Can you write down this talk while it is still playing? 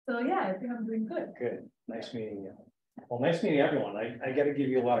So yeah, I think I'm doing good. Good. Nice meeting you. Well, nice meeting everyone. I got to give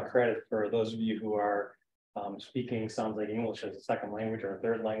you a lot of credit for those of you who are speaking, sounds like English as a second language or a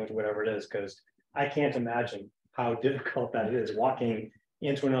third language, whatever it is, because I can't imagine how difficult that is walking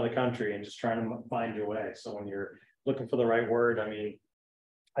into another country and just trying to find your way. So when you're looking for the right word, I mean,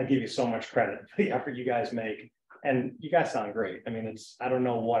 I give you so much credit for the effort you guys make. And you guys sound great. I mean, I don't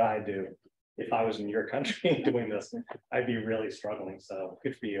know what I'd do if I was in your country doing this. I'd be really struggling. So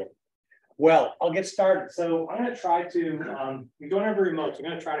good for you. Well, I'll get started. So I'm going to try to, we don't have a remote. So I'm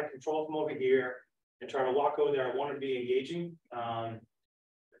going to try to control from over here and try to walk over there. I want to be engaging.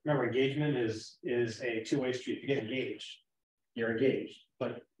 Remember, engagement is a two-way street. If you get engaged, you're engaged,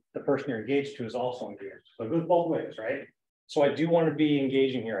 but the person you're engaged to is also engaged. So it goes both ways, right? So I do want to be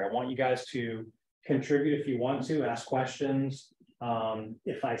engaging here. I want you guys to contribute if you want to, ask questions.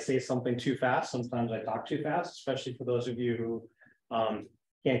 If I say something too fast, sometimes I talk too fast, especially for those of you who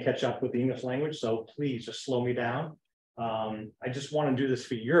can't catch up with the English language. So please just slow me down. I just want to do this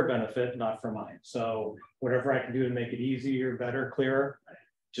for your benefit, not for mine. So whatever I can do to make it easier, better, clearer,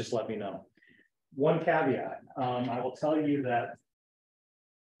 just let me know. One caveat, I will tell you that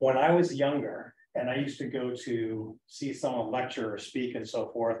when I was younger, and I used to go to see someone lecture or speak and so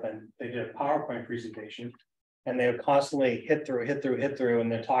forth, and they did a PowerPoint presentation, and they would constantly hit through,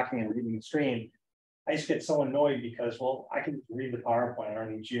 and they're talking and reading the screen. I used to get so annoyed because, well, I can read the PowerPoint, I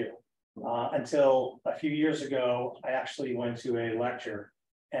don't need you. Until a few years ago, I actually went to a lecture,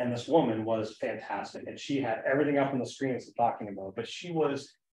 and this woman was fantastic, and she had everything up on the screen as talking about, but she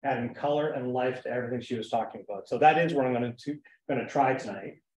was adding color and life to everything she was talking about. So that is what I'm going to try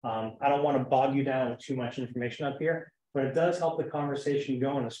tonight. I don't want to bog you down with too much information up here, but it does help the conversation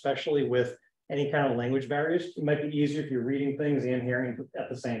going, especially with any kind of language barriers. It might be easier if you're reading things and hearing at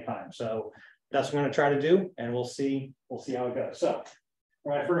the same time. So that's what I'm going to try to do, and we'll see how it goes. So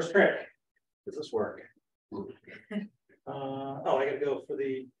for my first trick, does this work? Oh, I got to go for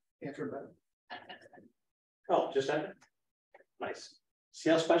the answer button. Oh, just that. Nice. See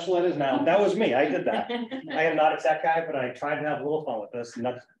how special it is now? That was me. I did that. I am not a tech guy, but I tried to have a little fun with this, and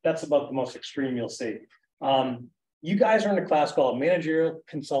that's about the most extreme you'll see. You guys are in a class called Managerial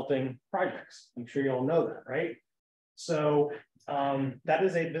Consulting Projects. I'm sure you all know that, right? So that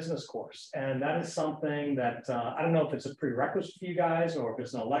is a business course, and that is something that I don't know if it's a prerequisite for you guys or if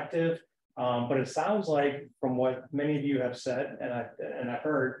it's an elective, but it sounds like from what many of you have said, and I've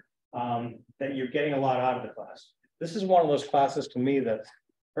heard, that you're getting a lot out of the class. This is one of those classes to me that's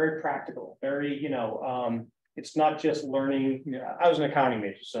very practical, very, it's not just learning. I was an accounting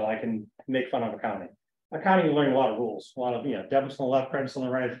major, so I can make fun of accounting. Accounting, you're learning a lot of rules, a lot of, debits on the left, credits on the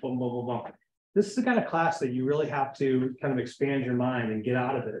right, boom, boom, boom, boom. This is the kind of class that you really have to kind of expand your mind and get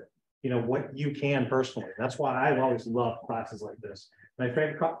out of it, what you can personally. That's why I've always loved classes like this. My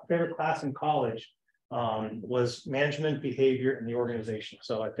favorite class in college was management, behavior, and the organization.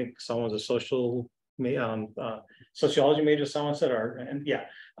 So I think someone was a sociology major, someone said,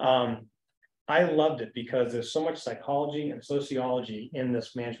 I loved it because there's so much psychology and sociology in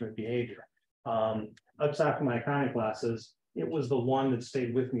this management behavior. Outside from my accounting classes, it was the one that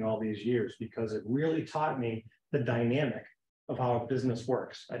stayed with me all these years because it really taught me the dynamic of how a business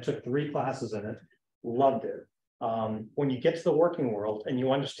works. I took 3 classes in it, loved it. When you get to the working world and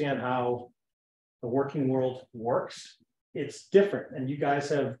you understand how the working world works, it's different. And you guys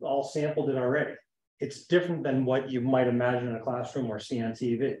have all sampled it already. It's different than what you might imagine in a classroom or see on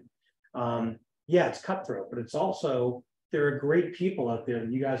TV. Yeah, it's cutthroat, but it's also, there are great people out there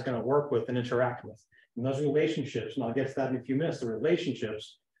that you guys are going to work with and interact with. And those relationships, and I'll get to that in a few minutes, the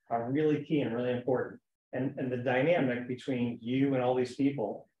relationships are really key and really important. And the dynamic between you and all these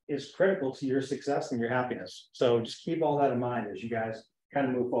people is critical to your success and your happiness. So just keep all that in mind as you guys kind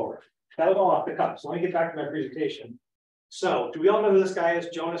of move forward. That was all off the cuff. So let me get back to my presentation. So do we all know who this guy is?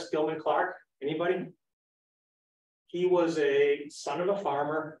 Jonas Gilman Clark? Anybody? He was a son of a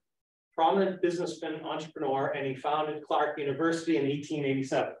farmer, prominent businessman, entrepreneur, and he founded Clark University in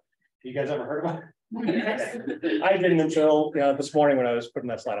 1887. You guys ever heard of it? I didn't until this morning when I was putting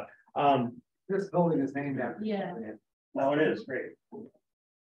that slide up. This building is named after. Yeah. No, it is great.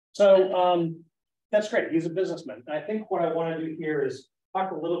 So that's great. He's a businessman. And I think what I want to do here is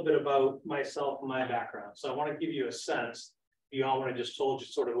talk a little bit about myself and my background. So I want to give you a sense beyond what I just told you,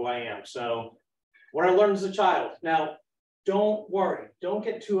 sort of who I am. So what I learned as a child. Now, don't worry. Don't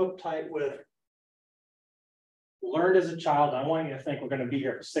get too uptight with learned as a child. I want you to think we're going to be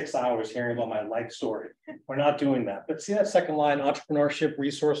here for 6 hours hearing about my life story. We're not doing that. But see that second line, entrepreneurship,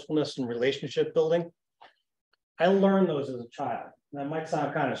 resourcefulness, and relationship building? I learned those as a child. That might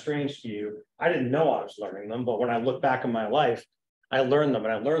sound kind of strange to you. I didn't know I was learning them, but when I look back in my life, I learned them,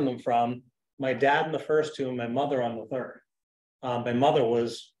 and I learned them from my dad in the first two and my mother on the third. My mother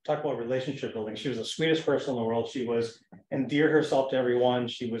was, talk about relationship building. She was the sweetest person in the world. She was endeared herself to everyone.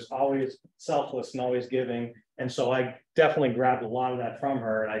 She was always selfless and always giving. And so I definitely grabbed a lot of that from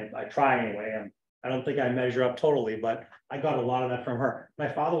her. And I try anyway. And I don't think I measure up totally, but I got a lot of that from her. My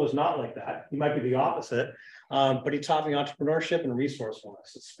father was not like that. He might be the opposite, but he taught me entrepreneurship and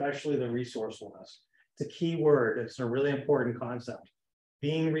resourcefulness, especially the resourcefulness. It's a key word. It's a really important concept.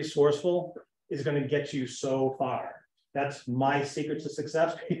 Being resourceful is going to get you so far. That's my secret to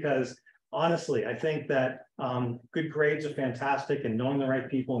success, because honestly, I think that good grades are fantastic and knowing the right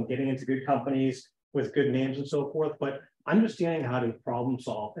people and getting into good companies with good names and so forth, but understanding how to problem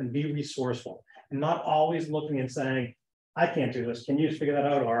solve and be resourceful and not always looking and saying, I can't do this. Can you just figure that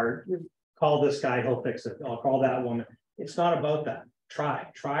out? Or call this guy, he'll fix it. I'll call that woman. It's not about that.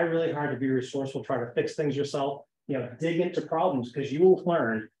 Try really hard to be resourceful, try to fix things yourself, dig into problems, because you will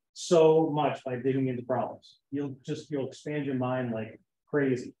learn so much by digging into problems. You'll expand your mind like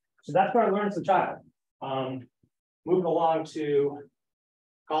crazy. So that's what I learned as a child. Moving along to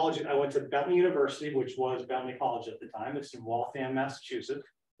college, I went to Bentley University, which was Bentley College at the time. It's in Waltham, Massachusetts,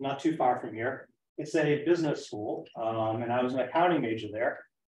 not too far from here. It's a business school, and I was an accounting major there.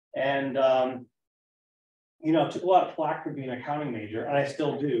 And took a lot of flack for being an accounting major, and I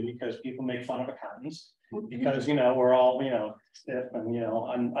still do, because people make fun of accountants because we're all stiff and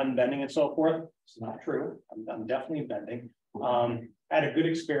unbending and so forth. It's not true. I'm definitely bending. I had a good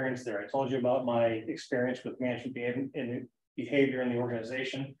experience there. I told you about my experience with management behavior in the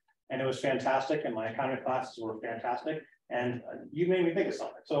organization, and it was fantastic. And my accounting classes were fantastic. And you made me think of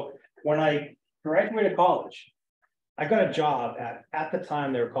something. So when I graduated college, I got a job at the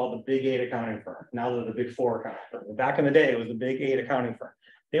time, they were called the Big 8 accounting firm. Now they're the Big 4 accounting firm. Back in the day, it was the Big 8 accounting firm.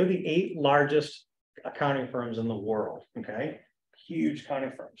 They were the 8 largest accounting firms in the world, okay? Huge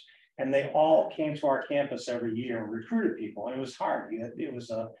accounting firms. And they all came to our campus every year and recruited people. And it was hard. It was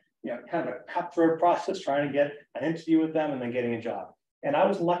a kind of a cutthroat process trying to get an interview with them and then getting a job. And I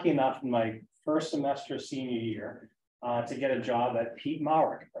was lucky enough in my first semester senior year to get a job at Pete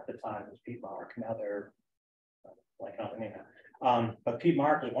Maurer. At the time, it was Pete Maurer. Now they're like not the name now. But Pete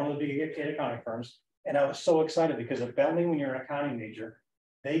Maurer was one of the big 8 accounting firms. And I was so excited because at Bentley, when you're an accounting major,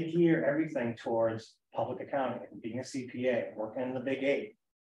 they gear everything towards public accounting and being a CPA, working in the Big 8.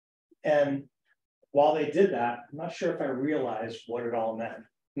 And while they did that, I'm not sure if I realized what it all meant.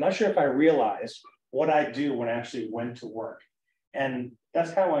 I'm not sure if I realized what I do when I actually went to work. And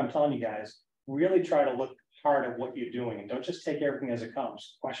that's kind of what I'm telling you guys. Really try to look hard at what you're doing and don't just take everything as it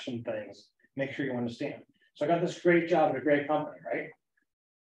comes. Question things, make sure you understand. So I got this great job at a great company, right?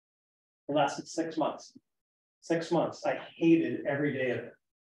 It lasted 6 months. 6 months. I hated every day of it.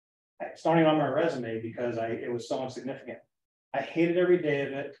 It's not even on my resume because it was so insignificant. I hated every day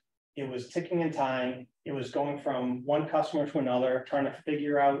of it. It was ticking in time. It was going from one customer to another, trying to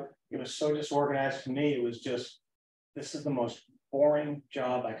figure out. It was so disorganized to me. It was just, this is the most boring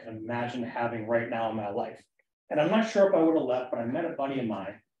job I can imagine having right now in my life. And I'm not sure if I would have left, but I met a buddy of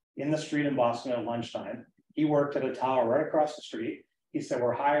mine in the street in Boston at lunchtime. He worked at a tower right across the street. He said,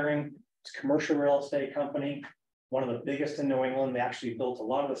 we're hiring a commercial real estate company, one of the biggest in New England. They actually built a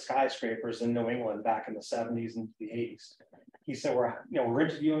lot of the skyscrapers in New England back in the 70s and the 80s. He said, we're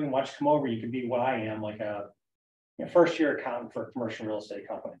interviewing, why don't you come over? You can be what I am, like a first-year accountant for a commercial real estate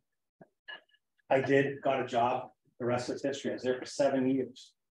company. I got a job. The rest is history. I was there for 7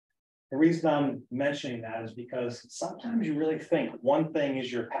 years. The reason I'm mentioning that is because sometimes you really think one thing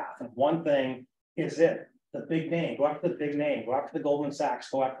is your path and one thing is it. The big name, go after the big name, go after the Goldman Sachs,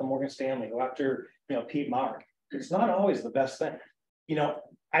 go after the Morgan Stanley, go after, Pete Maurer. It's not always the best thing.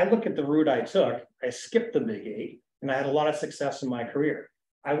 I look at the route I took, I skipped the Big 8 and I had a lot of success in my career.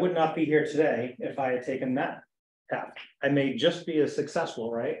 I would not be here today if I had taken that path. I may just be as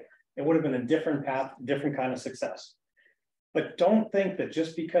successful, right? It would have been a different path, different kind of success. But don't think that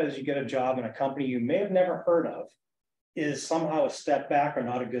just because you get a job in a company you may have never heard of is somehow a step back or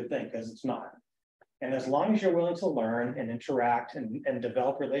not a good thing, because it's not. And as long as you're willing to learn and interact and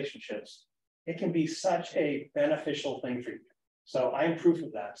develop relationships, it can be such a beneficial thing for you. So I'm proof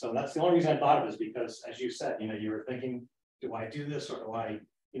of that. So that's the only reason I thought of it, is because, as you said, you were thinking, do I do this, or do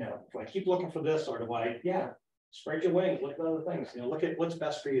I keep looking for this, or do I, spread your wings, look at other things, look at what's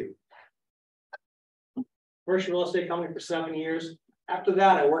best for you. Commercial real estate company for 7 years. After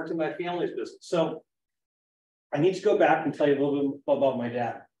that, I worked in my family's business. So I need to go back and tell you a little bit about my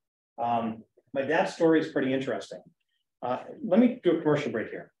dad. My dad's story is pretty interesting. Let me do a commercial break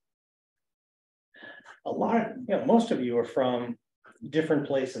here. Most of you are from different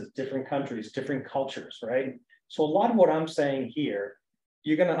places, different countries, different cultures, right? So a lot of what I'm saying here,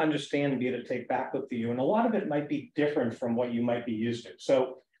 you're going to understand and be able to take back with you. And a lot of it might be different from what you might be used to.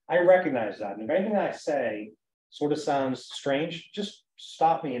 So I recognize that. And if anything I say sort of sounds strange, just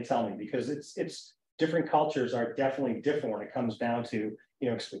stop me and tell me, because it's different cultures are definitely different when it comes down to,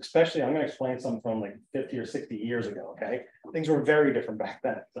 especially I'm going to explain something from like 50 or 60 years ago. Okay. Things were very different back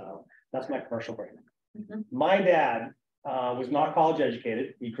then. So that's my commercial break. My dad was not college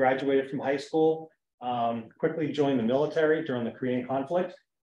educated. He graduated from high school, quickly joined the military during the Korean conflict.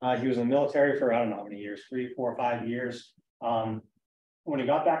 He was in the military for, I don't know how many years, 3, 4, 5 years. When he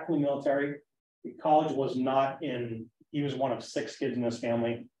got back from the military, college was not in, he was one of 6 kids in his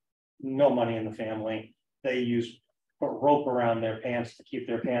family, no money in the family. They put rope around their pants to keep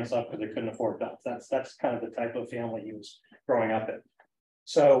their pants up because they couldn't afford belts. That's kind of the type of family he was growing up in.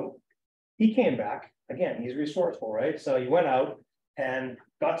 So he came back, again, he's resourceful, right? So he went out and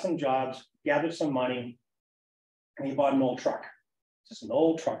got some jobs, gathered some money, and he bought an old truck, just an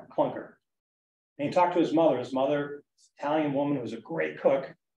old truck, a clunker. And he talked to his mother. His mother, Italian woman who was a great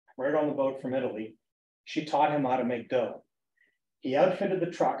cook, right on the boat from Italy. She taught him how to make dough. He outfitted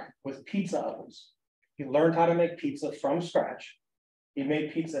the truck with pizza ovens. He learned how to make pizza from scratch. He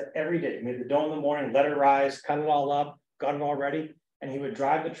made pizza every day. He made the dough in the morning, let it rise, cut it all up, got it all ready. And he would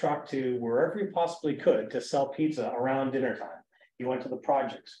drive the truck to wherever he possibly could to sell pizza around dinner time. He went to the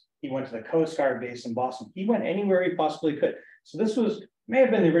projects. He went to the Coast Guard base in Boston. He went anywhere he possibly could. So this may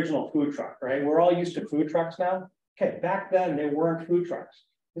have been the original food truck, right? We're all used to food trucks now. Okay, back then there weren't food trucks.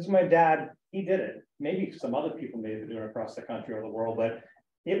 This is my dad, he did it. Maybe some other people may have been doing it across the country or the world, but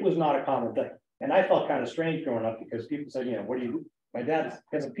it was not a common thing. And I felt kind of strange growing up because people said, what do you do? My dad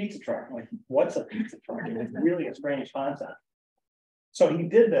has a pizza truck. I'm like, what's a pizza truck? It was really a strange concept. So he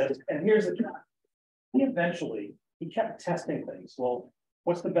did this, and here's the thing. He kept testing things. Well,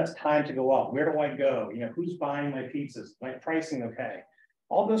 what's the best time to go out? Where do I go? Who's buying my pizzas? My pricing okay?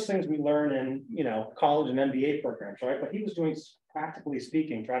 All those things we learn in, college and MBA programs, right? But he was doing, practically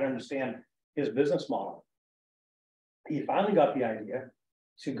speaking, trying to understand his business model. He finally got the idea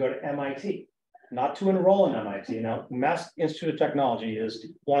to go to MIT, not to enroll in MIT. Mass Institute of Technology is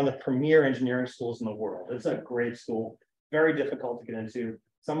one of the premier engineering schools in the world. It's a great school, very difficult to get into.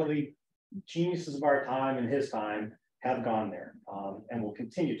 Some of the geniuses of our time and his time have gone there and will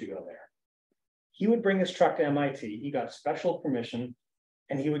continue to go there. He would bring his truck to MIT. He got special permission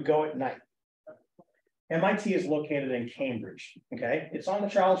and he would go at night. MIT is located in Cambridge, okay? It's on the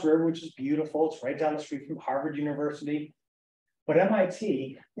Charles River, which is beautiful. It's right down the street from Harvard University. But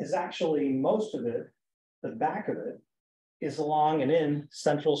MIT is actually, most of it, the back of it, is along and in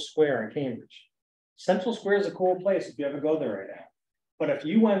Central Square in Cambridge. Central Square is a cool place if you ever go there right now. But if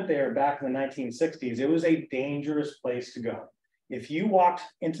you went there back in the 1960s, it was a dangerous place to go. If you walked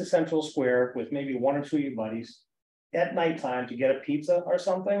into Central Square with maybe 1 or 2 of your buddies at nighttime to get a pizza or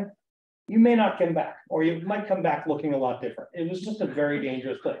something, you may not come back, or you might come back looking a lot different. It was just a very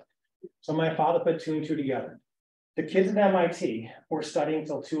dangerous place. So my father put 2 and 2 together. The kids at MIT were studying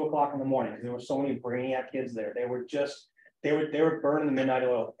till 2 o'clock in the morning because there were so many brainiac kids there. They were burning the midnight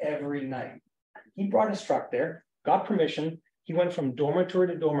oil every night. He brought his truck there, got permission. He went from dormitory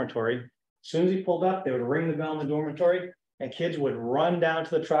to dormitory. As soon as he pulled up, they would ring the bell in the dormitory and kids would run down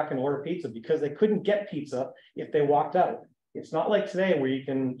to the truck and order pizza because they couldn't get pizza if they walked out. It's not like today where you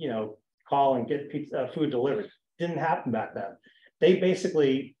can, call and get pizza food delivered. Didn't happen back then. They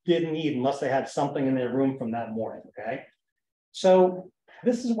basically didn't eat unless they had something in their room from that morning, okay? So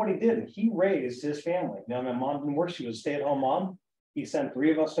this is what he did. He raised his family. My mom didn't work. She was a stay-at-home mom. He sent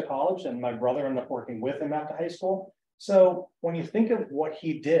 3 of us to college and my brother ended up working with him after high school. So when you think of what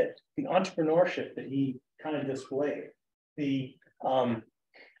he did, the entrepreneurship that he kind of displayed, the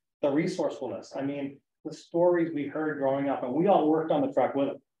resourcefulness, the stories we heard growing up, and we all worked on the truck with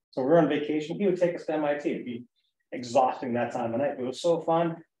him. So we were on vacation. He would take us to MIT. It'd be exhausting that time of night. It was so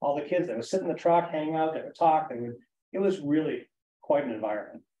fun. All the kids, they would sit in the truck, hang out, they would talk. It was really quite an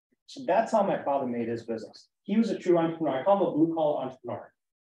environment. So that's how my father made his business. He was a true entrepreneur. I call him a blue collar entrepreneur.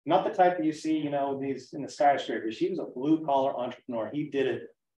 Not the type that you see, these in the skyscrapers. He was a blue collar entrepreneur. He did it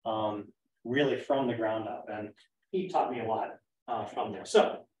really from the ground up. And he taught me a lot from there.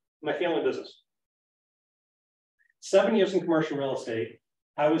 So my family business. 7 years in commercial real estate.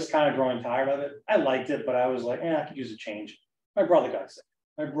 I was kind of growing tired of it. I liked it, but I was like, I could use a change. My brother got sick.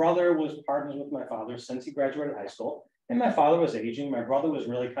 My brother was partners with my father since he graduated high school. And my father was aging. My brother was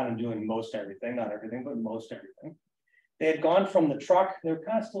really kind of doing most everything, not everything, but most everything. They had gone from the truck. They were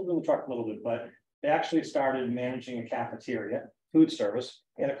kind of still doing the truck a little bit, but they actually started managing a cafeteria, food service,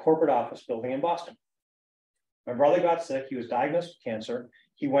 in a corporate office building in Boston. My brother got sick. He was diagnosed with cancer.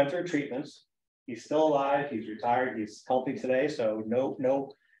 He went through treatments. He's still alive. He's retired. He's healthy today. So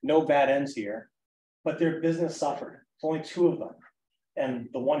no bad ends here. But their business suffered. It's only two of them. And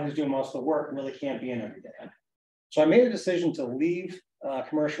the one who's doing most of the work really can't be in every day. So I made a decision to leave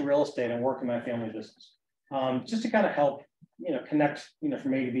commercial real estate and work in my family business, just to kind of help, connect,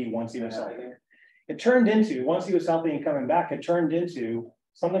 from A to B once he was healthy. It turned into, once he was healthy and coming back, it turned into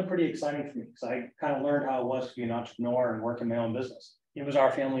something pretty exciting for me. So I kind of learned how it was to be an entrepreneur and work in my own business. It was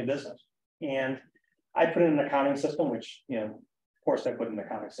our family business. And I put in an accounting system, which, of course I put in an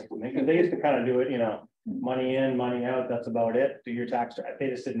accounting system because they used to kind of do it, money in, money out, that's about it. Do your tax, they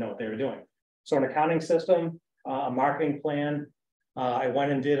just didn't know what they were doing. So an accounting system, a marketing plan. I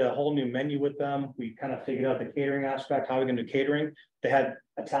went and did a whole new menu with them. We kind of figured out the catering aspect, how we're going to do catering. They had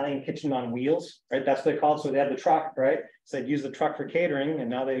Italian kitchen on wheels, right? That's what they called. So they had the truck, right? So they'd use the truck for catering, and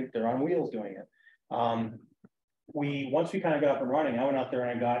now they're on wheels doing it. Once we kind of got up and running, I went out there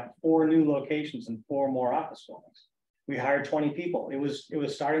and I got 4 new locations and 4 more office buildings. We hired 20 people. It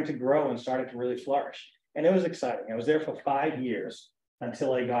was starting to grow and started to really flourish. And it was exciting. I was there for 5 years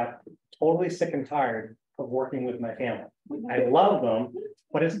until I got totally sick and tired of working with my family. I love them,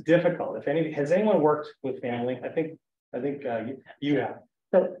 but it's difficult. Has anyone worked with family? I think you have.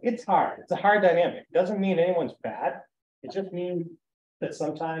 So it's hard. It's a hard dynamic. It doesn't mean anyone's bad. It just means that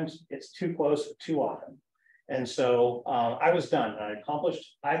sometimes it's too close too often. And so I was done.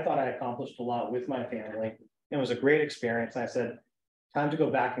 I thought I accomplished a lot with my family. It was a great experience. I said, time to go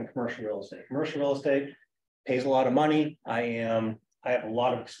back in commercial real estate. Commercial real estate pays a lot of money. I have a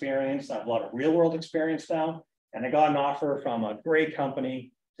lot of experience. I have a lot of real world experience now. And I got an offer from a great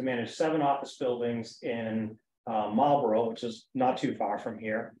company to manage 7 office buildings in Marlborough, which is not too far from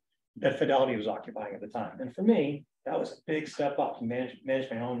here, that Fidelity was occupying at the time. And for me, that was a big step up to manage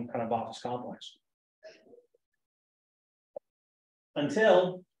my own kind of office complex.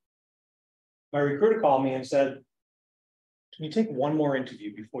 Until my recruiter called me and said, can you take one more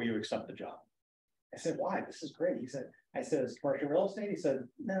interview before you accept the job? I said, why? This is great. I said, it's commercial real estate. He said,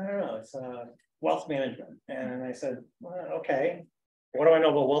 no, it's wealth management. And I said, well, okay. What do I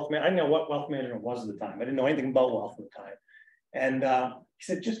know about wealth management? I didn't know what wealth management was at the time. I didn't know anything about wealth at the time. And he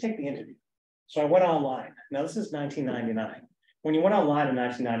said, just take the interview. So I went online. Now, this is 1999. When you went online in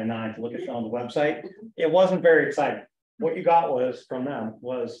 1999 to look at on the website, it wasn't very exciting. What you got from them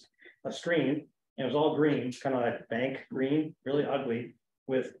was a screen. It was all green, kind of like bank green, really ugly,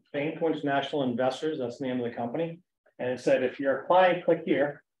 with BAINCO International Investors. That's the name of the company. And it said, if you're a client, click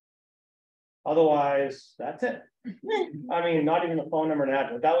here. Otherwise, that's it. I mean, not even a phone number and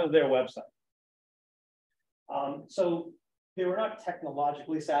address. That was their website. So they were not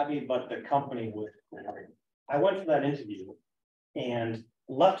technologically savvy, but the company was. I went for that interview and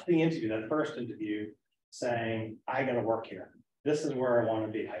left the interview, that first interview, saying, I got to work here. This is where I want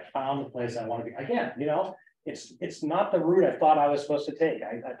to be. I found the place I want to be. Again, it's not the route I thought I was supposed to take.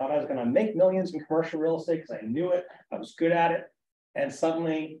 I thought I was going to make millions in commercial real estate because I knew it. I was good at it. And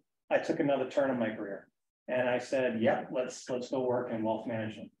suddenly I took another turn in my career. And I said, yeah, let's go work in wealth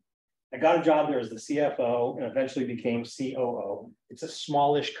management. I got a job there as the CFO and eventually became COO. It's a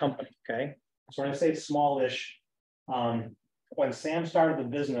smallish company, okay? So when I say smallish, when Sam started the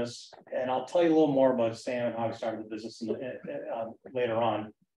business, and I'll tell you a little more about Sam and how he started the business later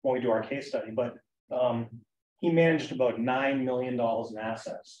on when we do our case study, but he managed about $9 million in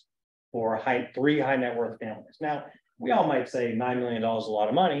assets for 3 high net worth families. Now, we all might say $9 million is a lot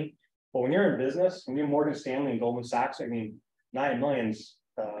of money, but when you're in business, when you're Morgan Stanley and Goldman Sachs, I mean, 9 million's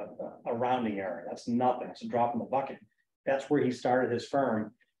a rounding error. That's nothing. It's a drop in the bucket. That's where he started his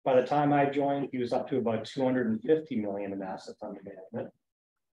firm. By the time I joined, he was up to about 250 million in assets under management.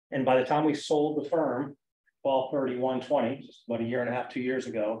 And by the time we sold the firm, 12/31/20, just about a year and a half, 2 years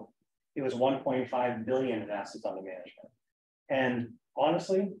ago, it was 1.5 billion in assets under management. And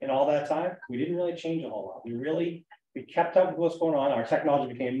honestly, in all that time, we didn't really change a whole lot. We kept up with what's going on. Our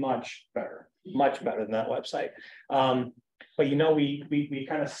technology became much better than that website. But we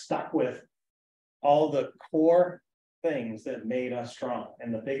kind of stuck with all the core things that made us strong.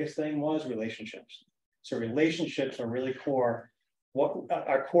 And the biggest thing was relationships. So relationships are really core, what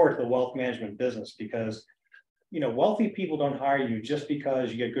are core to the wealth management business, because wealthy people don't hire you just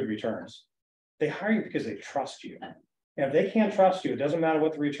because you get good returns. They hire you because they trust you. And if they can't trust you, it doesn't matter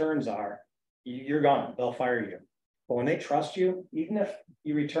what the returns are, you're gone. They'll fire you. But when they trust you, even if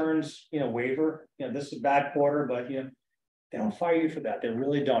your returns, waver, this is a bad quarter, but they don't fire you for that. They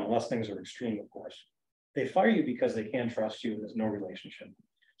really don't, unless things are extreme, of course. They fire you because they can't trust you and there's no relationship.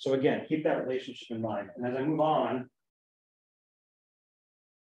 So again, keep that relationship in mind. And as I move on,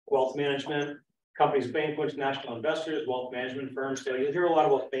 wealth management, companies, BAINCO International Investors, wealth management firms. So you'll hear a lot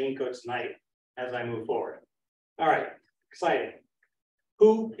about BAINCO tonight. as I move forward. All right, exciting.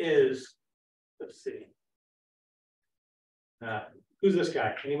 Who is, let's see. Who's this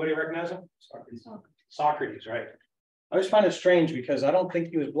guy? Anybody recognize him? Socrates, right? I always find it strange because I don't think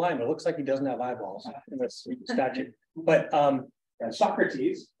he was blind, but it looks like he doesn't have eyeballs in this statue. But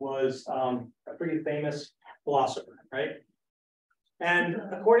Socrates was a pretty famous philosopher, right? And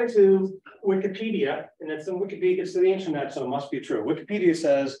according to Wikipedia, and it's in Wikipedia, it's the internet, so it must be true. Wikipedia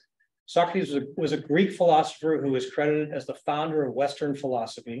says Socrates was a Greek philosopher who is credited as the founder of Western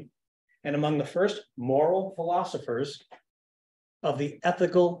philosophy and among the first moral philosophers of the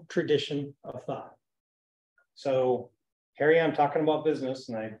ethical tradition of thought. So here I am talking about business,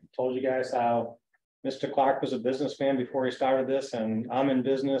 and I told you guys how Mr. Clark was a businessman before he started this, and I'm in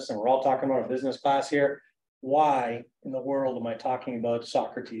business, and we're all talking about a business class here. Why in the world am I talking about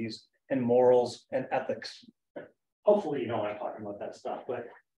Socrates and morals and ethics? Hopefully you know I'm talking about that stuff, but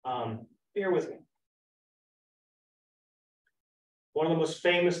bear with me. One of the most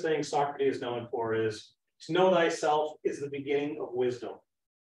famous things Socrates is known for is to know thyself is the beginning of wisdom.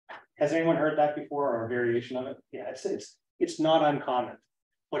 Has anyone heard that before, or a variation of it? Yeah, it's not uncommon,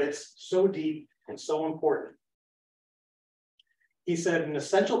 but it's so deep and so important. He said, an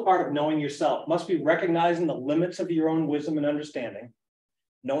essential part of knowing yourself must be recognizing the limits of your own wisdom and understanding,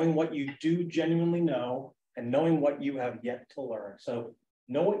 knowing what you do genuinely know, and knowing what you have yet to learn. So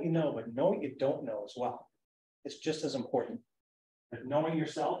know what you know, but know what you don't know as well. It's just as important. But knowing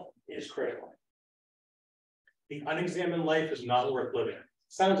yourself is critical. The unexamined life is not worth living.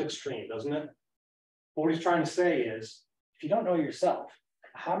 Sounds extreme, doesn't it? But what he's trying to say is, if you don't know yourself,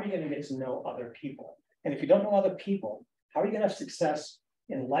 how are you going to get to know other people? And if you don't know other people, how are you going to have success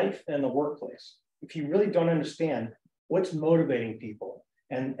in life and in the workplace? If you really don't understand what's motivating people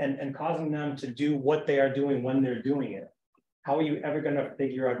and causing them to do what they are doing when they're doing it, how are you ever going to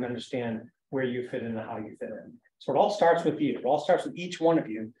figure out and understand where you fit in and how you fit in? So it all starts with you. It all starts with each one of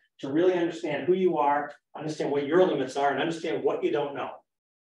you to really understand who you are, understand what your limits are, and understand what you don't know.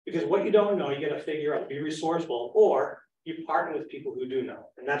 Because what you don't know, you got to figure out, be resourceful, or you partner with people who do know.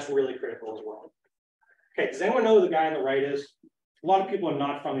 And that's really critical as well. Okay, does anyone know who the guy on the right is? A lot of people are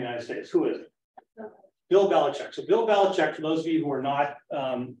not from the United States. Who is it? Bill Belichick. So Bill Belichick, for those of you who are not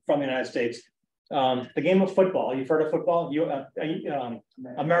from the United States, the game of football, you've heard of football?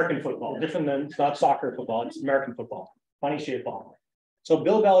 American football, different than, it's not soccer football, it's American football, funny shaped ball. So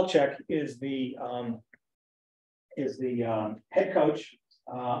Bill Belichick is the head coach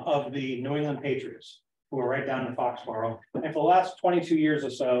of the New England Patriots, who are right down in Foxborough. And for the last 22 years or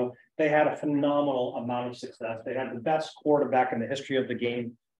so, they had a phenomenal amount of success. They had the best quarterback in the history of the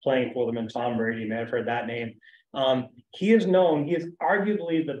game playing for them in Tom Brady. You may have heard that name. He is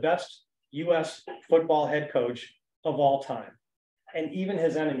arguably the best U.S. football head coach of all time. And even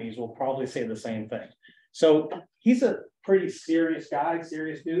his enemies will probably say the same thing. So he's a pretty serious guy,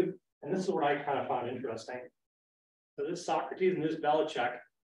 serious dude. And this is what I kind of found interesting. So this Socrates and this Belichick,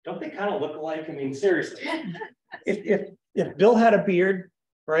 don't they kind of look alike? I mean, seriously, if Bill had a beard,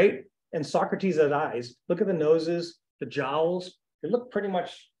 right, and Socrates had eyes, look at the noses, the jowls, they look pretty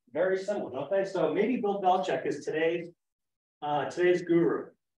much very similar, don't they? So maybe Bill Belichick is today's guru.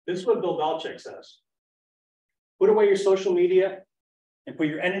 This is what Bill Belichick says. Put away your social media and put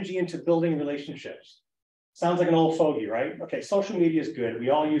your energy into building relationships. Sounds like an old fogey, right? Okay, social media is good. We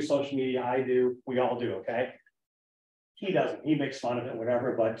all use social media. I do. We all do, okay? He doesn't. He makes fun of it,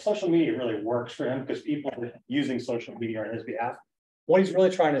 whatever, but social media really works for him because people are using social media on his behalf. What he's really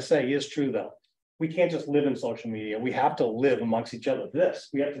trying to say is true, though. We can't just live in social media. We have to live amongst each other.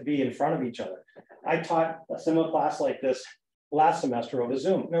 We have to be in front of each other. I taught a similar class like this last semester over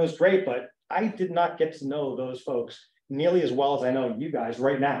Zoom. And it was great, but I did not get to know those folks nearly as well as I know you guys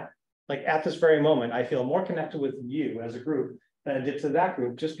right now. Like at this very moment, I feel more connected with you as a group than I did to that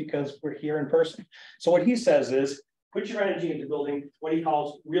group just because we're here in person. So what he says is, put your energy into building what he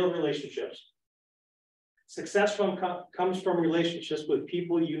calls real relationships. Success comes from relationships with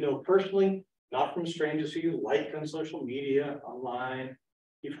people you know personally, not from strangers who you like on social media, online.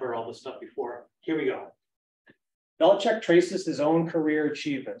 You've heard all this stuff before. Here we go. Belichick traces his own career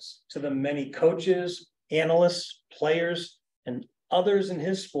achievements to the many coaches, analysts, players, and others in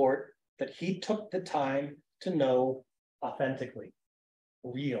his sport that he took the time to know authentically.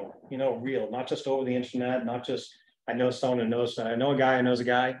 Real, real, not just over the internet, not just I know someone who knows, I know a guy who knows a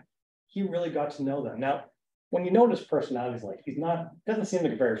guy. He really got to know them. Now, when you know his personality is like, doesn't seem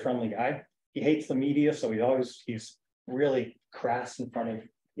like a very friendly guy. He hates the media, so he's really crass in front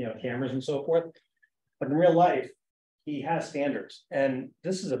of cameras and so forth. But in real life, he has standards. And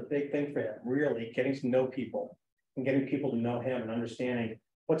this is a big thing for him, really getting to know people and getting people to know him and understanding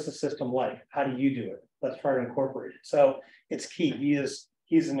What's the system like? How do you do it? Let's try to incorporate it. So it's key.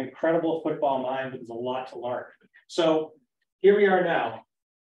 He's an incredible football mind, but there's a lot to learn. So here we are now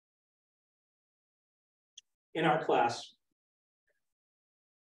in our class.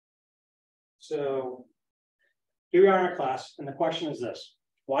 So here we are in our class, and the question is this: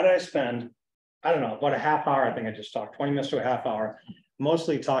 why did I spend, I don't know, about a half hour? I think I just talked 20 minutes to a half hour,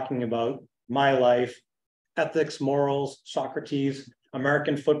 mostly talking about my life, ethics, morals, Socrates,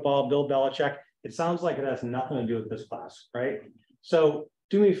 American football, Bill Belichick. It sounds like it has nothing to do with this class, right? So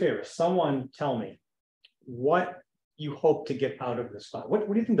do me a favor, someone tell me what you hope to get out of this class.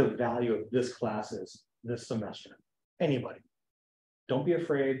 What do you think the value of this class is this semester? Anybody? Don't be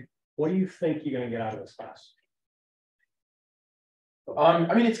afraid. What do you think you're going to get out of this class?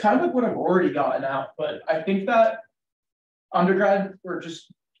 I mean, it's kind of like what I've already gotten out, but I think that undergrad or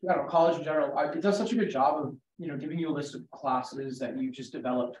just, I don't know, college in general, it does such a good job of, giving you a list of classes that you just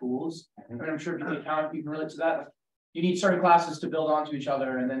develop tools. I mean, I'm sure if you take account, you can relate to that. You need certain classes to build onto each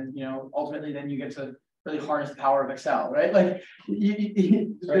other, and then, ultimately, then you get to really harness the power of Excel, right? Like,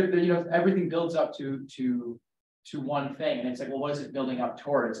 everything builds up to one thing, and it's like, well, what is it building up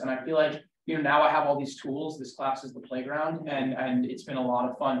towards? And I feel like, now I have all these tools. This class is the playground, and it's been a lot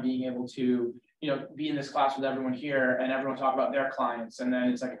of fun being able to, be in this class with everyone here and everyone talk about their clients. And then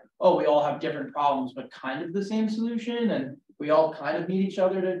it's like, oh, we all have different problems, but kind of the same solution. And we all kind of need each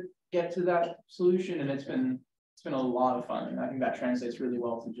other to get to that solution. And it's been a lot of fun. And I think that translates really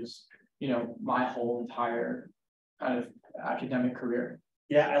well to just, my whole entire kind of academic career.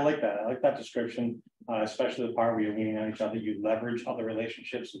 Yeah, I like that. I like that description, especially the part where you're leaning on each other. You leverage other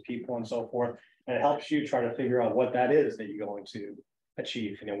relationships with people and so forth. And it helps you try to figure out what that is that you're going to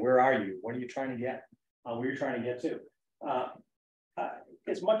achieve. Where are you? What are you trying to get? Where you're trying to get to?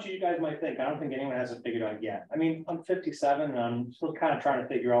 As much as you guys might think, I don't think anyone has it figured out yet. I mean, I'm 57 and I'm still kind of trying to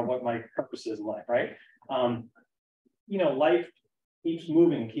figure out what my purpose is in life, right? Life keeps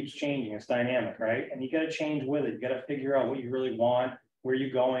moving, keeps changing. It's dynamic, right? And you got to change with it. You got to figure out what you really want, where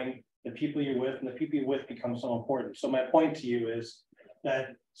you're going, the people you're with, and the people you're with become so important. So my point to you is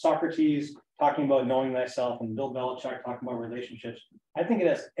that Socrates talking about knowing thyself and Bill Belichick talking about relationships, I think it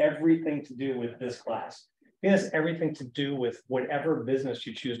has everything to do with this class. It has everything to do with whatever business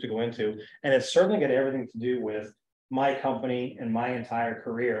you choose to go into. And it's certainly got everything to do with my company and my entire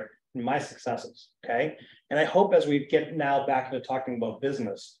career and my successes, okay? And I hope as we get now back into talking about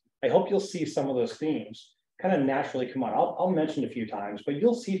business, I hope you'll see some of those themes kind of naturally come on. I'll mention a few times, but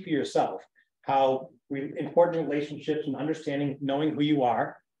you'll see for yourself how important relationships and understanding, knowing who you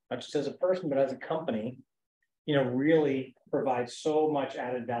are, not just as a person, but as a company, really provides so much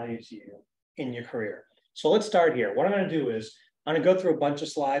added value to you in your career. So let's start here. What I'm going to do is I'm going to go through a bunch of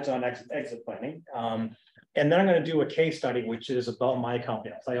slides on exit planning. And then I'm going to do a case study, which is about my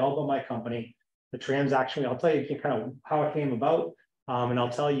company. I'll tell you all about my company, the transaction. I'll tell you kind of how it came about. And I'll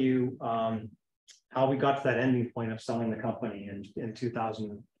tell you how we got to that ending point of selling the company in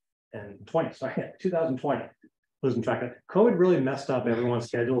 2020. Sorry, 2020. Losing track of it. COVID really messed up everyone's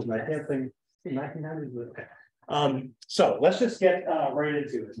schedules, and I can't think. Okay. So let's just get right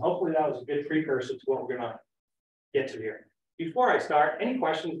into it. Hopefully that was a good precursor to what we're going to get to here. Before I start, any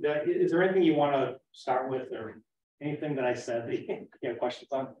questions? Is there anything you want to start with, or anything that I said that you have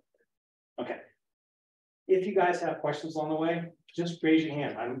questions on? Okay. If you guys have questions on the way, just raise your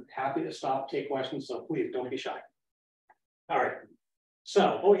hand. I'm happy to stop, take questions, so please don't be shy. All right.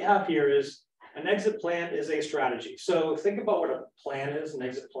 So what we have here is an exit plan is a strategy. So think about what a plan is, an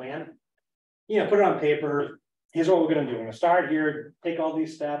exit plan. Put it on paper. Here's what we're going to do. We're going to start here, take all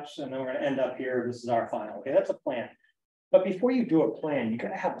these steps, and then we're going to end up here. This is our final. Okay, that's a plan. But before you do a plan, you got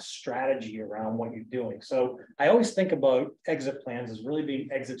to have a strategy around what you're doing. So I always think about exit plans as really being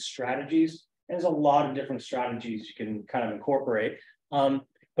exit strategies. And there's a lot of different strategies you can kind of incorporate.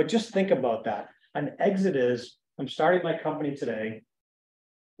 But just think about that. An exit is, I'm starting my company today.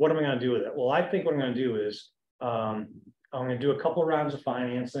 What am I going to do with it? Well, I think what I'm going to do is I'm going to do a couple of rounds of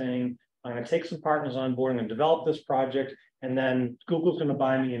financing. I'm going to take some partners on board. I'm going to develop this project. And then Google's going to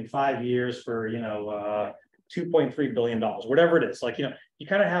buy me in 5 years for, $2.3 billion, whatever it is. Like, you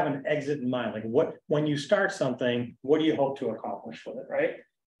kind of have an exit in mind. Like when you start something, what do you hope to accomplish with it, right?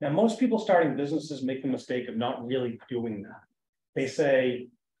 Now, most people starting businesses make the mistake of not really doing that. They say,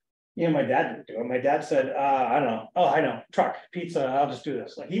 my dad didn't do it. My dad said, I don't know. Oh, I know. Truck, pizza, I'll just do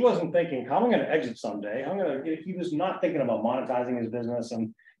this. Like, he wasn't thinking, how am I going to exit someday? He was not thinking about monetizing his business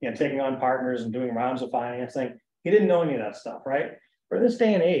and, taking on partners and doing rounds of financing. He didn't know any of that stuff, right? For this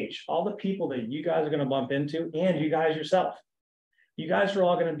day and age, all the people that you guys are going to bump into, and you guys yourself, you guys are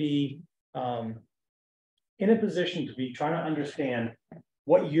all going to be in a position to be trying to understand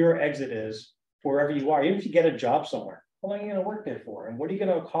what your exit is wherever you are, even if you get a job somewhere. How long are you going to work there for? And what are you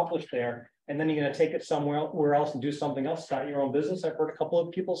going to accomplish there? And then you're going to take it somewhere else and do something else, start your own business. I've heard a couple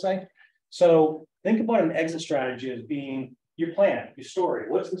of people say. So think about an exit strategy as being your plan, your story.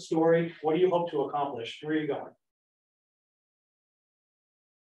 What's the story? What do you hope to accomplish? Where are you going?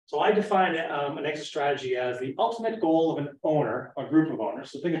 So I define an exit strategy as the ultimate goal of an owner, a group of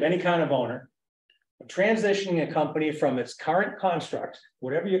owners. So think of any kind of owner, transitioning a company from its current construct,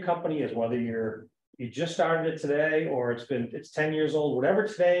 whatever your company is, whether you just started it today or it's 10 years old, whatever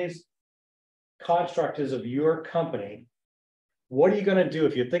today's construct is of your company. What are you going to do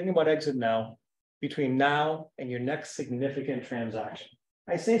if you're thinking about exit now, between now and your next significant transaction?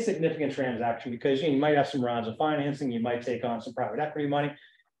 I say significant transaction because you might have some rounds of financing, you might take on some private equity money,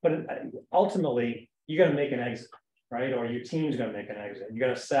 but ultimately you're going to make an exit, right? Or your team's going to make an exit. You're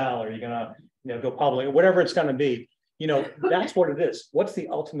going to sell, or you're going to go public, or whatever it's going to be. That's what it is. What's the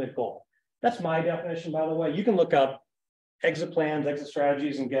ultimate goal? That's my definition, by the way. You can look up exit plans, exit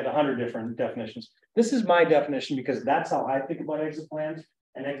strategies, and get 100 different definitions. This is my definition because that's how I think about exit plans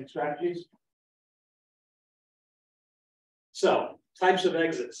and exit strategies. So, types of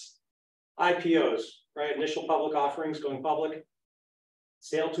exits: IPOs, right? Initial public offerings, going public;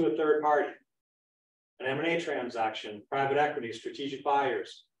 sale to a third party; an M&A transaction; private equity; strategic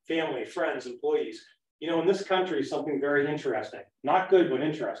buyers; family, friends, employees. In this country, something very interesting, not good, but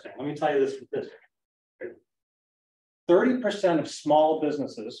interesting. Let me tell you this. 30% of small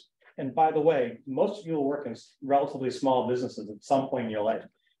businesses, and by the way, most of you will work in relatively small businesses at some point in your life.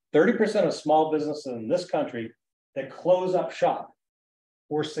 30% of small businesses in this country that close up shop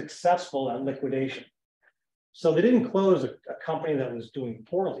were successful at liquidation. So they didn't close a company that was doing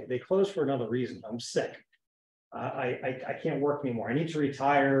poorly. They closed for another reason. I'm sick. I can't work anymore. I need to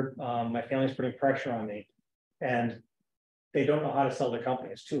retire. My family's putting pressure on me, and they don't know how to sell their company.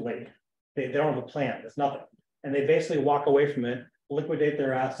 It's too late. They don't have a plan. There's nothing. And they basically walk away from it, liquidate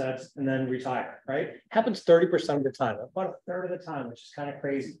their assets, and then retire, right? Happens 30% of the time, about a third of the time, which is kind of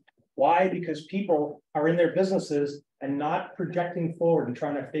crazy. Why? Because people are in their businesses and not projecting forward and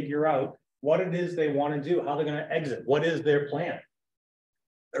trying to figure out what it is they want to do, how they're going to exit, what is their plan.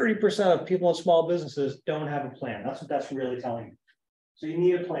 30% of people in small businesses don't have a plan. That's what that's really telling you. So you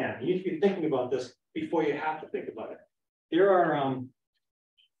need a plan. You need to be thinking about this before you have to think about it. There are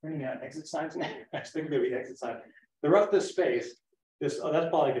exit signs. I think maybe exit signs. Throughout this space, that's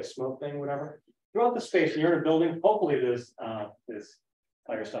probably like a smoke thing, whatever. Throughout the space, you're in a building. Hopefully, there's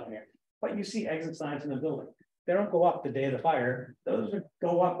fire stuff in here. But you see exit signs in the building. They don't go up the day of the fire. Those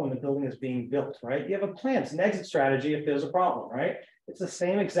go up when the building is being built, right? You have a plan. It's an exit strategy if there's a problem, right? It's the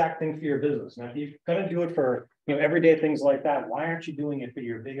same exact thing for your business. Now, if you're going to do it for everyday things like that, why aren't you doing it for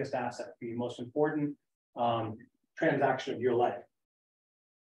your biggest asset, for your most important transaction of your life?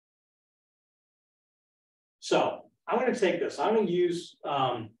 So I'm going to take this. I'm going to use,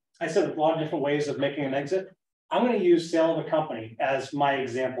 I said a lot of different ways of making an exit. I'm going to use sale of a company as my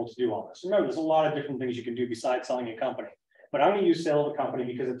example to do all this. Remember, there's a lot of different things you can do besides selling a company, but I'm going to use sale of a company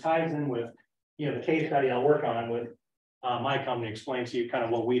because it ties in with, the case study I'll work on with my company, explain to you kind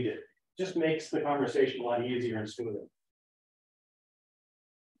of what we did. Just makes the conversation a lot easier and smoother.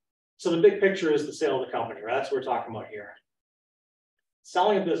 So the big picture is the sale of the company, right? That's what we're talking about here.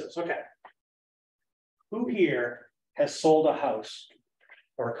 Selling a business, okay. Who here has sold a house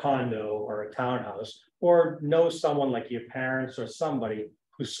or a condo or a townhouse, or knows someone like your parents or somebody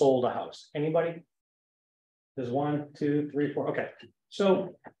who sold a house? Anybody? There's 1, 2, 3, 4. Okay.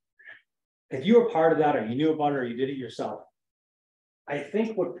 So if you were part of that, or you knew about it, or you did it yourself, I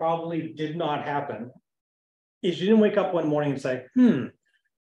think what probably did not happen is you didn't wake up one morning and say,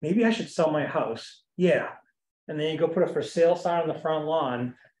 maybe I should sell my house. Yeah. And then you go put a for sale sign on the front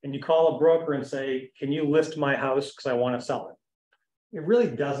lawn and you call a broker and say, can you list my house because I want to sell it? It really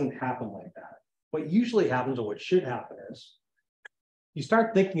doesn't happen like that. What usually happens, or what should happen, is you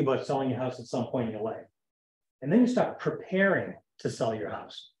start thinking about selling your house at some point in your life. And then you start preparing to sell your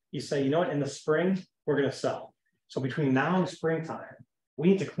house. You say, you know what, in the spring, we're going to sell. So between now and springtime, we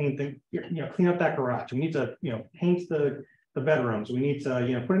need to clean up that garage. We need to, paint the bedrooms. We need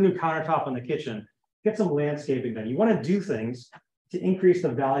to, put a new countertop on the kitchen, get some landscaping done. You want to do things to increase the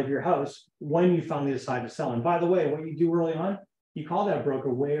value of your house when you finally decide to sell. And by the way, what you do early on, you call that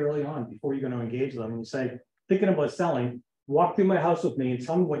broker way early on before you're going to engage them, and you say, thinking about selling, walk through my house with me and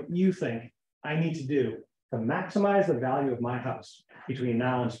tell me what you think I need to do to maximize the value of my house between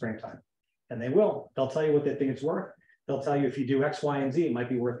now and springtime. And they will. They'll tell you what they think it's worth. They'll tell you if you do X, Y, and Z, it might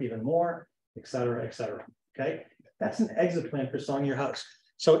be worth even more, et cetera, et cetera. Okay. That's an exit plan for selling your house.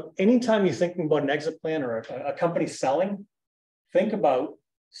 So anytime you're thinking about an exit plan or a company selling, think about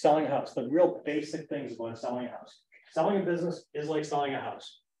selling a house, the real basic things about selling a house. Selling a business is like selling a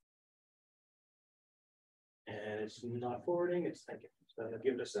house. And it's not forwarding, it's thinking. So I'll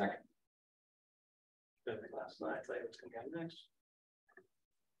give it a second. Last slide, tell you what's going to happen next.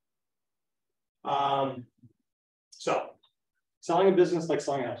 So selling a business like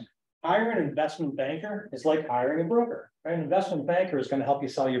selling a house. Hiring an investment banker is like hiring a broker. Right? An investment banker is going to help you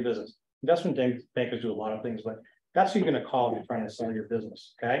sell your business. Investment bankers do a lot of things, but that's who you're going to call if you're trying to sell your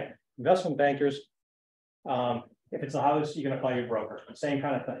business. Okay, investment bankers. If it's a house, you're going to call your broker. Same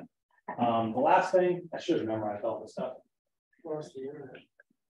kind of thing. The last thing, I should have memorized all this stuff.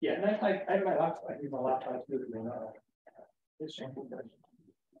 Yeah, and I have my laptop. I use my laptop too.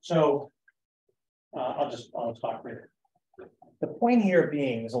 So I'll talk later. The point here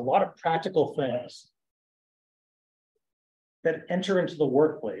being, there's a lot of practical things that enter into the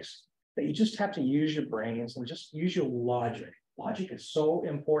workplace that you just have to use your brains and just use your logic. Logic is so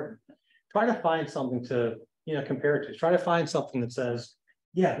important. Try to find something to, compare it to. Try to find something that says,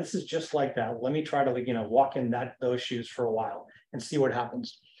 yeah, this is just like that. Let me try to, walk in those shoes for a while and see what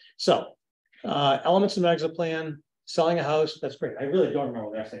happens. So, elements of an exit plan, selling a house, that's great. I really don't remember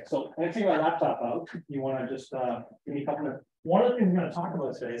what they're saying. So I'm gonna take my laptop out. You want to just give me a couple minutes. One of the things we're going to talk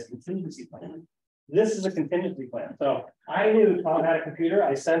about today is contingency plan. This is a contingency plan. So I knew Tom had a computer.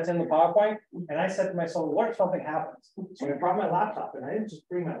 I sent in the PowerPoint and I said to myself, what if something happens? So I brought my laptop and I didn't just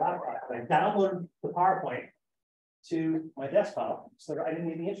bring my laptop. I downloaded the PowerPoint to my desktop so that I didn't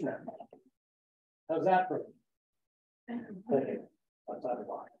need the internet. How's that for you? Outside the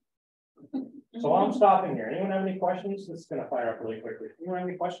box. So I'm stopping here. Anyone have any questions? This is going to fire up really quickly. Anyone have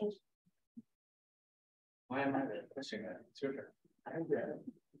any questions? Why am I the question? It's your turn. I have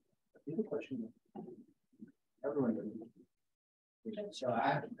a question. Everyone does. So I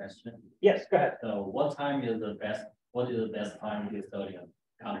have a question. Yes, go ahead. So what time is the best? What is the best time to study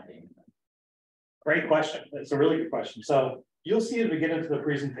accounting? Great question. It's a really good question. So you'll see as we get into the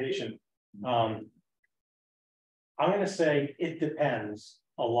presentation. I'm going to say it depends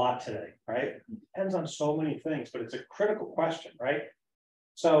a lot today, right? It depends on so many things, but it's a critical question, right?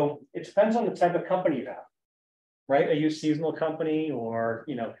 So it depends on the type of company you have, right? Are you a seasonal company or,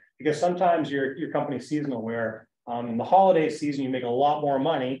 because sometimes your company's seasonal where in the holiday season, you make a lot more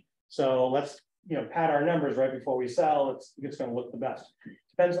money. So let's, pad our numbers right before we sell. It's going to look the best.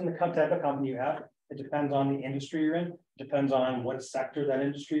 Depends on the type of company you have. It depends on the industry you're in. It depends on what sector that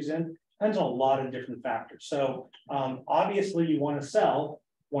industry is in. Depends on a lot of different factors. So obviously you want to sell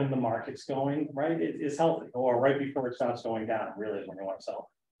when the market's going, right? It is healthy, or right before it starts going down, really is when you want to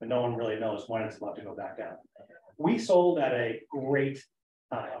sell. But no one really knows when it's about to go back down. We sold at a great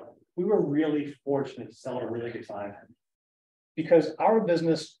time. We were really fortunate to sell at a really good time because our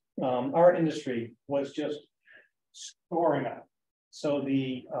business, our industry was just soaring up. So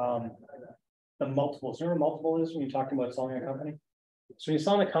the multiples, you know what multiple is when you're talking about selling a company? So when you're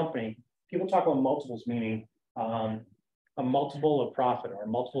selling a company, people talk about multiples, meaning a multiple of profit or a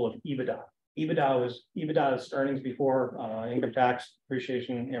multiple of EBITDA. EBITDA is earnings before income tax,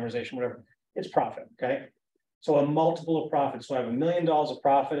 depreciation, amortization, whatever. It's profit, okay? So a multiple of profit. So I have $1 million of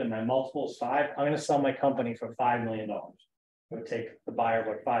profit and my multiple is 5. I'm going to sell my company for $5 million. It would take the buyer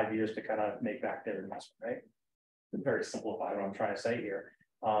about 5 years to kind of make back their investment, right? Very simplified what I'm trying to say here.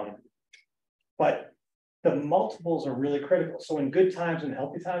 But the multiples are really critical. So in good times and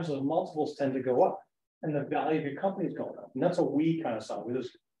healthy times, those multiples tend to go up and the value of your company is going up. And that's what we kind of saw.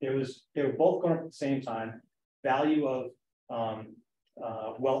 They were both going up at the same time. Value of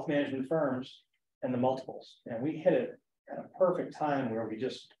wealth management firms and the multiples. And we hit it at a perfect time where we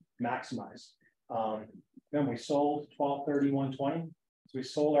just maximized. Then we sold 12/31/20. So we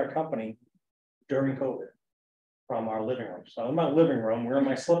sold our company during COVID from our living room. So in my living room, we're in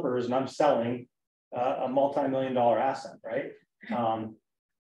my slippers and I'm selling a multi-million-dollar asset, right?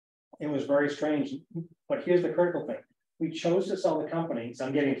 It was very strange, but here's the critical thing. We chose to sell the company, so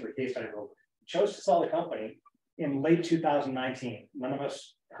I'm getting to the case study. We chose to sell the company in late 2019. None of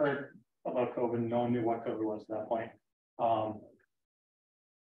us heard about COVID. No one knew what COVID was at that point.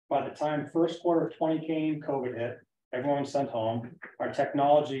 By the time first quarter of 20 came, COVID hit. Everyone was sent home. Our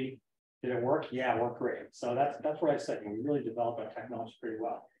technology, did it work? Yeah, it worked great. So that's what I said. We really developed our technology pretty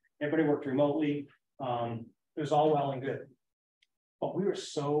well. Everybody worked remotely. It was all well and good. But we were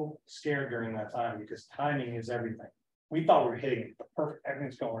so scared during that time because timing is everything. We thought we were hitting the perfect,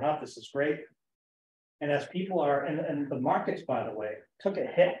 everything's going up. This is great. And as people are, and the markets, by the way, took a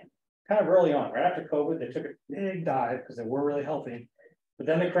hit kind of early on, right after COVID, they took a big dive because they were really healthy. But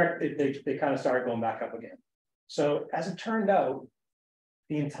then they kind of started going back up again. So as it turned out,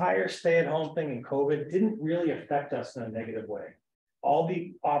 the entire stay-at-home thing in COVID didn't really affect us in a negative way. all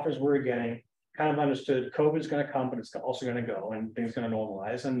the offers we were getting, kind of understood COVID's going to come, but it's also going to go and things going to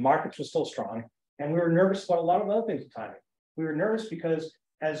normalize, and markets were still strong. And we were nervous about a lot of other things at the time. We were nervous because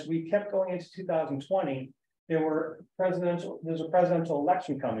as we kept going into 2020, there was a presidential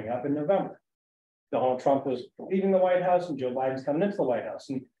election coming up in November. Donald Trump was leaving the White House and Joe Biden's coming into the White House.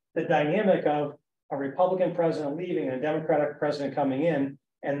 And the dynamic of a Republican president leaving and a Democratic president coming in,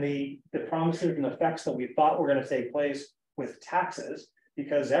 and the promises and effects that we thought were going to take place with taxes,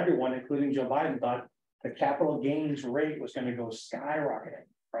 because everyone, including Joe Biden, thought the capital gains rate was going to go skyrocketing,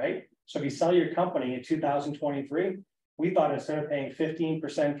 right? So if you sell your company in 2023, we thought instead of paying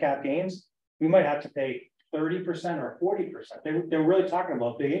 15% cap gains, we might have to pay 30% or 40%. They were really talking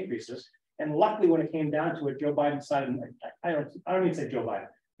about big increases. And luckily, when it came down to it, Joe Biden decided, I don't even say Joe Biden,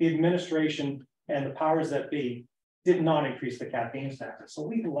 the administration and the powers that be did not increase the cap gains taxes. So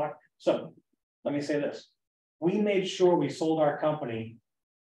we lucked. So let me say this. We made sure we sold our company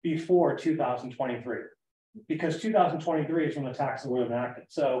before 2023, because 2023 is when the taxes were enacted.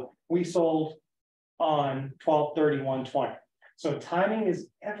 So we sold on 12/31/20. So timing is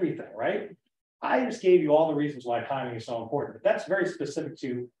everything, right? I just gave you all the reasons why timing is so important, but that's very specific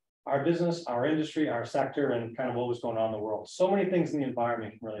to our business, our industry, our sector, and kind of what was going on in the world. So many things in the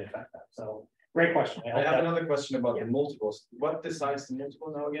environment can really affect that. So great question. I have another question about the multiples. What decides the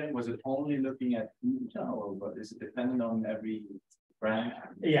multiple now again? Was it only looking at EBITDA, or what is it dependent on every brand?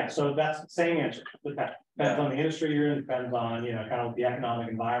 Yeah, so that's the same answer. Depends on the industry you're in, depends on, kind of what the economic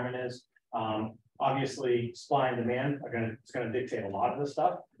environment is. Obviously, supply and demand it's gonna dictate a lot of this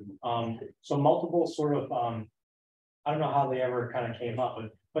stuff. So multiple sort of, I don't know how they ever kind of came up,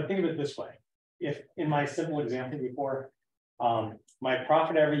 but think of it this way. If in my simple example before, my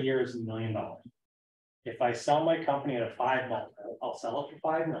profit every year is $1 million. If I sell my company at a 5 multiple, I'll sell it for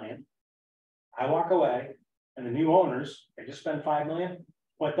 5 million. I walk away, and the new owners, they just spend 5 million,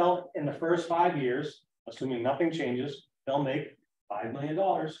 but they'll, in the first 5 years, assuming nothing changes, they'll make $5 million,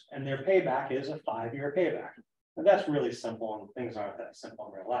 and their payback is a 5-year payback. And that's really simple, and things aren't that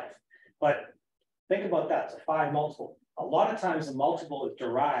simple in real life. But think about that, it's a 5 multiple. A lot of times the multiple is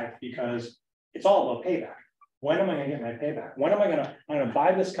derived because it's all about payback. When am I going to get my payback? When am I going to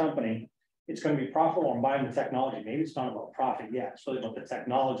buy this company? It's going to be profitable. I'm buying the technology. Maybe it's not about profit yet. It's really about the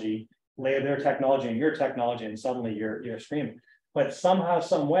technology, layer their technology and your technology, and suddenly you're streaming. But somehow,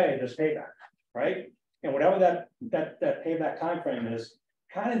 some way, there's payback, right? And whatever that payback time frame is,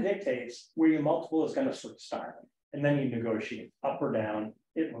 kind of dictates where your multiple is going to sort of start. And then you negotiate up or down.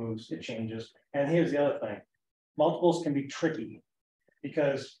 It moves, it changes. And here's the other thing. Multiples can be tricky,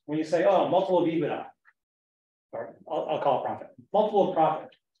 because when you say, oh, multiple of EBITDA, or I'll call it profit, multiple of profit.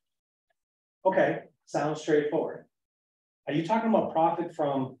 Okay, sounds straightforward. Are you talking about profit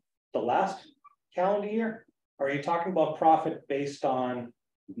from the last calendar year? Or are you talking about profit based on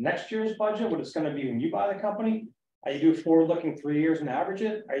next year's budget, what it's going to be when you buy the company? Are you do forward-looking 3 years and average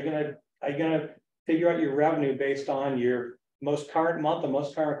it? Are you gonna figure out your revenue based on your most current month or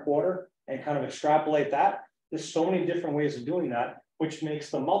most current quarter and kind of extrapolate that? There's so many different ways of doing that, which makes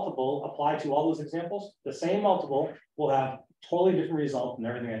the multiple apply to all those examples. The same multiple will have totally different results than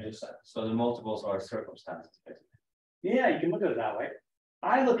everything I just said. So the multiples are circumstances, basically. Yeah, you can look at it that way.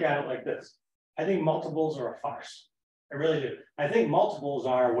 I look at it like this. I think multiples are a farce. I really do. I think multiples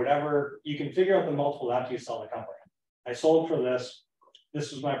are whatever, you can figure out the multiple after you sell the company. I sold for this.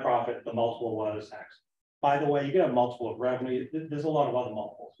 This was my profit. The multiple was X. By the way, you get a multiple of revenue. There's a lot of other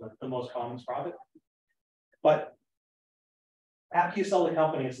multiples, but the most common is profit. But after you sell the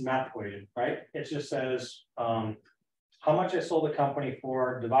company, it's a math equation, right? It just says how much I sold the company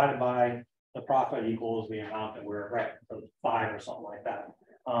for divided by the profit equals the amount that we're right, so 5 or something like that.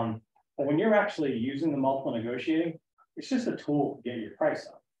 But when you're actually using the multiple negotiating, it's just a tool to get your price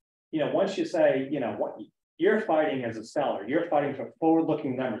up. Once you say, what you're fighting as a seller, you're fighting for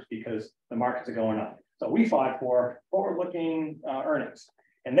forward-looking numbers because the markets are going up. So we fought for forward-looking earnings,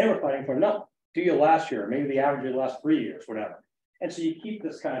 and they were fighting for no, do you last year, maybe the average of the last 3 years, whatever. And so you keep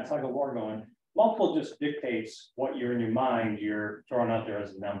this kind of tug of war going. Multiple just dictates what you're in your mind, you're throwing out there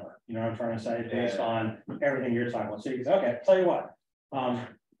as a number. You know what I'm trying to say? Based on everything you're talking about. So you can say, okay, tell you what,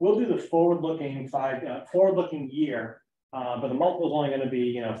 we'll do the forward-looking forward-looking year, but the multiple is only going to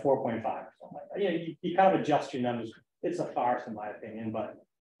be 4.5 or something like that. You kind of adjust your numbers. It's a farce in my opinion, but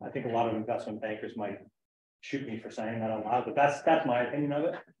I think a lot of investment bankers might shoot me for saying that out loud, but that's my opinion of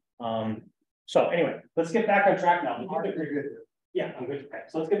it. So anyway, let's get back on track now. Yeah, I'm good. Okay,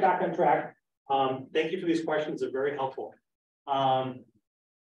 so let's get back on track. Thank you for these questions. They're very helpful.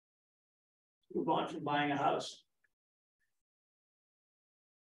 Move on from buying a house.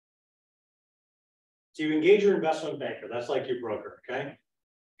 So you engage your investment banker, that's like your broker, okay?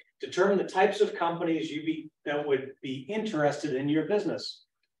 Determine the types of companies that would be interested in your business.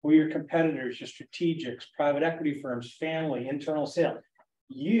 Who are your competitors, your strategics, private equity firms, family, internal sales.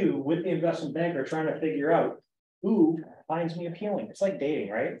 You, with the investment banker, are trying to figure out who finds me appealing. It's like dating,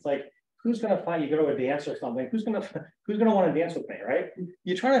 right? It's like, who's going to find you, go to a dance or something, who's going to want to dance with me, right?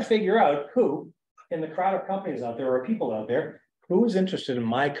 You're trying to figure out who in the crowd of companies out there or people out there, who is interested in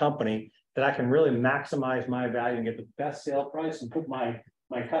my company that I can really maximize my value and get the best sale price and put my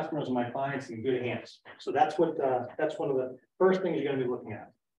customers and my clients in good hands. So that's one of the first things you're going to be looking at.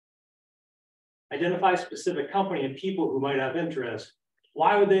 Identify specific company and people who might have interest.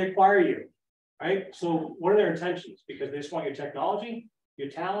 Why would they acquire you, right? So what are their intentions? Because they just want your technology, your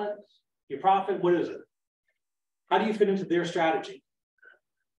talent, your profit. What is it? How do you fit into their strategy?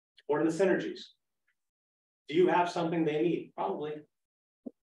 What are the synergies? Do you have something they need? Probably.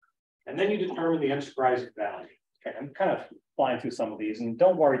 And then you determine the enterprise value. Okay, I'm kind of flying through some of these, and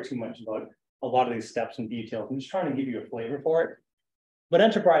don't worry too much about a lot of these steps and details. I'm just trying to give you a flavor for it. But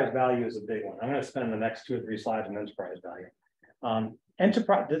enterprise value is a big one. I'm going to spend the next 2 or 3 slides on enterprise value.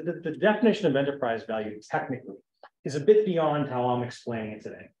 The definition of enterprise value technically is a bit beyond how I'm explaining it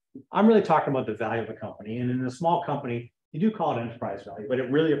today. I'm really talking about the value of a company. And in a small company, you do call it enterprise value, but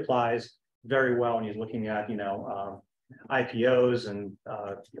it really applies very well when you're looking at, IPOs and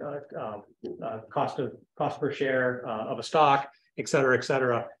cost per share of a stock, et cetera, et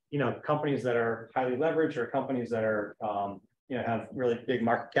cetera. Companies that are highly leveraged or companies that are, have really big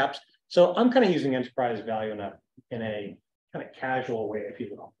market caps. So I'm kind of using enterprise value in a kind of casual way, if you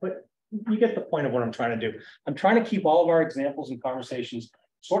will. But you get the point of what I'm trying to do. I'm trying to keep all of our examples and conversations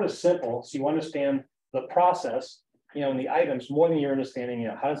sort of simple, so you understand the process, and the items more than you're understanding,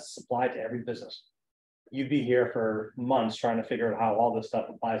 how does this apply to every business? You'd be here for months trying to figure out how all this stuff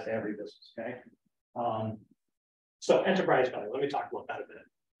applies to every business, okay? So enterprise value, let me talk about that a bit.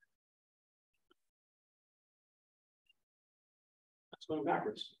 Let's go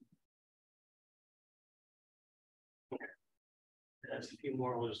backwards. Okay. That's a few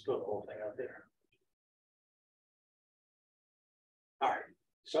more, we'll just throw the whole thing out there. All right,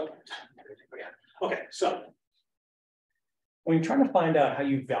 so, okay, so when you're trying to find out how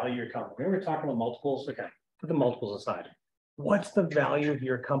you value your company, we were talking about multiples. Okay, put the multiples aside. What's the value of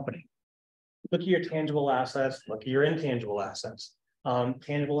your company? Look at your tangible assets, look at your intangible assets.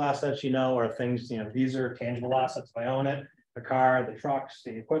 Tangible assets, are things, these are tangible assets. If I own it, the car, the trucks,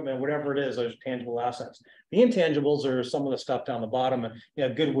 the equipment, whatever it is, those are tangible assets. The intangibles are some of the stuff down the bottom,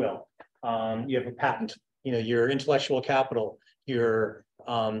 goodwill. You have a patent, your intellectual capital, your,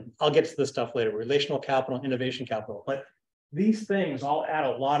 I'll get to this stuff later, relational capital, innovation capital. But these things all add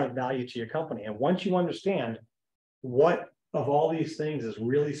a lot of value to your company. And once you understand what of all these things is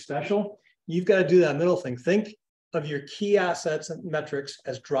really special, you've got to do that middle thing. Think of your key assets and metrics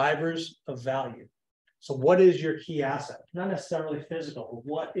as drivers of value. So what is your key asset? Not necessarily physical, but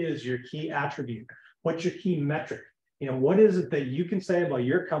what is your key attribute? What's your key metric? What is it that you can say about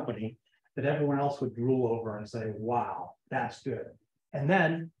your company that everyone else would drool over and say, wow, that's good. And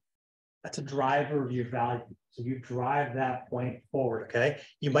then that's a driver of your value. So you drive that point forward, okay?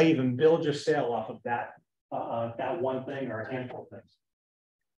 You might even build your sale off of that one thing or a handful of things.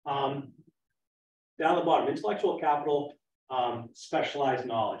 Down the bottom, intellectual capital, specialized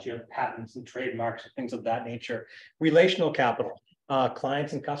knowledge. You have patents and trademarks and things of that nature. Relational capital,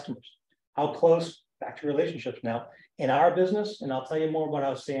 clients and customers. How close, back to relationships now. In our business, and I'll tell you more about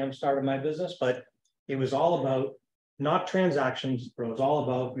how Sam started my business, but it was all about not transactions, but it was all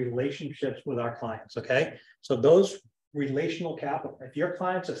about relationships with our clients, okay? So those relational capital, if your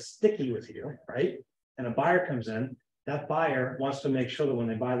clients are sticky with you, right? And a buyer comes in, that buyer wants to make sure that when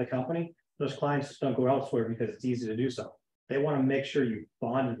they buy the company, those clients don't go elsewhere because it's easy to do so. They want to make sure you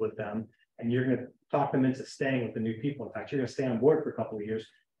bonded with them and you're going to talk them into staying with the new people. In fact, you're going to stay on board for a couple of years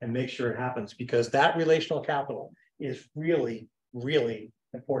and make sure it happens, because that relational capital is really, really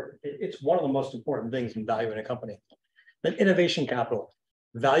important. It's one of the most important things in valuing a company. Then innovation capital,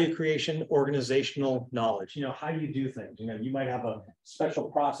 value creation, organizational knowledge. How do you do things? You might have a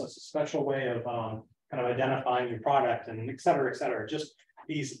special process, a special way of kind of identifying your product and et cetera, et cetera. Just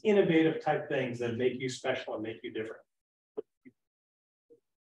these innovative type things that make you special and make you different.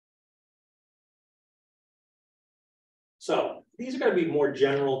 So these are going to be more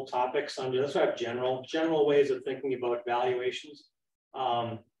general topics under this. I have general ways of thinking about valuations.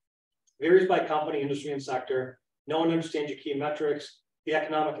 Varies by company, industry, and sector. No one understands your key metrics, the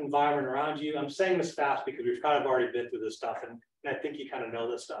economic environment around you. I'm saying this fast because we've kind of already been through this stuff, and I think you kind of know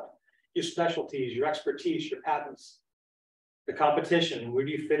this stuff. Your specialties, your expertise, your patents. The competition, where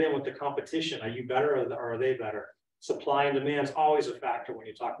do you fit in with the competition? Are you better or are they better? Supply and demand is always a factor when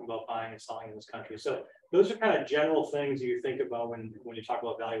you're talking about buying and selling in this country. So those are kind of general things you think about when you talk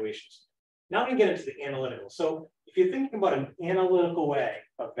about valuations. Now we get into the analytical. So if you're thinking about an analytical way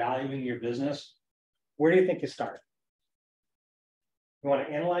of valuing your business, where do you think you start? You want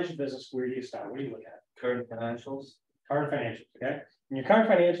to analyze your business, where do you start? What do you look at? Current financials. Current financials, okay? And your current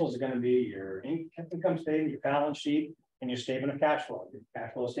financials are going to be your income statement, your balance sheet, and your statement of cash flow, your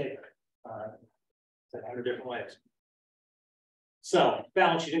cash flow statement. 100 different ways. So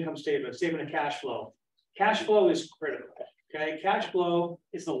balance sheet, income statement, statement of cash flow. Cash flow is critical. Okay, cash flow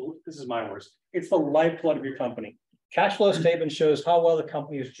is this is my words. It's the lifeblood of your company. Cash flow statement shows how well the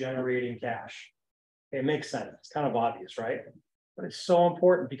company is generating cash. It makes sense. It's kind of obvious, right? But it's so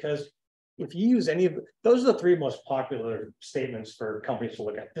important because if you use any of those are the three most popular statements for companies to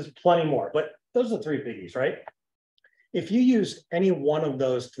look at. There's plenty more, but those are the three biggies, right? If you use any one of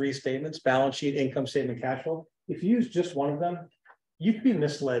those three statements, balance sheet, income statement, cash flow, if you use just one of them, you could be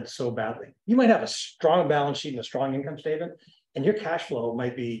misled so badly. You might have a strong balance sheet and a strong income statement, and your cash flow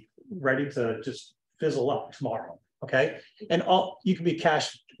might be ready to just fizzle up tomorrow. Okay. And you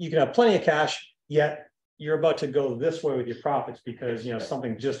can have plenty of cash, yet you're about to go this way with your profits because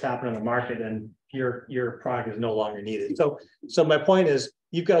something just happened in the market and your product is no longer needed. So my point is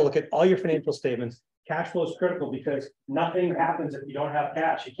you've got to look at all your financial statements. Cash flow is critical because nothing happens if you don't have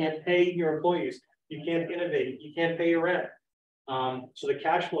cash. You can't pay your employees, you can't innovate, you can't pay your rent. So the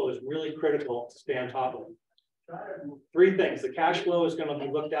cash flow is really critical to stay on top of it. Three things. The cash flow is going to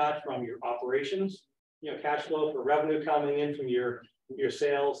be looked at from your operations, cash flow for revenue coming in from your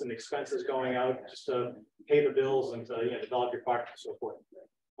sales and expenses going out just to pay the bills and to develop your product and so forth.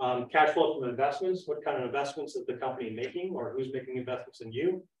 Cash flow from investments, what kind of investments is the company making or who's making investments in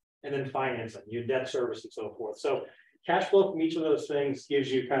you, and then financing, your debt service and so forth. So cash flow from each of those things gives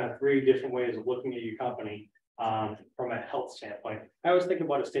you kind of three different ways of looking at your company from a health standpoint. I always think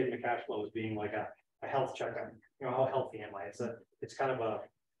about a statement of cash flow as being like a health checkup. How healthy am I? It's kind of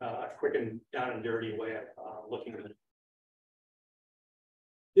a quick and down and dirty way of looking at it.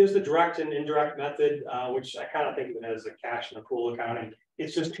 There's the direct and indirect method, which I kind of think of it as a cash and accrual accounting.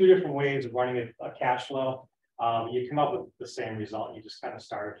 It's just two different ways of running a cash flow. You come up with the same result. You just kind of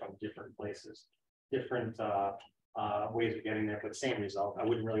start from different places, different ways of getting there, but same result. I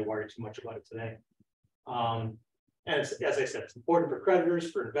wouldn't really worry too much about it today. And as I said, it's important for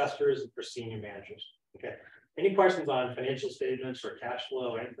creditors, for investors, and for senior managers. Okay. Any questions on financial statements or cash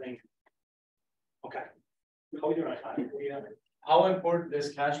flow or anything? Okay. How are we doing on time? How important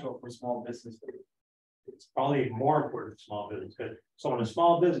is cash flow for small business? It's probably more important for small business because so in a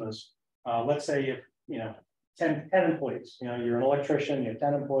small business, let's say if 10 employees, you're an electrician, you have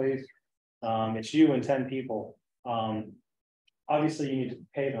 10 employees, it's you and 10 people. Obviously you need to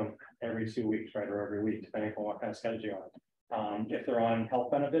pay them every 2 weeks, right? Or every week, depending on what kind of schedule you're on. If they're on health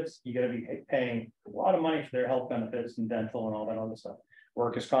benefits, you got to be paying a lot of money for their health benefits and dental and all that other stuff.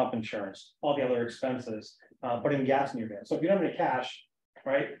 Workers' comp insurance, all the other expenses, putting gas in your van. So if you don't have any cash,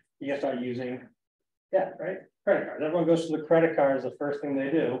 right, you got to start using debt, right? Credit cards. Everyone goes to the credit card is the first thing they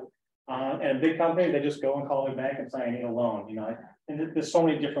do. And a big company, they just go and call their bank and say, I need a loan, and there's so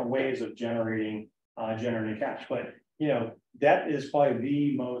many different ways of generating cash. But, debt is probably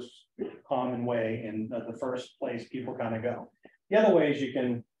the most common way and the first place people kind of go. The other way is you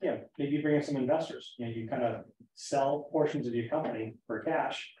can, maybe bring in some investors. You kind of sell portions of your company for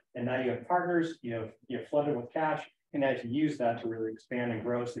cash, and now you have partners. You're flooded with cash, and now you can use that to really expand and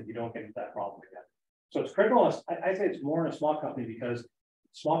grow so that you don't get into that problem again. So it's critical. I say it's more in a small company because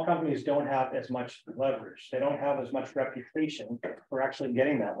small companies don't have as much leverage. They don't have as much reputation for actually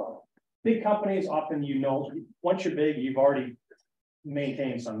getting that loan. Big companies often, once you're big, you've already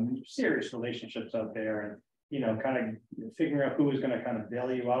maintained some serious relationships out there, and kind of figuring out who is going to kind of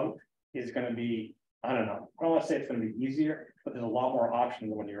bail you out is going to be, I don't want to say it's going to be easier, but there's a lot more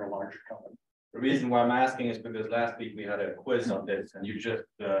options when you're a larger company. The reason why I'm asking is because last week we had a quiz on this, and you just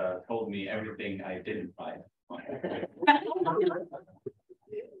told me everything I didn't find.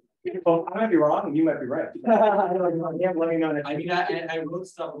 Well, I might be wrong, and you might be right. Let me know. I mean, I wrote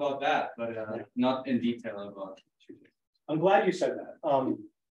stuff about that, but not in detail about. I'm glad you said that.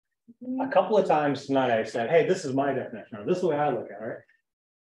 A couple of times tonight I said, hey, this is my definition, or this is the way I look at it, right?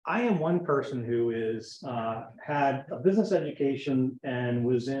 I am one person who is had a business education and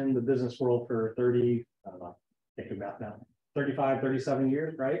was in the business world for 30, I don't know, think about now, 35, 37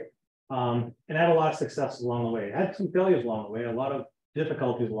 years, right? And had a lot of successes along the way. I had some failures along the way, a lot of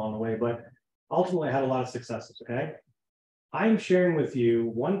difficulties along the way, but ultimately I had a lot of successes, okay? I'm sharing with you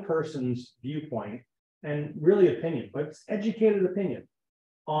one person's viewpoint and really opinion, but it's educated opinion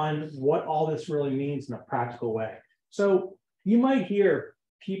on what all this really means in a practical way. So you might hear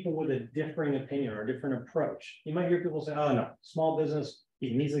people with a differing opinion or a different approach. You might hear people say, oh no, small business, you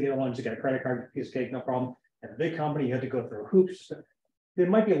can easily get a loan, just get a credit card, piece of cake, no problem. And a big company, you have to go through hoops. There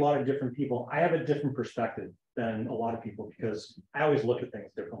might be a lot of different people. I have a different perspective than a lot of people because I always look at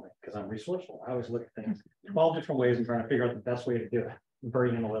things differently because I'm resourceful. I always look at things 12 different ways and trying to figure out the best way to do it. I'm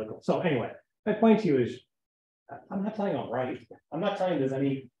very analytical. So anyway, my point to you is, I'm not telling you I'm right. I'm not telling you there's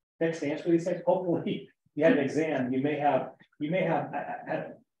any fixed answer to these things. Hopefully you had an exam, you may have, I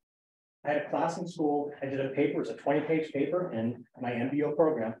had a class in school, I did a paper, it was a 20-page paper in my MBO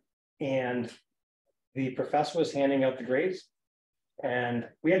program, and the professor was handing out the grades, and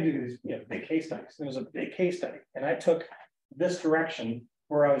we had to do these big case studies. It was a big case study, and I took this direction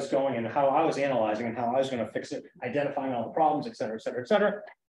where I was going and how I was analyzing and how I was going to fix it, identifying all the problems, et cetera, et cetera, et cetera.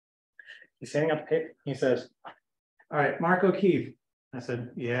 He's handing out the paper, he says, all right, Mark O'Keefe. I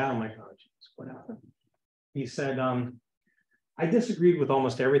said, yeah. I'm like, oh, geez, what happened? He said, I disagreed with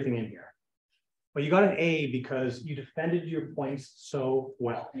almost everything in here, but you got an A because you defended your points so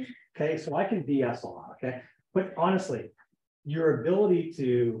well. Okay, so I can BS a lot, okay? But honestly, your ability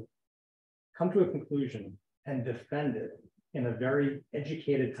to come to a conclusion and defend it in a very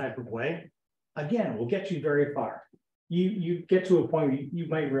educated type of way, again, will get you very far. You get to a point where you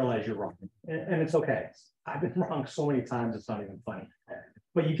might realize you're wrong, and it's okay. I've been wrong so many times, it's not even funny.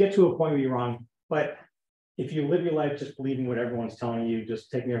 But you get to a point where you're wrong, but if you live your life just believing what everyone's telling you, just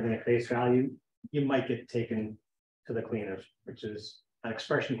taking everything at face value, you might get taken to the cleaners, which is an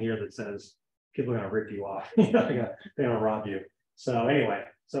expression here that says people are going to rip you off. They're going to rob you. So anyway,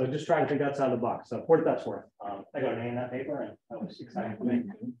 so just try to think outside the box. So what that's worth. I got a name in that paper, and that was exciting for me.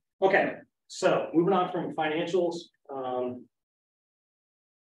 Okay, so moving on from financials.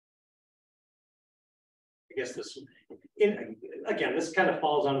 I guess this, again, this kind of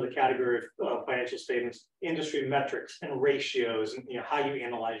falls under the category of financial statements, industry metrics and ratios, and how you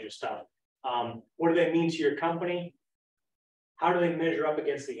analyze your stuff. What do they mean to your company? How do they measure up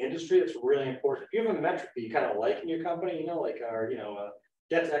against the industry? That's really important. If you have a metric that you kind of like in your company, like our,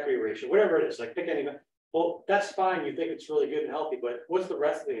 debt to equity ratio, whatever it is, like pick any, well, that's fine. You think it's really good and healthy, but what's the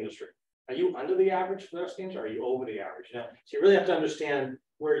rest of the industry? Are you under the average for those things, or are you over the average? So you really have to understand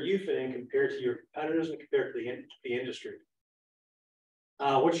where you fit in compared to your competitors and compared to the industry.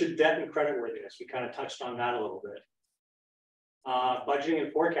 What's your debt and credit worthiness? We kind of touched on that a little bit. Budgeting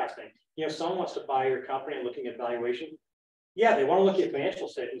and forecasting. Someone wants to buy your company and looking at valuation. Yeah, they want to look at financial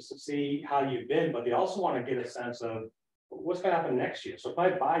statements to see how you've been, but they also want to get a sense of what's going to happen next year. So if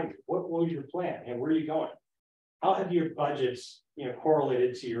I buy you, what was your plan and where are you going? How have your budgets,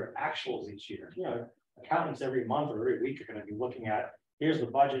 correlated to your actuals each year? Accountants every month or every week are going to be looking at, here's the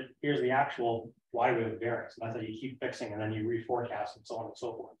budget, here's the actual, why do we have a variance? And that's how you keep fixing, and then you reforecast and so on and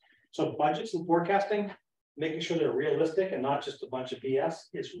so forth. So budgets and forecasting, making sure they're realistic and not just a bunch of BS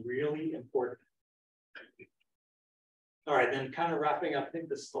is really important. All right, then kind of wrapping up, I think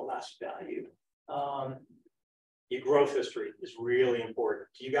this is the last value. Your growth history is really important.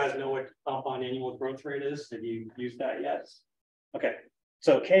 Do you guys know what compound annual growth rate is? Have you used that yet? Okay,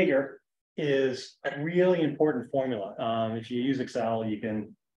 so CAGR is a really important formula. If you use Excel, you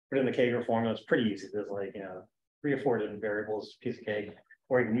can put in the CAGR formula. It's pretty easy. There's like 3 or 4 different variables, piece of cake,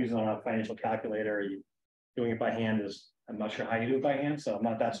 or you can use it on a financial calculator. You doing it by hand I'm not sure how you do it by hand, so I'm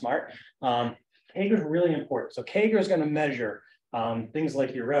not that smart. CAGR is really important. So CAGR is going to measure things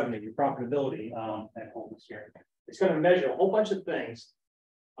like your revenue, your profitability. It's going to measure a whole bunch of things: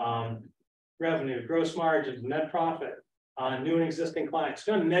 revenue, gross margins, net profit, new and existing clients. It's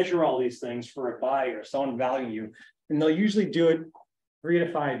going to measure all these things for a buyer, someone value you, and they'll usually do it 3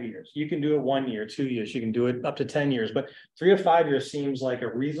 to 5 years. You can do it 1 year, 2 years. You can do it up to 10 years, but 3 to 5 years seems like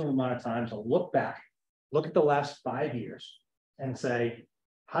a reasonable amount of time to look back, look at the last 5 years, and say,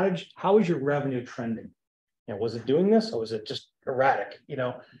 how is your revenue trending? Was it doing this, or was it just erratic?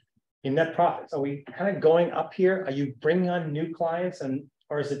 Your net profits, are we kind of going up here? Are you bringing on new clients,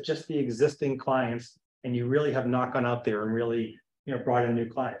 or is it just the existing clients, and you really have not gone out there and really brought in new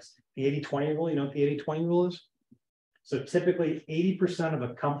clients? The 80-20 rule, you know what the 80-20 rule is? So typically 80% of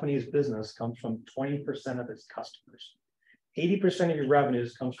a company's business comes from 20% of its customers. 80% of your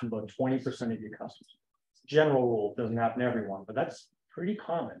revenues comes from about 20% of your customers. It's a general rule, it doesn't happen to everyone, but that's pretty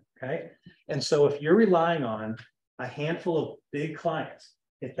common, okay? And so if you're relying on a handful of big clients,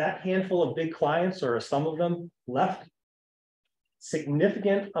 if that handful of big clients, or some of them left,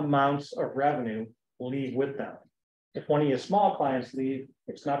 significant amounts of revenue will leave with them. If one of your small clients leave,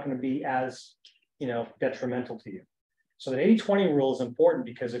 it's not going to be as detrimental to you. So the 80-20 rule is important,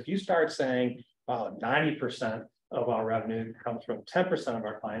 because if you start saying, 90% of our revenue comes from 10% of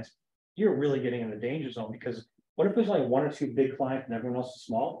our clients, you're really getting in the danger zone, because what if there's only one or two big clients and everyone else is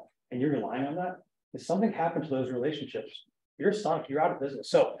small and you're relying on that? If something happened to those relationships, you're sunk, you're out of business.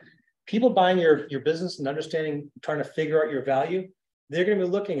 So people buying your business and understanding, trying to figure out your value, they're going to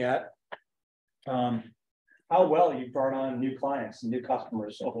be looking at how well you brought on new clients and new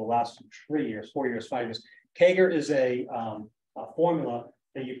customers over the last 3 years, 4 years, 5 years. CAGR is a formula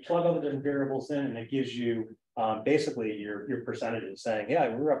that you plug all the different variables in, and it gives you basically your percentages, saying, yeah,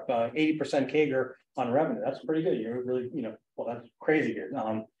 we're up 80% CAGR on revenue. That's pretty good. You're really, well, that's crazy good.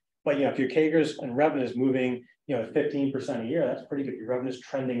 But if your CAGRs and revenue is moving, 15% a year, that's pretty good. Your revenue is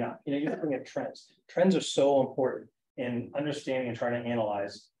trending up. You're looking at trends. Trends are so important in understanding and trying to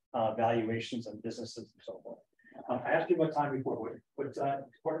analyze valuations and businesses and so forth. I asked you about time before. What's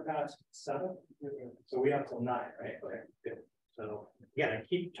quarter past 7? So we have till 9, right? Okay, good. So again, I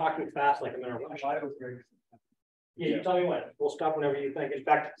keep talking fast like I'm in a rush. Yeah, you tell me when. We'll stop whenever you think. In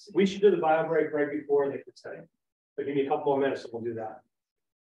fact, we should do the bio break right before they could study. So give me a couple more minutes and we'll do that.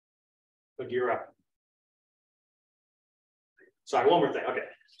 So gear up. Sorry, one more thing. Okay.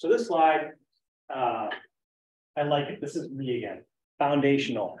 So this slide, I like it. This is me again.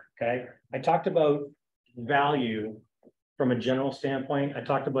 Foundational. Okay. I talked about value from a general standpoint. I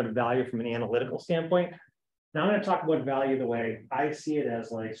talked about value from an analytical standpoint. Now I'm going to talk about value the way I see it,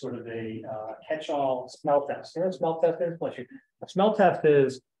 as like sort of a catch-all smell test. You know what a smell test is? A smell test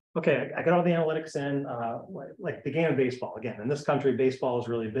is, okay, I got all the analytics in, like the game of baseball. Again, in this country, baseball is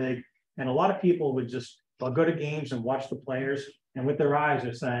really big. And a lot of people would they'll go to games and watch the players, and with their eyes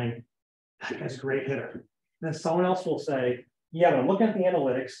are saying, that guy's a great hitter. And then someone else will say, yeah, but I'm looking at the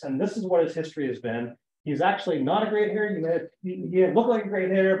analytics, and this is what his history has been. He's actually not a great hitter. You look like a great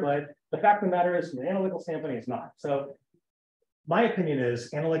hitter, but the fact of the matter is, from an analytical standpoint, he's not. So my opinion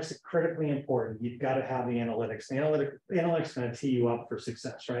is analytics is critically important. You've got to have the analytics. The analytics is going to tee you up for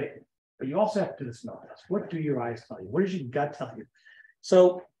success, right? But you also have to do the smell test. What do your eyes tell you? What does your gut tell you?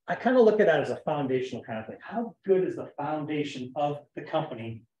 So I kind of look at that as a foundational kind of thing. How good is the foundation of the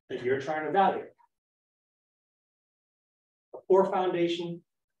company that you're trying to value? A poor foundation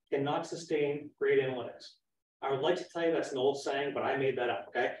cannot sustain great analytics. I would like to tell you that's an old saying, but I made that up,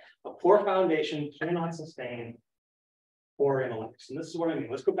 okay? A poor foundation cannot sustain poor analytics. And this is what I mean.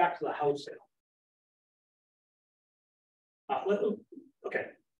 Let's go back to the house sale. Let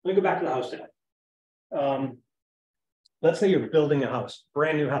me go back to the house sale. Let's say you're building a house,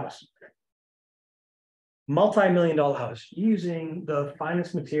 brand new house. Multi-million-dollar house, using the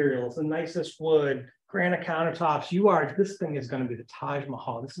finest materials, the nicest wood, granite countertops. This thing is going to be the Taj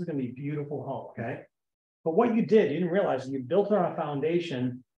Mahal. This is going to be a beautiful home, okay? But what you didn't realize, you built it on a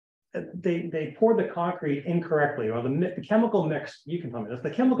foundation. They poured the concrete incorrectly, or the chemical mix. You can tell me this.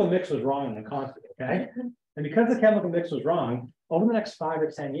 The chemical mix was wrong in the concrete, okay? And because the chemical mix was wrong, over the next 5 or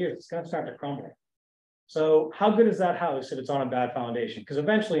 10 years, it's going to start to crumble. So how good is that house if it's on a bad foundation? Because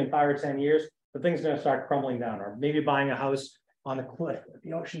eventually, in 5 or 10 years, the thing's going to start crumbling down. Or maybe buying a house on a cliff at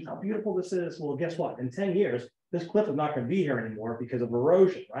the ocean, how beautiful this is. Well, guess what? In 10 years, this cliff is not going to be here anymore because of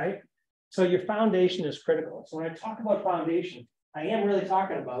erosion, right? So your foundation is critical. So when I talk about foundation, I am really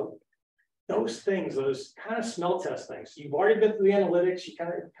talking about those things, those kind of smell test things. You've already been through the analytics, you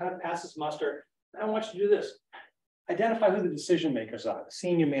kind of pass this muster. I want you to do this. Identify who the decision makers are, the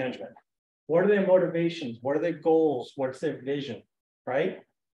senior management. What are their motivations? What are their goals? What's their vision, right?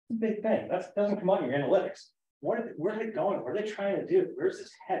 It's a big thing. That doesn't come out in your analytics. Where are they going? What are they trying to do? Where's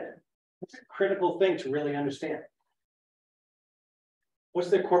this headed? It's a critical thing to really understand. What's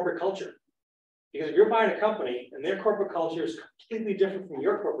their corporate culture? Because if you're buying a company and their corporate culture is completely different from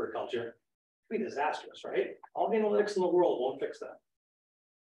your corporate culture, it'd be disastrous, right? All the analytics in the world won't fix that.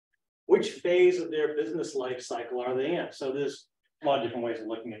 Which phase of their business life cycle are they in? So there's a lot of different ways of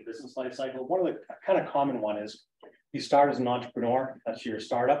looking at business life cycle. One of the kind of common one is you start as an entrepreneur. That's your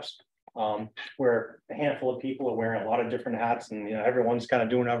startups, where a handful of people are wearing a lot of different hats, and everyone's kind of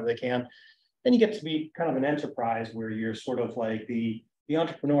doing whatever they can. Then you get to be kind of an enterprise where you're sort of like the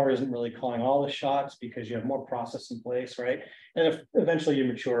entrepreneur isn't really calling all the shots because you have more process in place, right? And if eventually you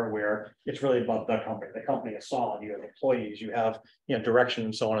mature where it's really about the company is solid, you have employees, you have direction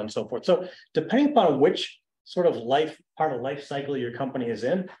and so on and so forth. So depending upon which sort of part of life cycle your company is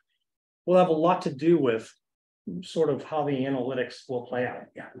in, will have a lot to do with sort of how the analytics will play out.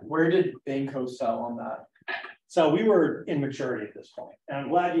 Yeah. Where did BAINCO sell on that? So we were in maturity at this point. And I'm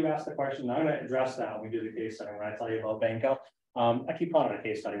glad you asked the question. I'm going to address that when we do the case study, when I tell you about BAINCO. I keep calling it a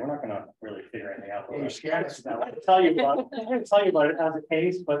case study. We're not going to really figure anything out. You're scared. I'm going to tell you about it as a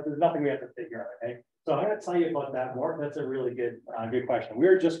case, but there's nothing we have to figure out. Okay. So I'm going to tell you about that more. That's a really good question. We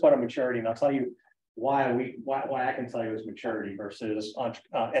were just about a maturity, and I'll tell you why I can tell you it's maturity versus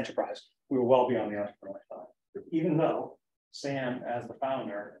enterprise. We were well beyond the entrepreneur side, even though Sam, as the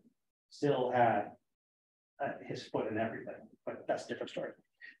founder, still had his foot in everything. But that's a different story.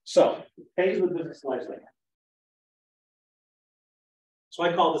 So, phase of the business life cycle. So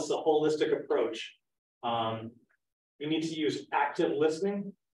I call this a holistic approach. You need to use active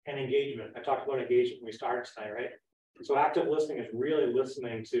listening and engagement. I talked about engagement when we started tonight, right? So active listening is really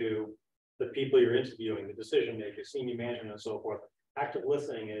listening to the people you're interviewing, the decision makers, senior management, and so forth. Active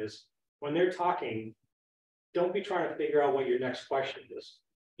listening is when they're talking, don't be trying to figure out what your next question is.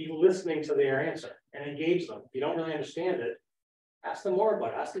 Be listening to their answer and engage them. If you don't really understand it, ask them more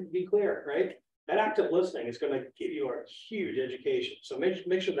about it. Ask them to be clear, right? That active listening is going to give you a huge education. So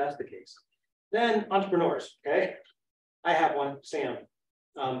make sure that's the case. Then entrepreneurs, okay? I have one, Sam.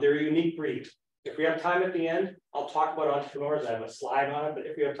 They're a unique breed. If we have time at the end, I'll talk about entrepreneurs. I have a slide on it, but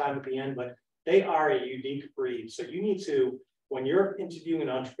if we have time at the end, but they are a unique breed. So you need to, when you're interviewing an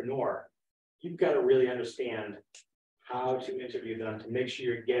entrepreneur, you've got to really understand how to interview them to make sure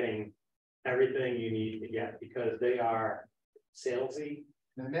you're getting everything you need to get, because they are salesy.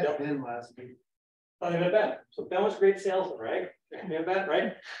 I met Ben last week. Oh, they met Ben. So Ben was a great salesman, right? Yeah, Ben,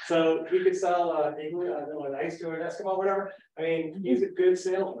 right? So he could sell an ice to an Eskimo, whatever. I mean, he's a good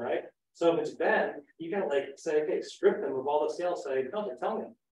salesman, right? So if it's Ben, you gotta like say, okay, strip them of all the sales. Say, no, tell me,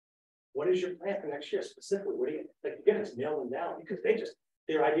 what is your plan for next year specifically? What do you like? You gotta nail them down, because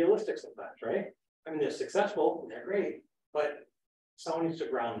they're idealistic sometimes, right? I mean, they're successful, they're great, but someone needs to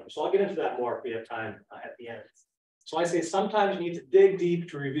ground them. So I'll get into that more if we have time at the end. So I say sometimes you need to dig deep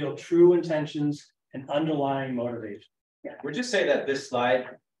to reveal true intentions and underlying motivation. Yeah. Would you say that this slide,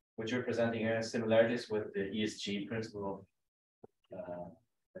 which you're presenting here, has similarities with the ESG principle of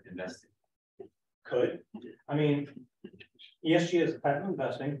investing? Could. I mean, ESG is a type of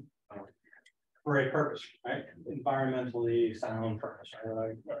investing for a purpose, right? Environmentally sound purpose,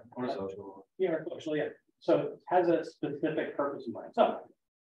 right? Or social. Yeah, or social, yeah. So it has a specific purpose in mind. So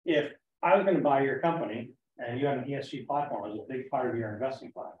if I was going to buy your company and you have an ESG platform as a big part of your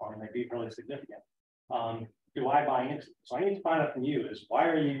investing platform, they'd be really significant. Do I buy into it? So I need to find out from you is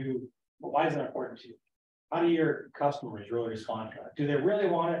why is it important to you? How do your customers really respond to it? Do they really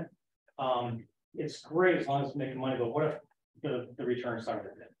want it? It's great as long as it's making money, but what if the return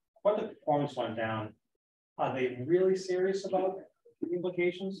started? What if the performance went down? Are they really serious about the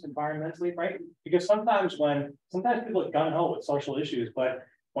implications environmentally, right? Because sometimes people are gung-ho with social issues, but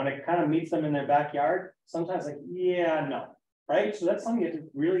when it kind of meets them in their backyard, sometimes like, yeah, no, right? So that's something you have to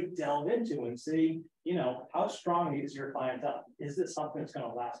really delve into and see, how strong is your clientele? Is this something that's going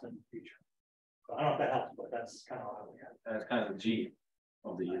to last in the future? So I don't know if that helps, but that's kind of how we have it. That's kind of the G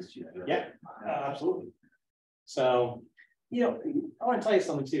of the ESG. Yeah, absolutely. So, I want to tell you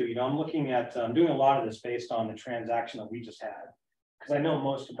something too. I'm looking at, I'm doing a lot of this based on the transaction that we just had, because I know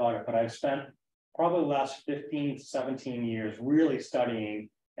most about it, but I've spent probably the last 15 to 17 years really studying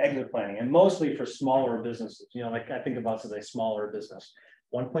exit planning, and mostly for smaller businesses. Like I think about today, smaller business.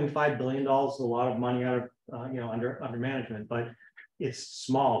 $1.5 billion is a lot of money out of, under management, but it's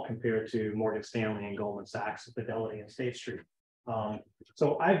small compared to Morgan Stanley and Goldman Sachs, Fidelity and State Street.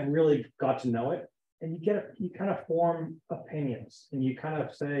 So I've really got to know it, and you kind of form opinions, and you kind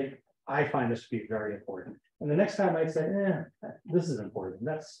of say, I find this to be very important. And the next time I'd say, this is important.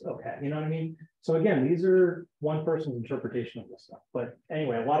 That's okay. You know what I mean? So again, these are one person's interpretation of this stuff. But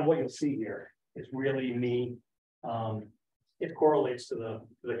anyway, a lot of what you'll see here is really me. It correlates to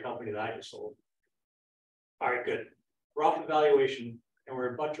the company that I just sold. All right, good. We're off evaluation, and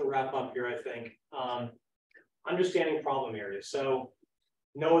we're about to wrap up here, I think. Understanding problem areas. So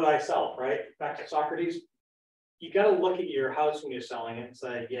know thyself, right? Back to Socrates. You got to look at your house when you're selling it and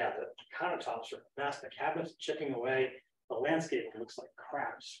say, yeah, the countertops are a mess, the cabinets are chipping away, the landscape looks like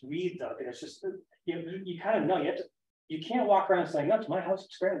crap, weeds out there. It's just, you kind of know, you can't walk around saying, no, it's my house,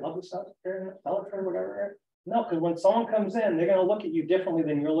 it's great, I love this house, it's great, sell it for whatever. No, because when someone comes in, they're going to look at you differently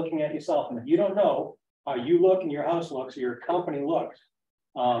than you're looking at yourself. And if you don't know how you look and your house looks or your company looks,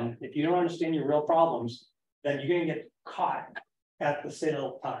 if you don't understand your real problems, then you're going to get caught at the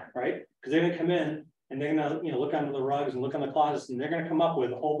sale time, right? Because they're going to come in and they're going to, look under the rugs and look in the closets, and they're going to come up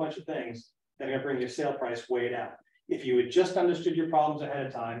with a whole bunch of things that are going to bring your sale price way down. If you had just understood your problems ahead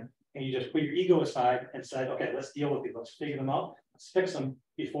of time and you just put your ego aside and said, okay, let's deal with these, let's figure them out, let's fix them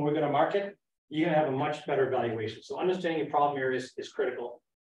before we go to market, you're going to have a much better valuation. So understanding your problem areas is critical.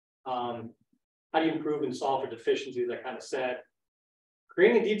 How do you improve and solve for deficiencies? I kind of said.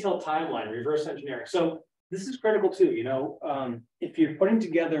 Creating a detailed timeline, reverse engineering. So this is critical too. If you're putting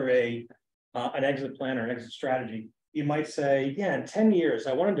together a an exit plan or an exit strategy, you might say, yeah, in 10 years,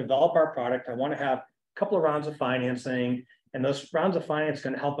 I want to develop our product. I want to have a couple of rounds of financing, and those rounds of finance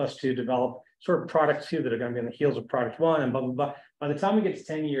can help us to develop sort of product 2 that are going to be on the heels of product 1 and blah, blah, blah. By the time we get to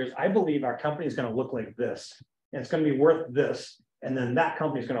 10 years, I believe our company is going to look like this, and it's going to be worth this. And then that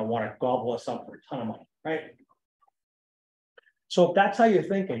company is going to want to gobble us up for a ton of money, right? So if that's how you're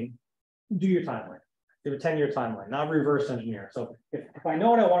thinking, do your timeline. Do a 10-year timeline, not reverse engineer. So if I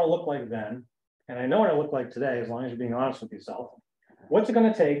know what I want to look like then, and I know what I look like today, as long as you're being honest with yourself, what's it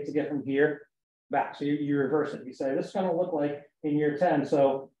going to take to get from here back? So you reverse it. You say, this is going to look like in year 10.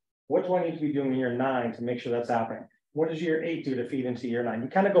 So what do I need to be doing in year 9 to make sure that's happening? What does year 8 do to feed into year 9? You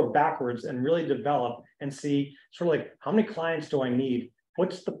kind of go backwards and really develop and see sort of like, how many clients do I need?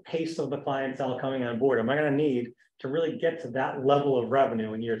 What's the pace of the clientele coming on board? Am I going to need to really get to that level of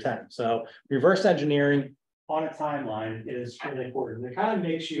revenue in year 10? So reverse engineering on a timeline is really important. It kind of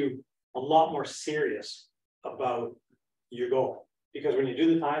makes you a lot more serious about your goal. Because when you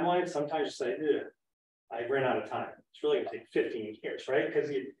do the timeline, sometimes you say, I ran out of time. It's really going to take 15 years, right?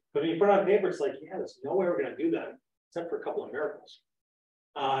 But when you put it on paper, it's like, yeah, there's no way we're going to do that, except for a couple of miracles.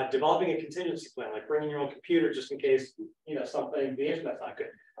 Developing a contingency plan, like bringing your own computer just in case, something, the internet's not good.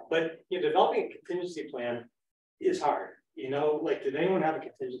 But developing a contingency plan is hard. Like, did anyone have a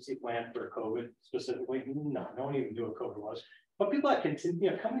contingency plan for COVID specifically? No one even knew what COVID was. But people have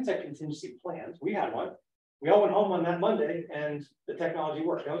companies have contingency plans. We had one. We all went home on that Monday, and the technology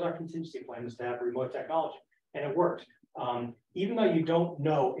worked. That was our contingency plan, was to have remote technology, and it worked. Even though you don't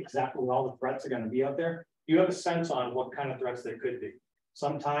know exactly what all the threats are going to be out there, you have a sense on what kind of threats they could be.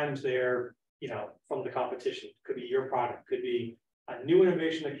 Sometimes they're, from the competition. Could be your product. Could be a new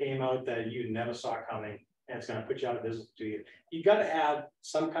innovation that came out that you never saw coming, and it's going to put you out of business to you. You got to have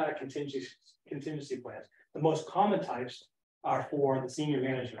some kind of contingency plans. The most common types are for the senior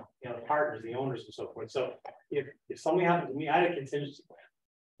management, the partners, the owners, and so forth. So if something happened to me, I had a contingency plan.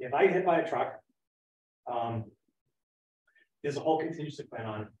 If I get hit by a truck, there's a whole contingency plan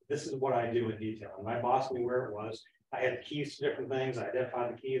on this is what I do in detail. And my boss knew where it was. I had keys to different things. I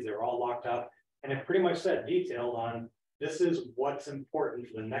identified the keys. They were all locked up. And it pretty much said detailed on this is what's important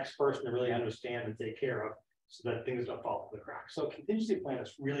for the next person to really understand and take care of so that things don't fall through the cracks. So contingency plan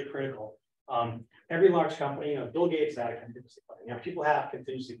is really critical. Every large company, Bill Gates had a contingency plan. People have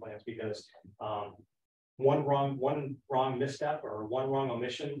contingency plans because one wrong misstep or one wrong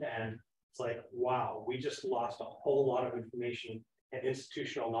omission, and it's like, wow, we just lost a whole lot of information and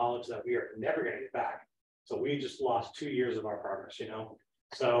institutional knowledge that we are never going to get back. So we just lost 2 years of our progress,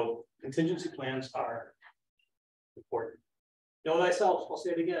 So contingency plans are important. Know thyself. I'll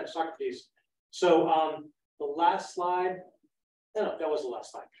say it again. Socrates. So the last slide. No, that was the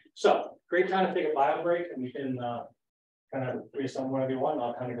last slide. So great time to take a bio break, and we can kind of reassemble whatever you want.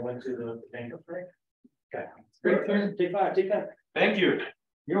 I'll kind of go into the BAINCO break. Okay. Great turn. Take 5. Take 10. Thank you.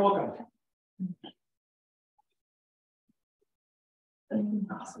 You're welcome.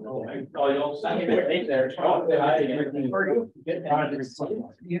 Oh, you don't stand there.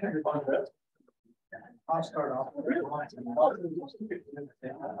 I'll start off.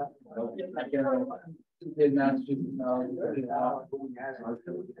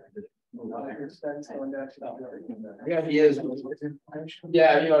 Yeah, he is.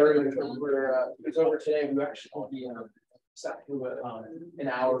 Yeah, we're it's over today. We actually sat through an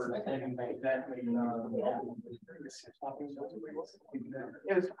hour.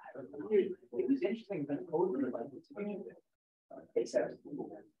 It was interesting. Except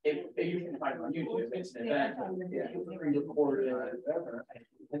if you can find on YouTube, it's an event. Recorded it, whatever.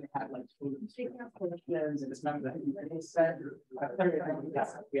 And it had like questions and it's not that they said.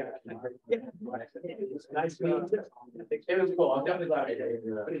 It was nice meeting. It was cool. I'm definitely glad I did.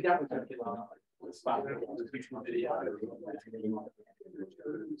 But it definitely took a long spot.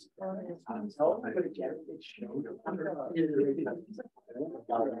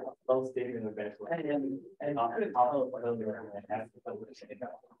 Both dating in the best way.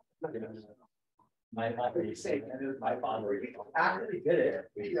 My father actually did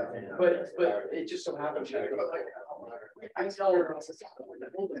it, but it just so happened. I tell her because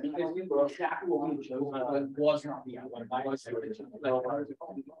we were exactly what we chose, but was not the outline.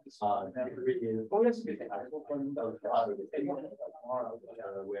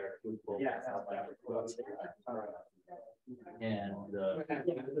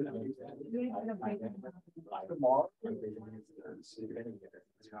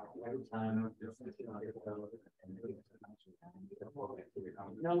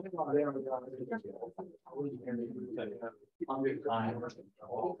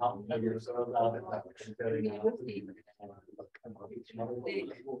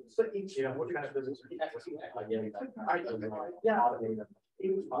 Yeah, what kind of business?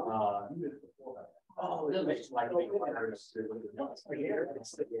 Oh, it looks like your color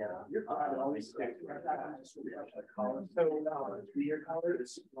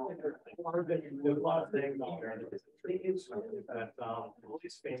is a lot of things it's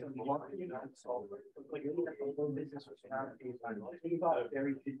like you look at the whole business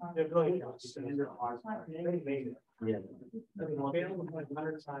very standard. Yeah.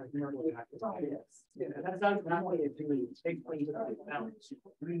 That's not what it takes place. You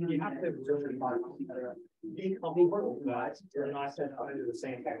have to really be comfortable guys. You're not set up to do the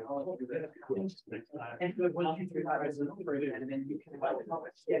same thing. And once you do that, and then you can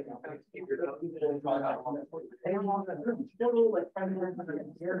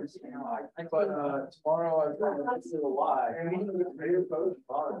but tomorrow I'm still alive. Everyone will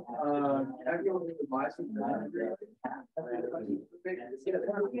buy some.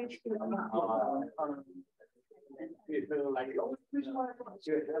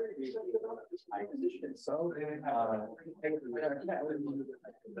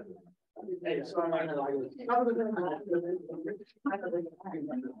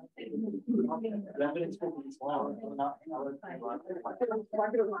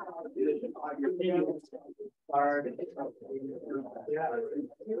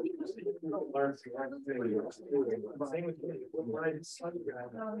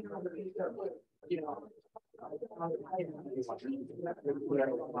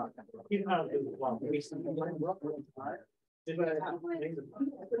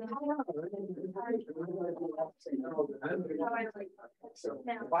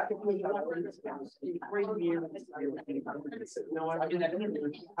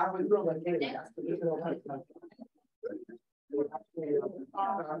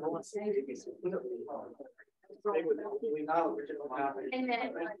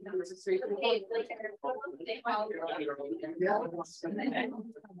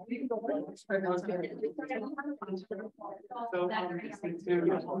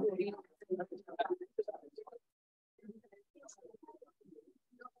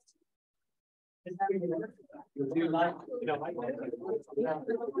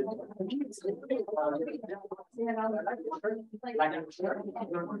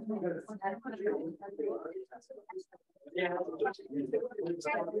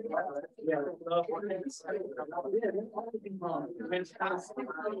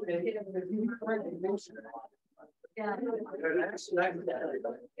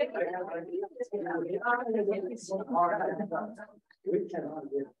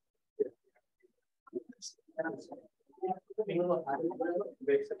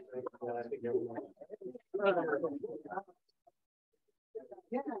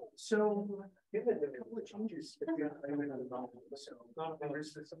 So, yeah, a couple of changes. It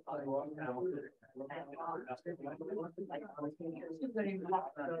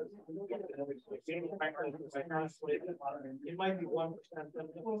might be 1%,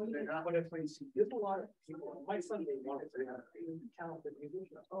 but if we see there's a lot of people, my son they want to talented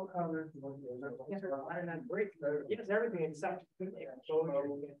musicians. Great, he does everything except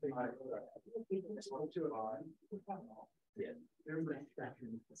yeah.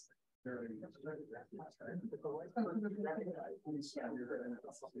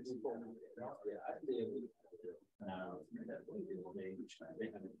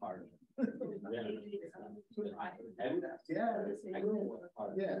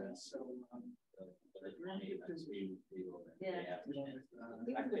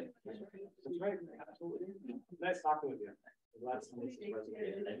 Nice talking with you. Let me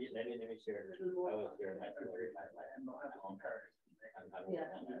share. I will share my story.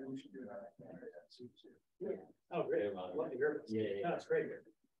 Oh, great. Yeah, that's great.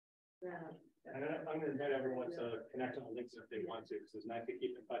 And I'm going to invite everyone to connect on the links if they want to, because it's nice to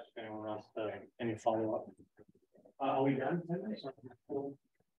keep in touch if anyone wants any follow up. Are we done?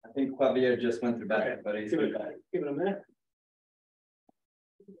 I think Javier just went to bed, but he's good. Give it a minute.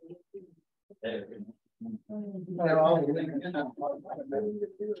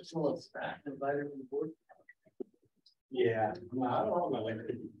 Yeah, no, I don't know.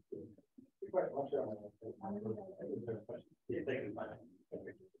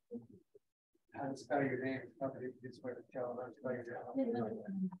 How to spell your name?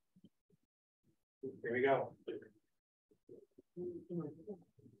 Here we go. I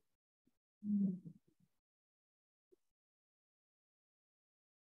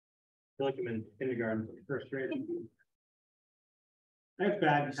feel like I'm in kindergarten, first grade. I have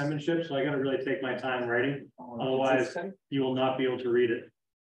bad penmanship, so I gotta really take my time writing. Otherwise, you will not be able to read it.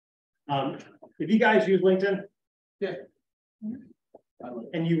 If you guys use LinkedIn. Yeah.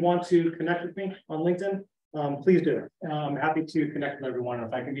 And you want to connect with me on LinkedIn, please do. I'm happy to connect with everyone.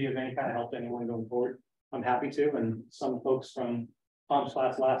 If I can be of any kind of help to anyone going forward, I'm happy to. And some folks from Tom's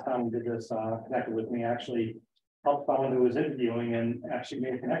class last time we did this connected with me, actually helped someone who was interviewing and actually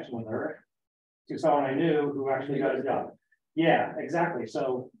made a connection with her to someone I knew who actually got a job. Yeah, exactly.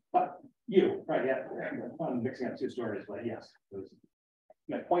 So, but you, right? Yeah, I'm mixing up two stories, but yes.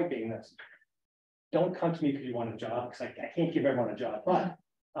 My point being this: don't come to me because you want a job, because I can't give everyone a job. But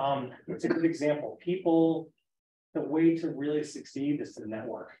it's a good example. People, the way to really succeed is to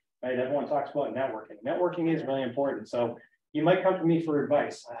network. Right? Everyone talks about networking. Networking is really important. So you might come to me for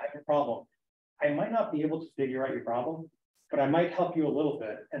advice. I have a problem. I might not be able to figure out your problem, but I might help you a little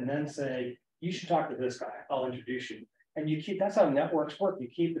bit and then say, you should talk to this guy. I'll introduce you. And you keep, that's how networks work. You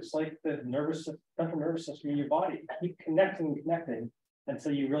keep, it's like the central nervous system in your body. Keep connecting and connecting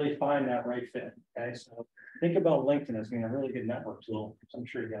until you really find that right fit. Okay. So think about LinkedIn as being a really good network tool. I'm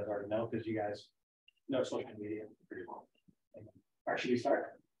sure you guys already know because you guys know social media pretty well. All right, should we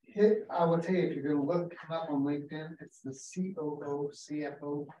start? I will tell you, if you're going to look him up on LinkedIn, it's the COO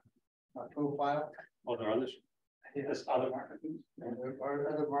CFO profile. Oh, there are others. This other market. Or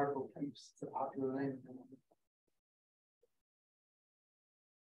other Marco keeps the popular name.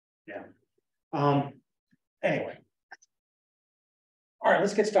 Yeah. Anyway. All right,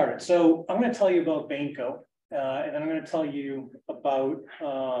 let's get started. So I'm going to tell you about BAINCO, and then I'm going to tell you about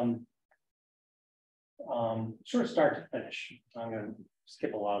sort of start to finish. I'm going to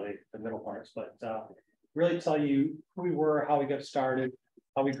skip a lot of the middle parts, but really tell you who we were, how we got started,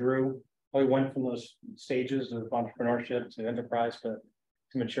 how we grew, how we went from those stages of entrepreneurship to enterprise to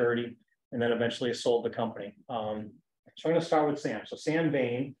maturity, and then eventually sold the company. So I'm going to start with Sam. So Sam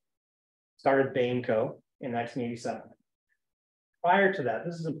Bain started BAINCO in 1987. Prior to that,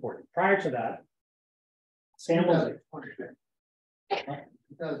 this is important. Prior to that, Sam was 2020.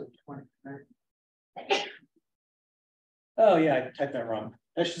 Oh yeah, I typed that wrong.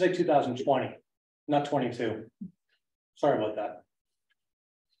 I should say 2020, not 22. Sorry about that.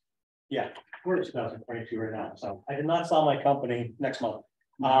 Yeah, we're in 2022 right now. So I did not sell my company next month.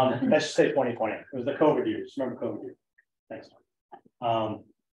 Let's just say 2020. It was the COVID years. Remember COVID years? Thanks.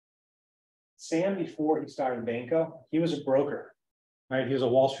 Sam, before he started BAINCO, he was a broker, right? He was a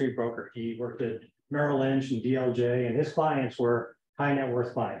Wall Street broker. He worked at Merrill Lynch and DLJ, and his clients were high net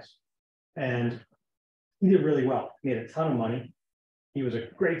worth clients. And he did really well. He made a ton of money. He was a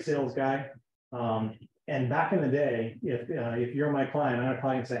great sales guy. And back in the day, if you're my client, I'm gonna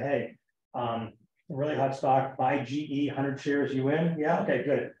call you and say, hey, really hot stock, buy GE, 100 shares, you in? Yeah, okay,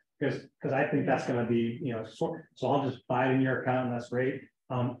 good. Because I think that's gonna be, so I'll just buy it in your account, and that's great.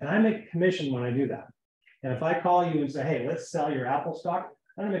 And I make a commission when I do that. And if I call you and say, hey, let's sell your Apple stock,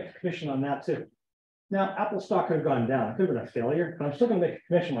 I'm gonna make a commission on that too. Now, Apple stock could have gone down. It could have been a failure, but I'm still gonna make a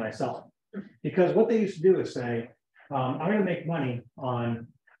commission when I sell it. Because what they used to do is say, I'm going to make money on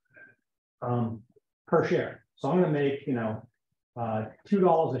per share. So I'm going to make,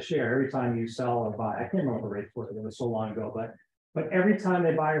 $2 a share every time you sell or buy. I can't remember what the rate was. It was so long ago, but every time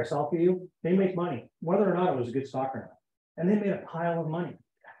they buy or sell for you, they make money, whether or not it was a good stock or not. And they made a pile of money.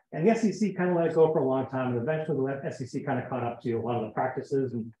 And the SEC kind of let it go for a long time. And eventually the SEC kind of caught up to a lot of the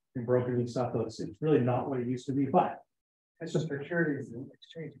practices and brokerage and stuff. So it's really not what it used to be, but It's just Securities and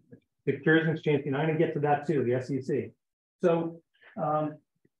Exchange. Securities and Exchange, I'm going to get to that too, the SEC. So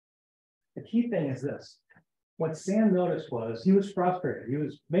the key thing is this. What Sam noticed was he was frustrated. He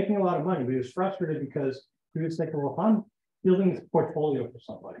was making a lot of money, but he was frustrated because he was thinking, well, if I'm building this portfolio for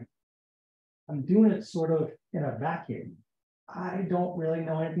somebody, I'm doing it sort of in a vacuum. I don't really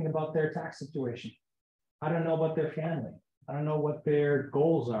know anything about their tax situation. I don't know about their family. I don't know what their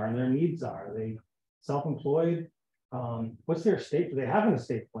goals are and their needs are. Are they self-employed? What's their estate? Do they have an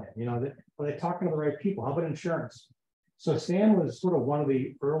estate plan? Are they talking to the right people? How about insurance? So Sam was sort of one of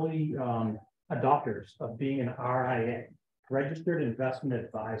the early adopters of being an RIA, Registered Investment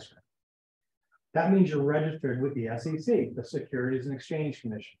Advisor. That means you're registered with the SEC, the Securities and Exchange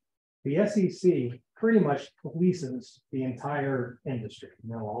Commission. The SEC pretty much polices the entire industry,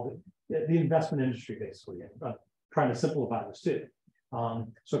 all the investment industry, basically. Trying to simplify this too.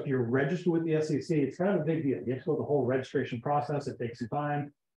 So if you're registered with the SEC, it's kind of a big deal. You have to go the whole registration process. It takes some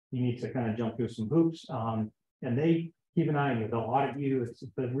time. You need to kind of jump through some hoops. And they keep an eye on you. They'll audit you. It's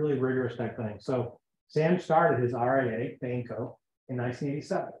a really rigorous type thing. So Sam started his RIA, BAINCO, in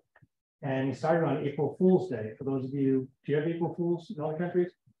 1987. And he started on April Fool's Day. For those of you, do you have April Fools in other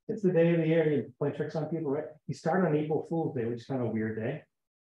countries? It's the day of the year you play tricks on people, right? He started on April Fool's Day, which is kind of a weird day.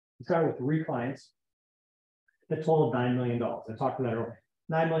 He started with 3 clients that totaled $9 million. I talked about it earlier.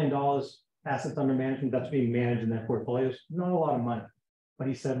 $9 million assets under management that's being managed in their portfolios. Not a lot of money. But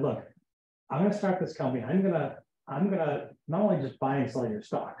he said, look, I'm going to start this company. I'm gonna not only just buy and sell your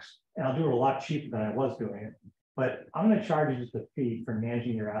stocks, and I'll do it a lot cheaper than I was doing it, but I'm going to charge you just a fee for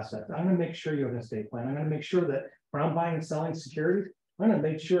managing your assets. I'm going to make sure you have an estate plan. I'm going to make sure that when I'm buying and selling securities, I'm going to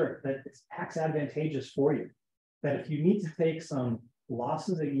make sure that it's tax advantageous for you. That if you need to take some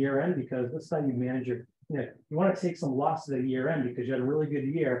losses at year end, because this time you manage your, you want to take some losses at year end because you had a really good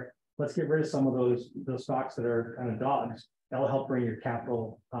year. Let's get rid of some of those stocks that are kind of dogs. That'll help bring your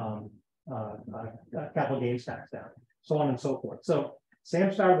capital capital gains tax down, so on and so forth. So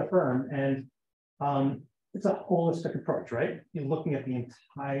Sam started the firm, and it's a holistic approach, right? You're looking at the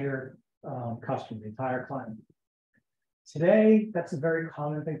entire customer, the entire client. Today, that's a very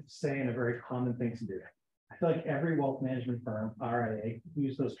common thing to say and a very common thing to do. I feel like every wealth management firm, RIA,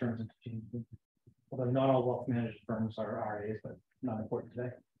 use those terms interchangeably, although not all wealth management firms are RIAs, but not important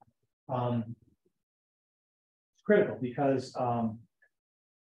today. It's critical because how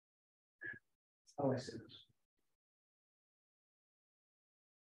do I say this?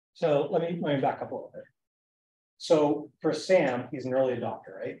 So let me back up a little bit. So for Sam, he's an early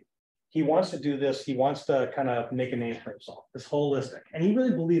adopter, right? He wants to do this. He wants to kind of make a name for himself, this holistic. And he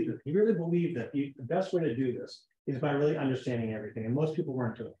really believed it. He really believed that the best way to do this is by really understanding everything. And most people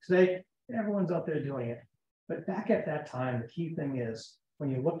weren't doing it. Today, everyone's out there doing it. But back at that time, the key thing is when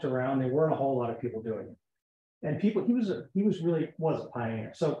you looked around, there weren't a whole lot of people doing it. And people, he was really a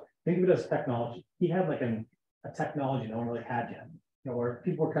pioneer. So think of it as technology. He had like a technology no one really had yet, where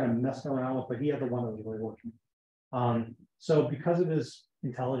people were kind of messing around with, but he had the one that was really working. So because of his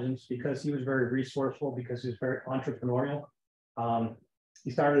intelligence, because he was very resourceful, because he was very entrepreneurial,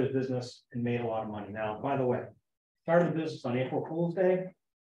 he started his business and made a lot of money. Now, by the way, started the business on April Fool's Day.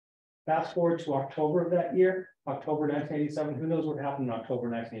 Fast forward to October of that year, October 1987. Who knows what happened in October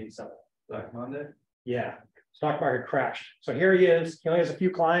 1987? Black Monday? Yeah, stock market crashed. So here he is. He only has a few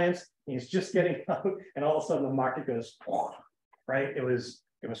clients. He's just getting out, and all of a sudden the market goes, right? It was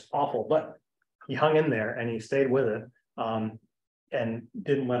awful, but he hung in there and he stayed with it, and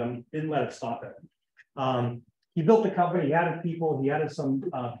didn't let it stop it. He built the company. He added people. He added some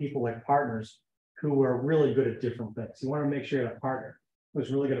people like partners who were really good at different things. He wanted to make sure he had a partner who was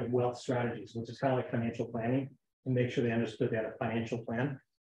really good at wealth strategies, which is kind of like financial planning, and make sure they understood they had a financial plan.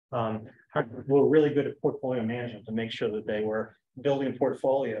 Were really good at portfolio management to make sure that they were building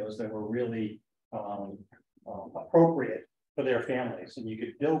portfolios that were really appropriate for their families, and you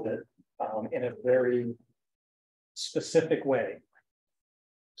could build it in a very specific way,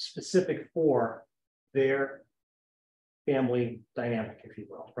 specific for their family dynamic, if you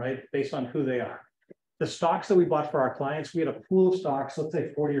will, right? Based on who they are. The stocks that we bought for our clients, we had a pool of stocks, let's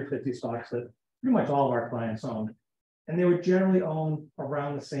say 40 or 50 stocks that pretty much all of our clients owned. And they would generally own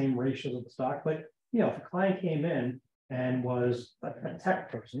around the same ratios of the stock. But, if a client came in and was a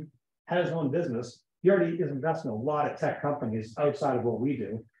tech person, had his own business, he already is investing in a lot of tech companies outside of what we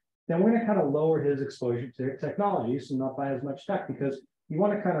do, then we're going to kind of lower his exposure to technologies and not buy as much tech, because you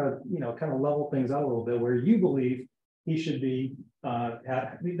want to kind of level things out a little bit where you believe he should be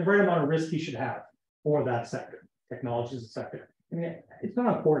have the right amount of risk he should have for that sector. Technology is a sector. I mean, it's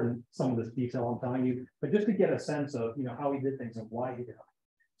not important, some of this detail I'm telling you, but just to get a sense of how he did things and why he did it.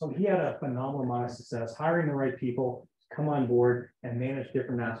 So he had a phenomenal amount of success hiring the right people to come on board and manage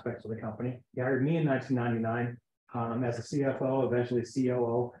different aspects of the company. He hired me in 1999 as a CFO, eventually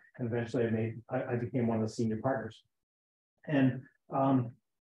COO, and eventually I became one of the senior partners. And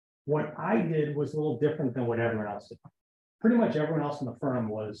what I did was a little different than what everyone else did. Pretty much everyone else in the firm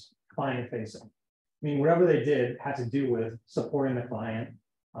was client facing. I mean, whatever they did had to do with supporting the client,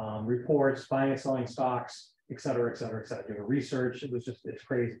 reports, buying and selling stocks, et cetera, et cetera, et cetera. Doing research, it's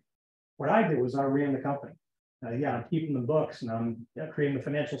crazy. What I did was I ran the company. I'm keeping the books, and I'm creating the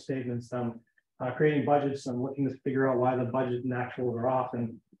financial statements, I'm creating budgets, I'm looking to figure out why the budget and actuals are off,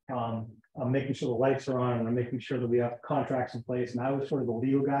 and I'm making sure the lights are on, and I'm making sure that we have contracts in place. And I was sort of the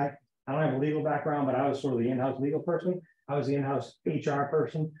legal guy. I don't have a legal background, but I was sort of the in-house legal person. I was the in-house HR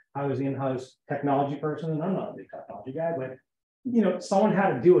person. I was the in-house technology person, and I'm not a big technology guy, but someone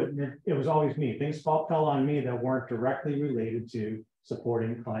had to do it, and it was always me. Things fell on me that weren't directly related to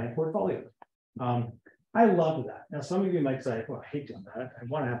supporting client portfolios. I loved that. Now, some of you might say, "Well, I hate doing that. I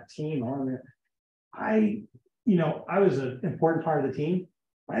want to have a team." I was an important part of the team.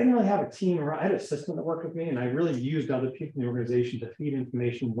 I didn't really have a team around. I had an assistant that worked with me, and I really used other people in the organization to feed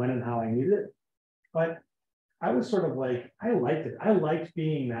information when and how I needed it. But I was sort of like, I liked it. I liked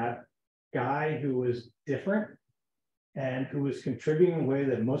being that guy who was different and who was contributing in a way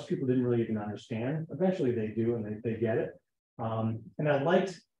that most people didn't really even understand. Eventually they do, and they get it. And I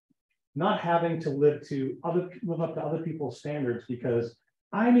liked not having to live up to other people's standards, because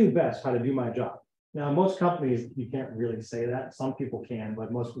I knew best how to do my job. Now, most companies, you can't really say that. Some people can,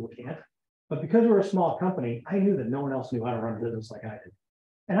 but most people can't. But because we're a small company, I knew that no one else knew how to run a business like I did.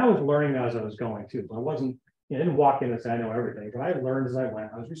 And I was learning as I was going too. I wasn't, I didn't walk in and say I know everything, but I learned as I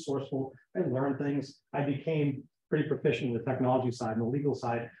went. I was resourceful. I learned things. I became pretty proficient in the technology side and the legal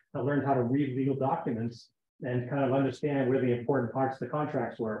side. I learned how to read legal documents and kind of understand where the important parts of the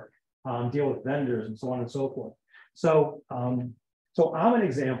contracts were, deal with vendors and so on and so forth. So, so I'm an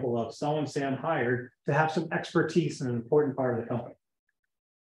example of someone Sam hired to have some expertise in an important part of the company.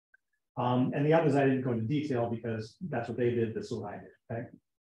 And the others I didn't go into detail because that's what they did, this is what I did, okay?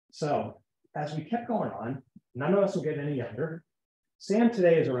 So as we kept going on, none of us will get any younger. Sam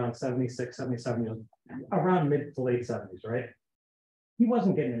today is around 76, 77 years, around mid to late 70s, right? He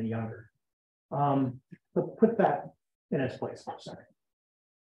wasn't getting any younger. But put that in its place for a second.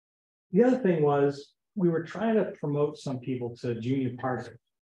 The other thing was we were trying to promote some people to junior partners.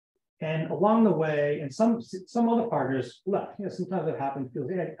 And along the way, and some other partners left. You know, sometimes it happens,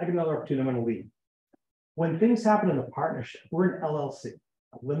 feels, hey, I get another opportunity, I'm going to leave. When things happen in a partnership, we're an LLC,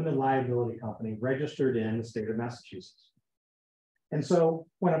 a limited liability company registered in the state of Massachusetts. And so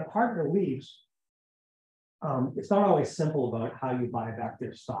when a partner leaves, it's not always simple about how you buy back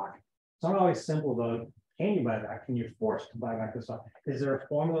their stock. It's not always simple about, can you buy back? Can you force to buy back the stock? Is there a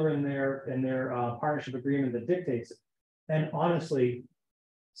formula in their partnership agreement that dictates it? And honestly,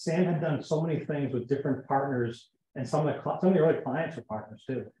 Sam had done so many things with different partners, and some of the early clients were partners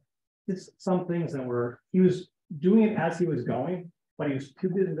too. It's some things that he was doing it as he was going, but he was too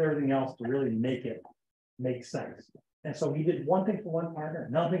busy with everything else to really make it make sense. And so he did one thing for one partner,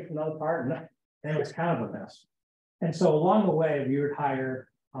 another thing for another partner, and it was kind of a mess. And so along the way, we would hire,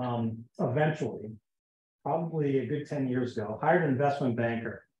 eventually, probably a good 10 years ago, hired an investment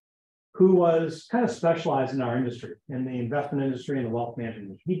banker who was kind of specialized in our industry, in the investment industry and the wealth management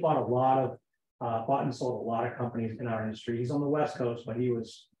industry. He bought and sold a lot of companies in our industry. He's on the West Coast, but he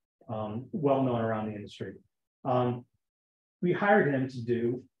was well known around the industry. We hired him to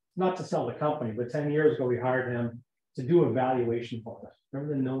do, not to sell the company, but 10 years ago, we hired him to do a valuation for us.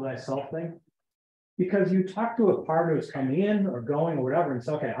 Remember the know thyself thing? Because you talk to a partner who's coming in or going or whatever, and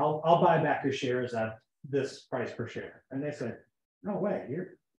say, okay, I'll buy back your shares at this price per share. And they said, no way,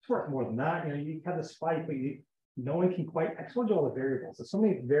 it's worth more than that. You know, you have this fight, but no one can quite, I told you all the variables. There's so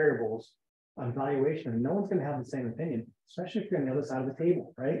many variables on valuation, and no one's going to have the same opinion, especially if you're on the other side of the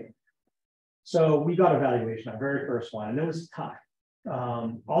table, right? So we got a valuation, our very first one, and it was tough.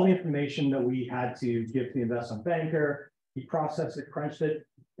 All the information that we had to give to the investment banker, he processed it, crunched it,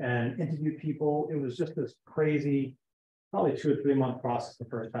 and interviewed people. It was just this crazy, probably 2 or 3 month process the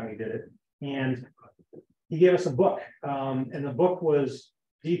first time he did it. And he gave us a book, and the book was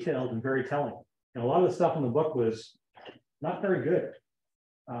detailed and very telling. And a lot of the stuff in the book was not very good.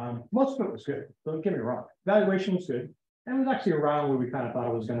 Most of it was good, don't get me wrong. Valuation was good, and it was actually around where we kind of thought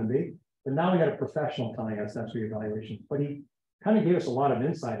it was going to be. But now we got a professional telling us that's your evaluation. But he kind of gave us a lot of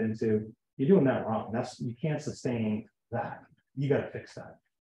insight into, you're doing that wrong. You can't sustain that. You got to fix that.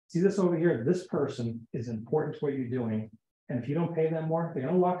 See this over here, this person is important to what you're doing. And if you don't pay them more, they're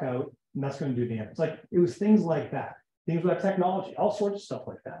going to walk out, and that's going to do damage. It's like, it was things like that, things like technology, all sorts of stuff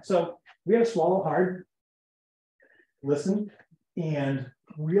like that. So we had to swallow hard, listen, and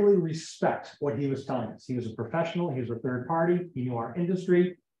really respect what he was telling us. He was a professional, he was a third party, he knew our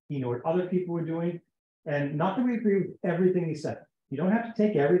industry, he knew what other people were doing. And not that we agree with everything he said. You don't have to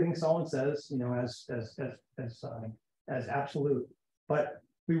take everything someone says, you know, as absolute, but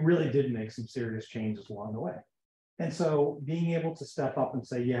we really did make some serious changes along the way. And so being able to step up and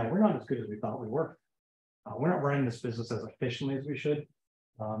say, yeah, we're not as good as we thought we were. We're not running this business as efficiently as we should.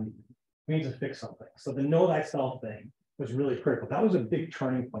 We need to fix something. So the know thyself thing was really critical. That was a big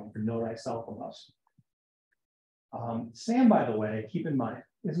turning point for know thyself of us. Sam, by the way, keep in mind,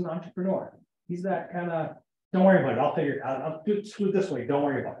 is an entrepreneur. He's that kind of, don't worry about it, I'll figure it out. I'll do it this way, don't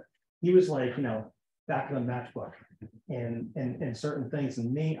worry about it. He was like, you know, back in the matchbook and certain things.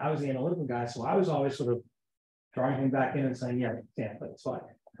 And me, I was the analytical guy, so I was always sort of drawing him back in and saying, yeah, but it's fine.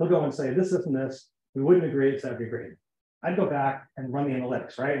 He'll go and say this, and this. We wouldn't agree, so that'd be great. I'd go back and run the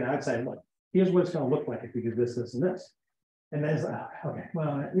analytics, right? And I'd say, look, here's what it's going to look like if we do this, this, and this. And then it's like, okay,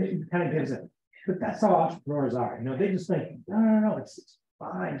 well, it kind of gives it. But that's how entrepreneurs are. You know, they just think, no, it's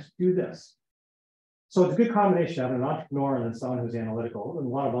fine, just do this. So it's a good combination of an entrepreneur and then someone who's analytical, and a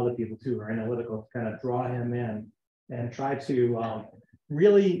lot of other people too are analytical, to kind of draw him in and try to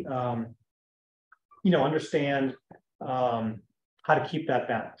really, understand how to keep that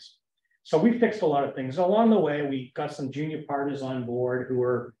balance. So we fixed a lot of things. Along the way, we got some junior partners on board who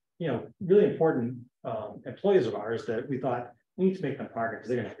were, really important employees of ours that we thought we need to make them partners.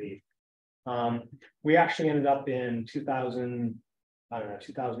 They're going to leave. We actually ended up in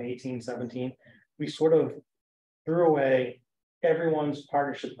 2018, 17. We sort of threw away everyone's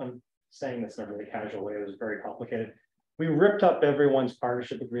partnership. I'm saying this in a really casual way. It was very complicated. We ripped up everyone's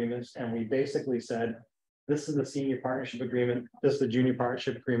partnership agreements and we basically said, this is the senior partnership agreement. This is the junior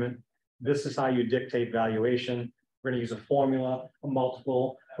partnership agreement. This is how you dictate valuation. We're going to use a formula, a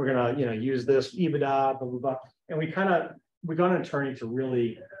multiple. We're going to, use this EBITDA, blah, blah, blah. And we got an attorney to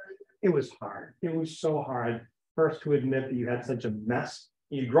really, it was hard. It was so hard first to admit that you had such a mess.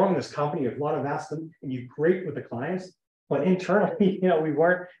 You're growing this company, you have a lot of assets, and you're great with the clients, but internally,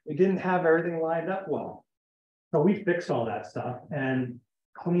 we didn't have everything lined up well. So we fixed all that stuff and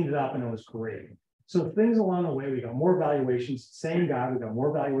cleaned it up, and it was great. So things along the way, we got more valuations, same guy, we got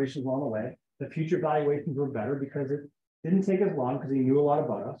more valuations along the way. The future valuations were better because it didn't take as long because he knew a lot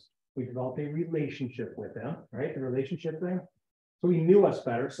about us. We developed a relationship with him, right? The relationship thing. So he knew us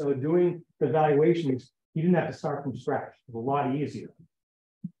better. So doing the valuations, he didn't have to start from scratch. It was a lot easier.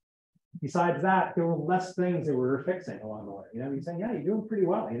 Besides that, there were less things that we were fixing along the way. He's saying, yeah, you're doing pretty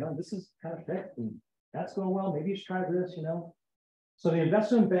well. This is kind of fixed and that's going well. Maybe you should try this, So the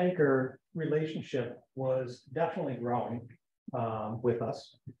investment banker relationship was definitely growing with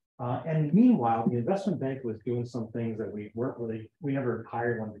us. And meanwhile, the investment bank was doing some things that we never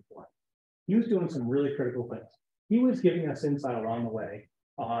hired one before. He was doing some really critical things. He was giving us insight along the way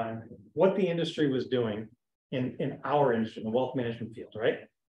on what the industry was doing in our industry, in the wealth management field, right?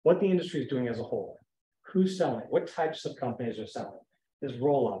 What the industry is doing as a whole, who's selling, what types of companies are selling. There's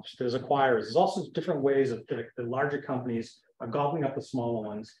roll-ups, there's acquirers, there's also different ways of the larger companies are gobbling up the smaller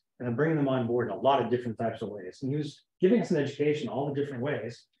ones and then bringing them on board in a lot of different types of ways. And he was giving us an education, all the different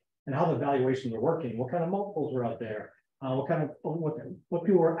ways and how the valuations are working, what kind of multiples were out there, what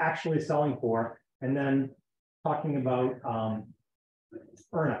people were actually selling for, and then talking about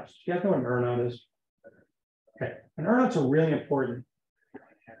earnouts. Do you guys know what an earnout is? Okay, an earnout's a really important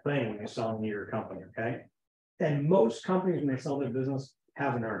thing when you're selling your company, okay? And most companies, when they sell their business,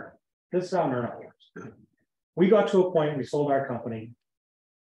 have an earnout. This is how an earnout works. We got to a point, we sold our company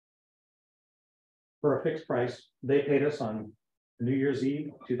for a fixed price. They paid us on New Year's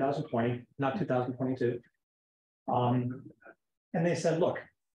Eve, 2020, not 2022. And they said, look,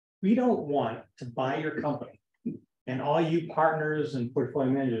 we don't want to buy your company and all you partners and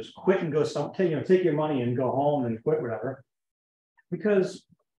portfolio managers quit and go take your money and go home and quit whatever, because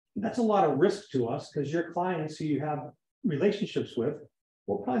that's a lot of risk to us because your clients who you have relationships with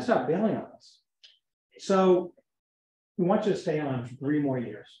will probably start bailing on us. So we want you to stay on for 3 more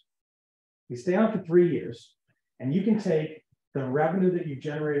years. You stay on for 3 years and you can take the revenue that you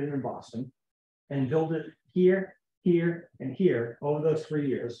generated in Boston and build it here, here, and here over those 3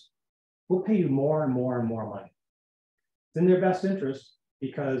 years. We'll pay you more and more and more money. It's in their best interest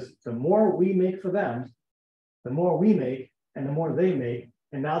because the more we make for them, the more we make and the more they make.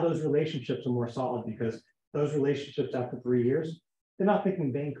 And now those relationships are more solid because those relationships after 3 years, they're not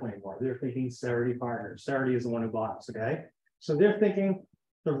thinking BAINCO anymore. They're thinking Cerity Partners. Cerity is the one who bought us, okay? So they're thinking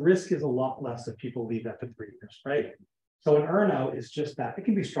the risk is a lot less if people leave after 3 years, right? So an earnout is just that. It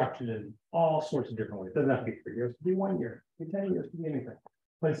can be structured in all sorts of different ways. It doesn't have to be 3 years, it can be 1 year, it can be 10 years, it can be anything.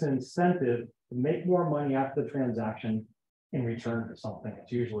 But it's an incentive to make more money after the transaction in return for something.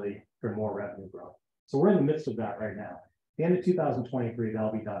 It's usually for more revenue growth. So we're in the midst of that right now. The end of 2023,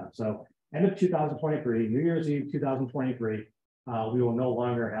 that'll be done. So end of 2023, New Year's Eve 2023, we will no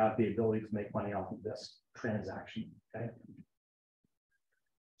longer have the ability to make money off of this transaction, okay?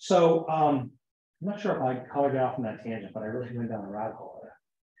 So I'm not sure if how I got off on that tangent, but I really went down a rabbit hole there.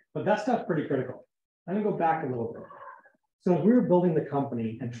 But that stuff's pretty critical. I'm gonna go back a little bit. So as we were building the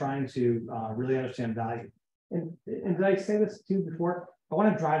company and trying to really understand value, and did I say this to you before? I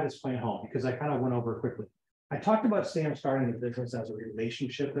want to drive this point home because I kind of went over it quickly. I talked about Sam starting the business as a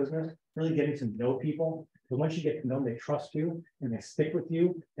relationship business, really getting to know people. Because once you get to know them, they trust you and they stick with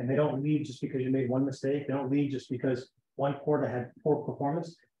you, and they don't leave just because you made one mistake. They don't leave just because one quarter had poor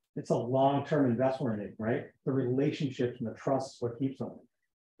performance. It's a long-term investment in it, right? The relationships and the trust is what keeps them.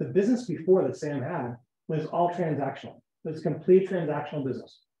 The business before that Sam had was all transactional. It was complete transactional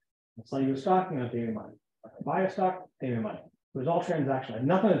business. I'll sell you a stock, you're not paying me money. Buy a stock, pay me money. It was all transactional. It had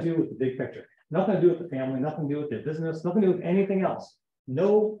nothing to do with the big picture. Nothing to do with the family, nothing to do with their business, nothing to do with anything else.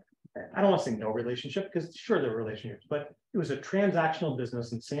 No I don't want to say no relationship, because sure there were relationships, but it was a transactional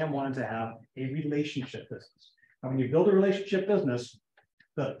business, and Sam wanted to have a relationship business. And when you build a relationship business,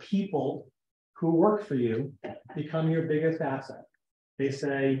 the people who work for you become your biggest asset. They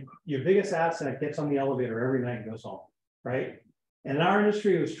say your biggest asset gets on the elevator every night and goes home, right? And in our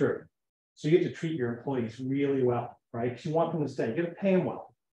industry, it was true. So you have to treat your employees really well, right? Because you want them to stay. You got to pay them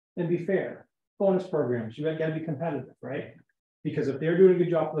well and be fair. Bonus programs, you got to be competitive, right? Because if they're doing a good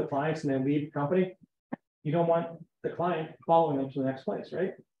job for the clients and they leave the company, you don't want the client following them to the next place,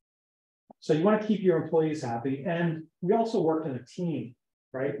 right? So you want to keep your employees happy. And we also work in a team,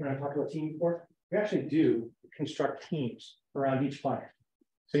 right? When I talked about team before, we actually do construct teams around each client.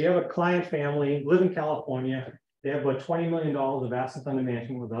 So you have a client family, live in California. They have about $20 million of assets under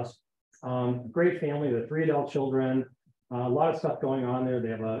management with us. Great family, they're 3 adult children, a lot of stuff going on there. They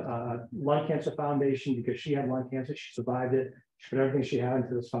have a lung cancer foundation because she had lung cancer, she survived it. She put everything she had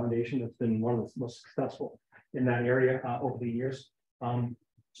into this foundation. That's been one of the most successful in that area over the years.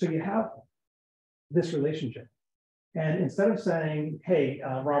 So you have this relationship. And instead of saying, hey,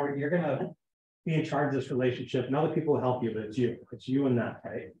 Robert, you're going to be in charge of this relationship and other people will help you, but it's you and that,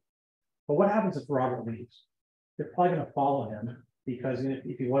 right? But what happens if Robert leaves? They're probably going to follow him because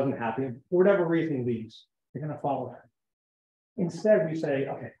if he wasn't happy, for whatever reason he leaves, they're going to follow him. Instead, we say,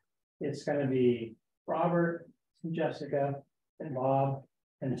 okay, it's going to be Robert and Jessica and Bob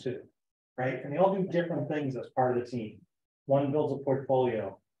and Sue, right? And they all do different things as part of the team. One builds a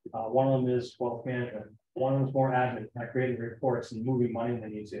portfolio. One of them is wealth management. One of them is more admin, like creating reports and moving money when they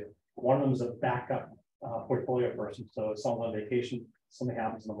need to. One of them is a backup portfolio person. So if someone's on vacation, something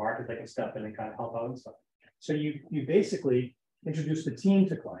happens in the market, they can step in and kind of help out and stuff. So you basically introduce the team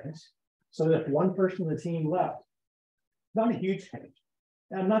to clients so that if one person on the team left, not a huge change.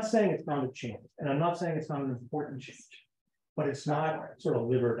 And I'm not saying it's not a change, and I'm not saying it's not an important change, but it's not sort of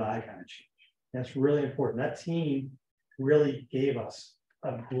live or die kind of change. That's really important. That team really gave us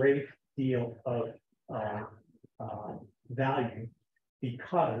a great deal of value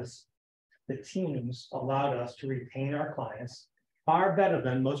because the teams allowed us to retain our clients far better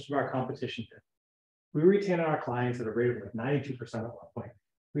than most of our competition did. We retain our clients at a rate of like 92% at one point.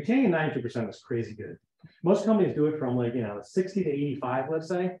 Retaining 92% is crazy good. Most companies do it from 60 to 85, let's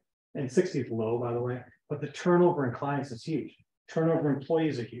say, and 60 is low, by the way, but the turnover in clients is huge. Turnover in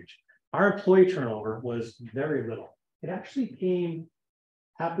employees are huge. Our employee turnover was very little. It actually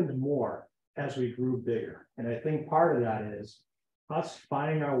happened more as we grew bigger. And I think part of that is us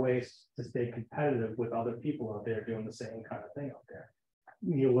finding our ways to stay competitive with other people out there doing the same kind of thing out there.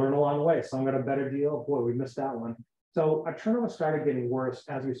 You learn along the way. Some got a better deal. Boy, we missed that one. So our turnover started getting worse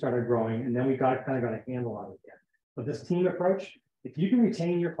as we started growing, and then we kind of got a handle on it again. But this team approach, if you can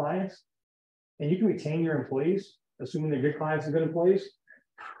retain your clients and you can retain your employees, assuming they're good clients and good employees,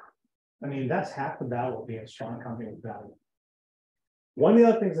 I mean, that's half the battle of being a strong company with value. One of the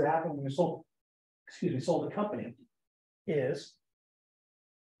other things that happened when we sold the company is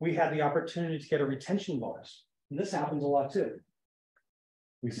we had the opportunity to get a retention bonus. And this happens a lot too.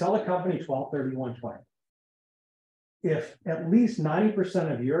 We sell a company 12/31/20. If at least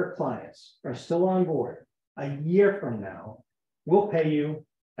 90% of your clients are still on board a year from now, we'll pay you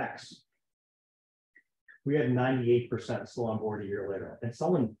X. We had 98% still on board a year later. And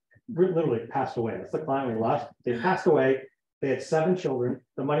someone literally passed away. That's the client we lost. They passed away. They had 7 children.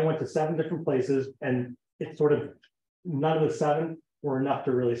 The money went to 7 different places. And it's sort of none of the 7 were enough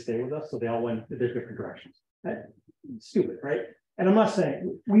to really stay with us. So they all went in different directions. That's stupid, right? And I'm not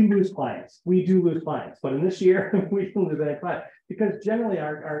saying we lose clients. We do lose clients, but in this year, we didn't lose any clients because generally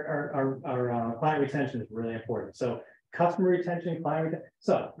our client retention is really important. So customer retention, client retention.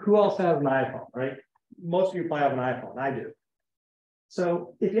 So who else has an iPhone, right? Most of you probably have an iPhone. I do.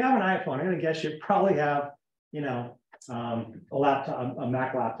 So if you have an iPhone, I'm going to guess you probably have, a laptop, a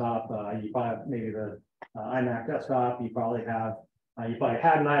Mac laptop. You probably have maybe the iMac desktop. You probably had an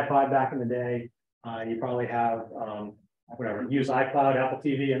iPod back in the day. You probably have whatever, use iCloud, Apple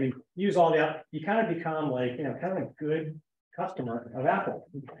TV. I mean, use all you kind of become like, kind of a good customer of Apple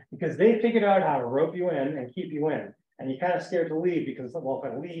because they figured out how to rope you in and keep you in. And you're kind of scared to leave because, well, if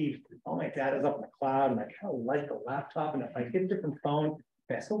I leave, all my data's up in the cloud and I kind of like the laptop. And if I get a different phone,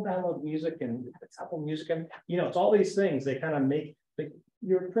 I still download music and it's Apple Music. And, it's all these things they kind of make, like,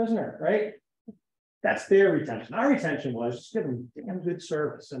 you're a prisoner, right? That's their retention. Our retention was just give them damn good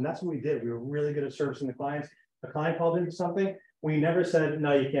service. And that's what we did. We were really good at servicing the clients. The client called into something. We never said,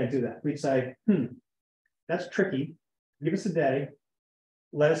 no, you can't do that. We'd say, that's tricky. Give us a day.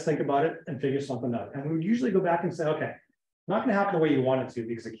 Let us think about it and figure something out. And we would usually go back and say, okay, not going to happen the way you want it to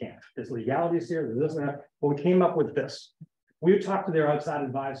because it can't. There's legalities here, there's this and that. But we came up with this. We would talk to their outside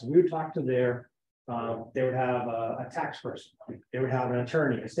advisors. We would talk to their, they would have a tax person. They would have an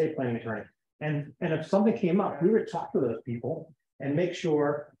attorney, a estate planning attorney. And if something came up, we would talk to those people and make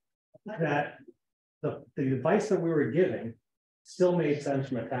sure that the advice that we were giving still made sense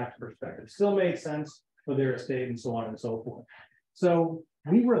from a tax perspective, still made sense for their estate and so on and so forth. So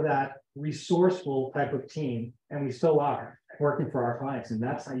we were that resourceful type of team, and we still are working for our clients, and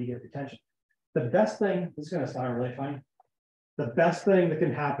that's how you get retention. The best thing, this is going to sound really funny, the best thing that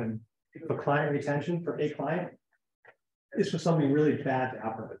can happen for client retention for a client is for something really bad to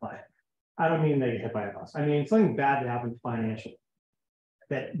happen to the client. I don't mean they get hit by a bus. I mean something bad to happen financially.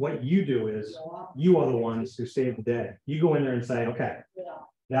 That what you do is you are the ones who save the day. You go in there and say, okay,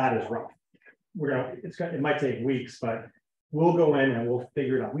 that is rough. It might take weeks, but we'll go in and we'll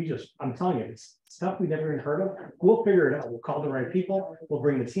figure it out. I'm telling you, it's stuff we never even heard of. We'll figure it out. We'll call the right people. We'll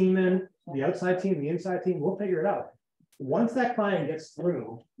bring the team in, the outside team, the inside team. We'll figure it out. Once that client gets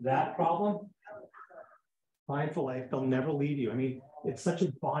through that problem, client for life, they'll never leave you. I mean, it's such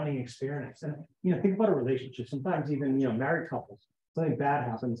a bonding experience. And, think about a relationship. Sometimes even, married couples, something bad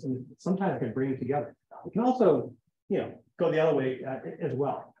happens, and sometimes it can bring them together. It can also, go the other way as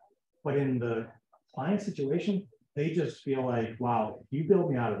well. But in the client situation, they just feel like, wow, if you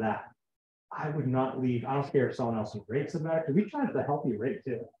build me out of that, I would not leave. I don't care if someone else rates it better, because we tried the healthy rate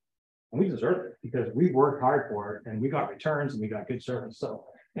too. And we deserve it because we worked hard for it and we got returns and we got good service. So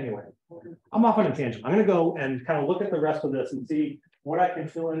anyway, I'm off on a tangent. I'm going to go and kind of look at the rest of this and see what I can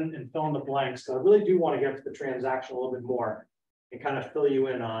fill in and fill in the blanks. So I really do want to get to the transaction a little bit more and kind of fill you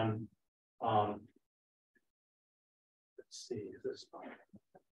in on, let's see, is this fine?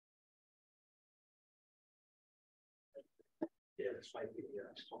 Yeah, this might be,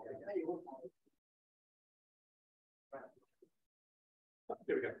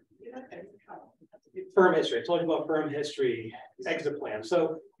 there we go. Firm history. I told you about firm history, exit plan.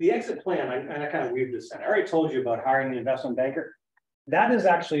 So the exit plan, I kind of weaved this in. I already told you about hiring the investment banker. That is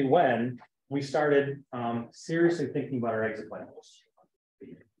actually when we started seriously thinking about our exit plan.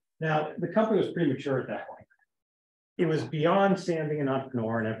 Now, the company was premature at that point. It was beyond Sam being an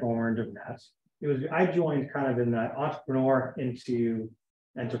entrepreneur and everyone were into that. I joined kind of in that entrepreneur into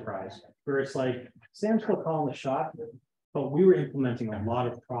enterprise, where it's like Sam's still calling the shot, but we were implementing a lot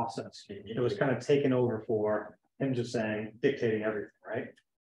of process. It was kind of taken over for him just saying, dictating everything, right?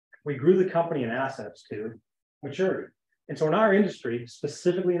 We grew the company in assets to maturity. And so in our industry,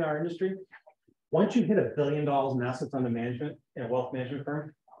 specifically in our industry, once you hit $1 billion in assets under management in a wealth management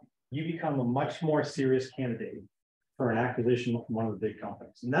firm, you become a much more serious candidate for an acquisition from one of the big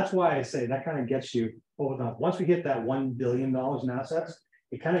companies. And that's why I say that kind of gets you over the, once we hit that $1 billion in assets,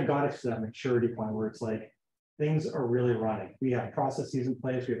 it kind of got us to that maturity point where it's like, things are really running. We have processes in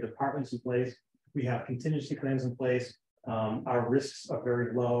place, we have departments in place, we have contingency plans in place. Our risks are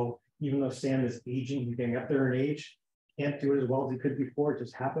very low. Even though Sam is aging, he's getting up there in age, can't do it as well as he could before. It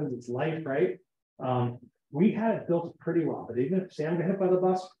just happens, it's life, right? We had it built pretty well, but even if Sam got hit by the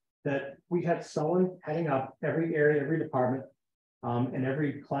bus, that we had someone heading up every area, every department, and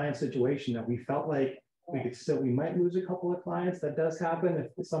every client situation that we felt like we might lose a couple of clients. That does happen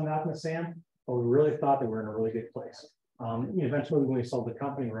if something happened to Sam, but we really thought that we're in a really good place. Eventually, when we sold the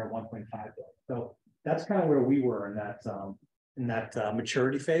company, we're at 1.5 billion. So that's kind of where we were in that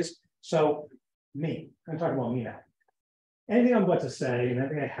maturity phase. So I'm talking about me now. Anything I'm about to say, and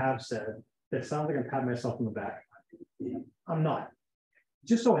anything I have said that sounds like I'm patting myself on the back, I'm not. It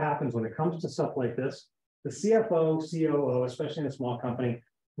just so happens when it comes to stuff like this, the CFO, COO, especially in a small company,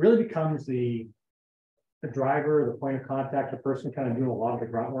 really becomes the driver, the point of contact, the person kind of doing a lot of the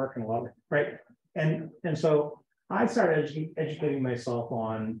grunt work and a lot of, right? And so I started educating myself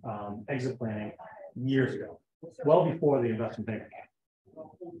on exit planning years ago, well before the investment bank.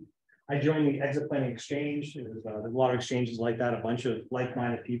 I joined the exit planning exchange. There's a lot of exchanges like that, a bunch of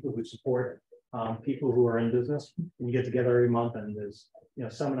like-minded people who support people who are in business. And you get together every month, and there's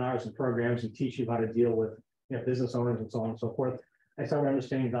seminars and programs and teach you how to deal with business owners and so on and so forth. I started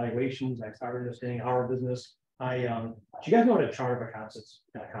understanding valuations. I started understanding our business. Do you guys know what a chart of accounts is?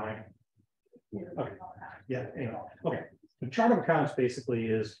 Accounting. Okay. Yeah. Anyway. Okay. The chart of accounts basically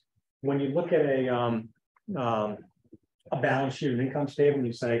is when you look at a balance sheet, an income statement,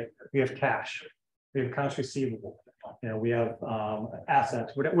 you say we have cash, we have accounts receivable, we have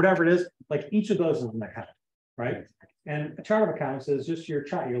assets, whatever it is. Like each of those is an account, right? And a chart of accounts is just your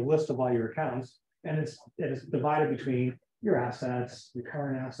chart, your list of all your accounts, and it's divided between your assets, your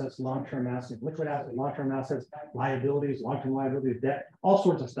current assets, long-term assets, liquid assets, long-term assets, liabilities, long-term liabilities, debt, all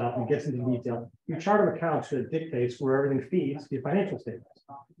sorts of stuff, and gets into detail. Your chart of accounts dictates where everything feeds to your financial statements.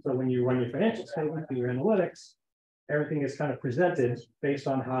 So when you run your financial statements, do your analytics, everything is kind of presented based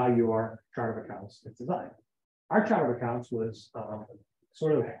on how your chart of accounts is designed. Our chart of accounts was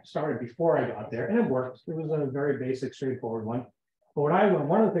sort of started before I got there, and it worked. It was a very basic, straightforward one. But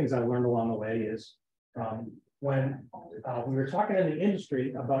one of the things I learned along the way is when we were talking in the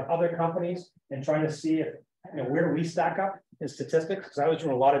industry about other companies and trying to see if, where do we stack up in statistics, because I was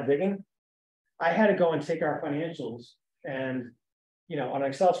doing a lot of digging. I had to go and take our financials and, on an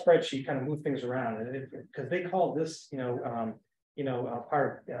Excel spreadsheet, kind of move things around, and because they call this,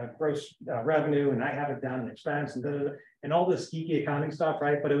 part of gross revenue, and I have it down in expense and all this geeky accounting stuff,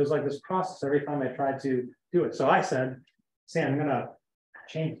 right? But it was like this process every time I tried to do it. So I said, Sam, I'm gonna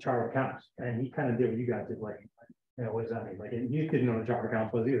change the chart of accounts, and he kind of did what you guys did, like, what does that mean? Like, you didn't know what chart of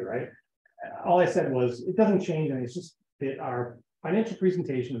accounts was either, right? All I said was, it doesn't change, and it's just that our financial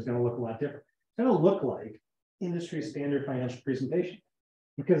presentation is going to look a lot different. It's going to look like industry standard financial presentation,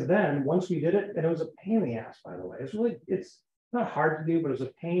 because then once we did it, and it was a pain in the ass, by the way. It's not hard to do, but it was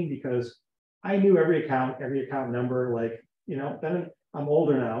a pain because I knew every account number, like, then I'm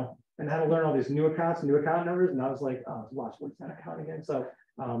older now and had to learn all these new accounts, new account numbers. And I was like, oh, what's that account again? So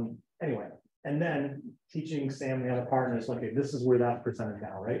anyway, and then teaching Sam and the other partners, like, okay, this is where that's presented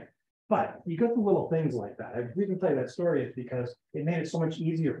now, right? But you go through little things like that. The reason I tell you that story is because it made it so much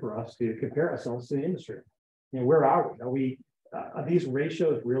easier for us to compare ourselves to the industry. Where are we? Are these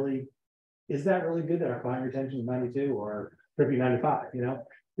ratios really, is that really good that our client retention is 92 or 95?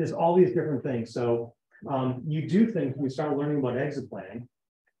 There's all these different things. So you do things when you start learning about exit planning.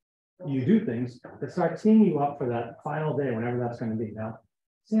 You do things that start teeing you up for that final day, whenever that's going to be. Now,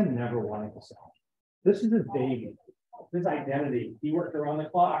 Sam never wanted to sell. This is his baby, his identity. He worked around the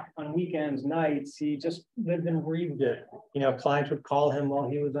clock on weekends, nights. He just lived and breathed it. Clients would call him while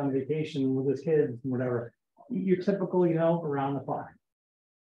he was on vacation with his kids and whatever. You're typical, around the clock.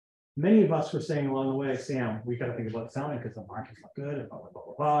 Many of us were saying along the way, Sam, we got to think about selling because the market's not good, and blah, blah,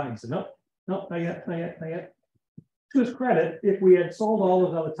 blah, blah. And he said, nope, not yet. To his credit, if we had sold all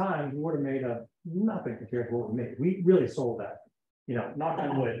those other times, we would have made nothing compared to what we made. We really sold that, knock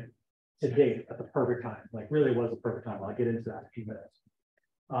on wood, to date at the perfect time. Like, really was the perfect time. I'll get into that in a few minutes.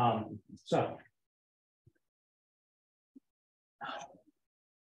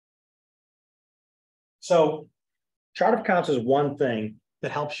 So chart of accounts is one thing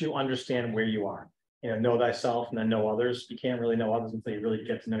that helps you understand where you are. Know thyself and then know others. You can't really know others until you really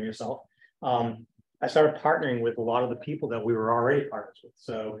get to know yourself. I started partnering with a lot of the people that we were already partners with.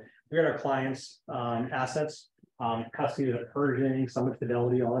 So we got our clients' assets, custody of Pershing, Summit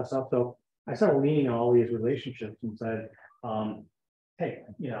Fidelity, all that stuff. So I started leaning on all these relationships and said, hey,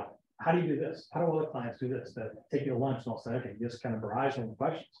 how do you do this? How do other clients do this? That take you to lunch, and I'll say, okay, just kind of barrage them with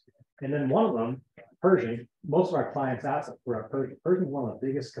questions. And then one of them, Pershing, most of our clients' assets were at Pershing. Pershing is one of the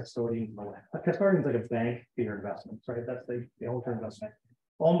biggest custodians in the land. A custodian is like a bank for your investments, right? That's the long-term investment.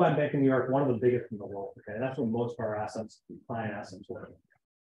 Owned by a bank in New York, one of the biggest in the world. Okay, that's what most of our assets, client assets, were.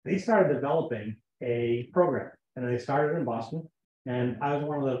 They started developing a program, and they started in Boston. And I was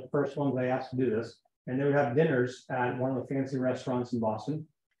one of the first ones they asked to do this. And they would have dinners at one of the fancy restaurants in Boston.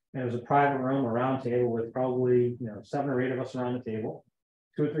 And it was a private room, a round table with probably 7 or 8 of us around the table,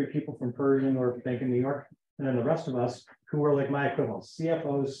 2 or 3 people from Pershing or Bank of New York, and then the rest of us who were like my equivalents,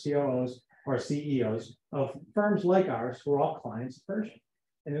 CFOs, COOs, or CEOs of firms like ours who are all clients of Pershing.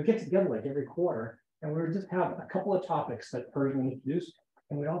 And we get together like every quarter, and we would just have a couple of topics that Pershing introduced,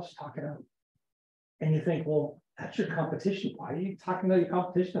 and we'd all just talk it out. And you think, well, that's your competition. Why are you talking about your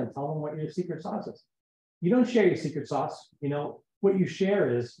competition and tell them what your secret sauce is? You don't share your secret sauce. What you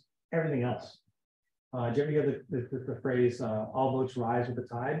share is everything else. Did you ever hear the phrase, all boats rise with the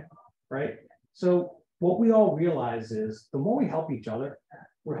tide, right? So what we all realize is the more we help each other,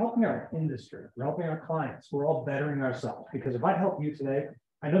 we're helping our industry, we're helping our clients, we're all bettering ourselves. Because if I help you today,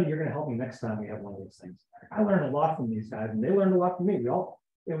 I know that you're going to help me next time we have one of these things. I learned a lot from these guys, and they learned a lot from me.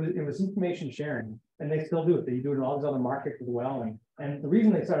 It was information sharing, and they still do it. They do it in all these other markets as well. And the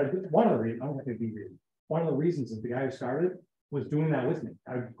reason they started, one of the reasons is the guy who started it was doing that with me.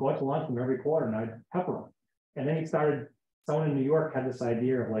 I'd go out to lunch with him every quarter, and I'd pepper him. And then he started, someone in New York had this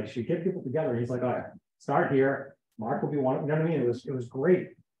idea of like, should we get people together? And he's like, all right, start here. Mark will be one. You know what I mean? It was great.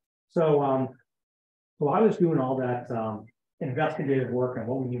 So I was doing all that investigative work on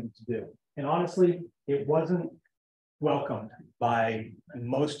what we needed to do. And honestly, it wasn't welcomed by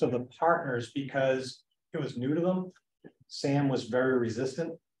most of the partners because it was new to them. Sam was very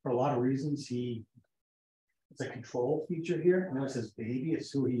resistant for a lot of reasons. It's a control feature here. It's his baby.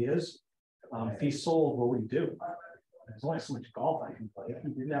 It's who he is. If he sold, what would he do? There's only so much golf I can play. If he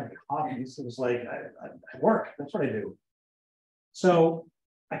didn't have the hobbies, it was like, I work. That's what I do. So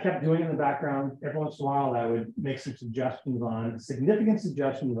I kept doing it in the background. Every once in a while, I would make some significant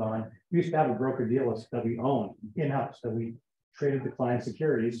suggestions on. We used to have a broker dealer that we owned in-house, that we traded the client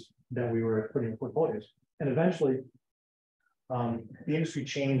securities that we were putting in portfolios. And eventually, the industry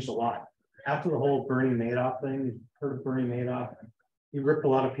changed a lot. After the whole Bernie Madoff thing, you heard of Bernie Madoff? He ripped a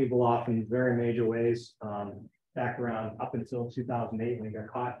lot of people off in very major ways, back around up until 2008 when he got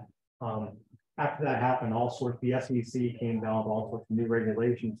caught. After that happened, all sorts, the SEC came down with all sorts of new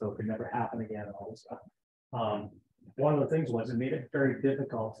regulations, so it could never happen again and all this stuff. One of the things was it made it very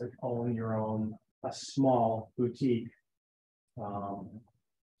difficult to own your own, a small boutique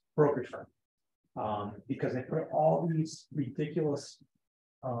brokerage firm, because they put all these ridiculous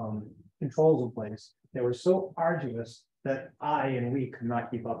controls in place that were so arduous that we could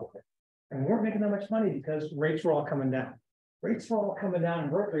not keep up with it. And we weren't making that much money because rates were all coming down. Rates were all coming down in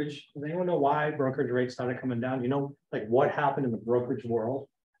brokerage. Does anyone know why brokerage rates started coming down? You know, like what happened in the brokerage world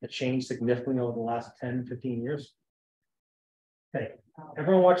that changed significantly over the last 10, 15 years? Okay,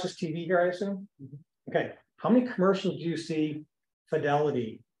 everyone watches TV here, I assume? Okay, how many commercials do you see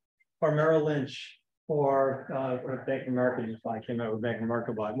Fidelity or Merrill Lynch or Bank of America just bought? I came out with Bank of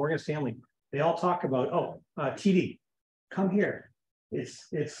America bought Morgan Stanley. They all talk about, TD, come here. It's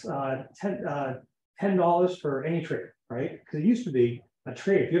 $10 for any trade, right? Because it used to be a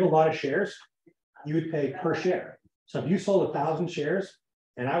trade. If you had a lot of shares, you would pay per share. So if you sold 1,000 shares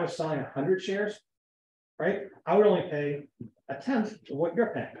and I was selling 100 shares, right? I would only pay a tenth of what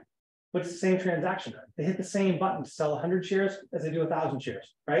you're paying. But it's the same transaction. They hit the same button to sell 100 shares as they do 1,000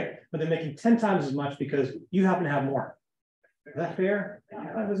 shares, right? But they're making 10 times as much because you happen to have more. Is that fair?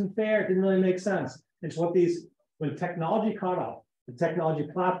 That wasn't fair. It didn't really make sense. It's what when technology caught up, the technology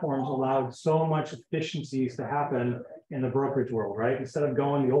platforms allowed so much efficiencies to happen in the brokerage world, right? Instead of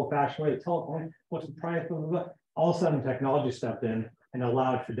going the old-fashioned way, telephone, what's the price, blah, blah, blah. All of a sudden technology stepped in and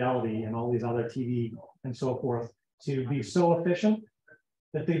allowed Fidelity and all these other TV and so forth to be so efficient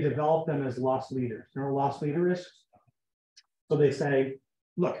that they developed them as loss leaders. You know what a loss leader is? So they say,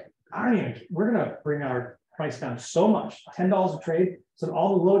 look, we're gonna bring our price down so much, $10 a trade, so that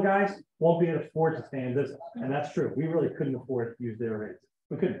all the little guys won't be able to afford to stay in business. And that's true. We really couldn't afford to use their rates.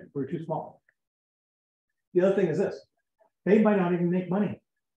 We couldn't. We were too small. The other thing is this. They might not even make money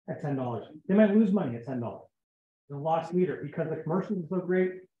at $10. They might lose money at $10. The loss leader, because the commercials are so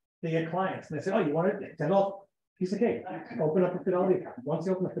great, they get clients. And they say, oh, you want it? $10 piece of cake. Open up a Fidelity account. Once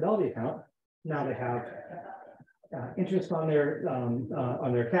you open a Fidelity account, now they have interest on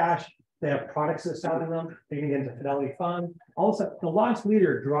their cash. They have products that sell to them. They can get into Fidelity Fund. All of a sudden, the loss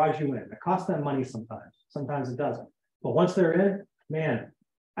leader draws you in. It costs them money sometimes. Sometimes it doesn't. But once they're in, man,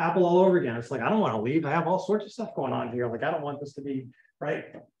 Apple all over again. It's like, I don't want to leave. I have all sorts of stuff going on here. Like, I don't want this to be right.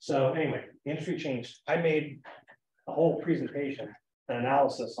 So anyway, the industry changed. I made a whole presentation, an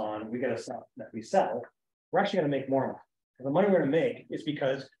analysis on we got to sell that we sell. We're actually going to make more money. And the money we're going to make is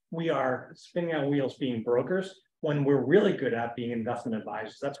because we are spinning our wheels being brokers when we're really good at being investment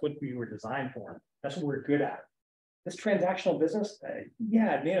advisors. That's what we were designed for. That's what we're good at. This transactional business,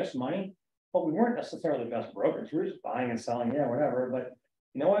 yeah, it made us money, but we weren't necessarily the best brokers. We were just buying and selling, yeah, whatever. But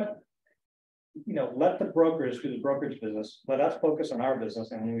you know what? Let the brokers do the brokerage business. Let us focus on our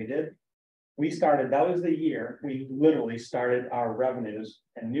business. And when we did, we started, that was the year we literally started our revenues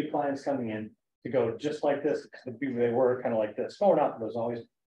and new clients coming in to go just like this, because the people they were kind of like this. Going up, was always,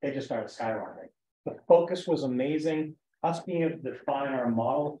 they just started skyrocketing. The focus was amazing. Us being able to define our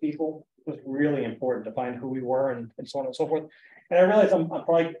model of people was really important to find who we were and so on and so forth. And I realize I'm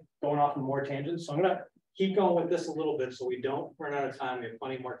probably going off on more tangents, so I'm going to keep going with this a little bit so we don't run out of time. We have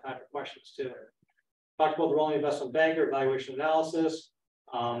plenty more time for questions too. Talked about the role of investment banker, evaluation analysis,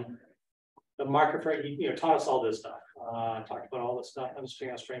 the market for, taught us all this stuff. Talked about all this stuff,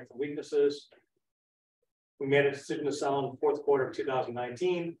 understanding our strengths and weaknesses. We made a decision to sell in the fourth quarter of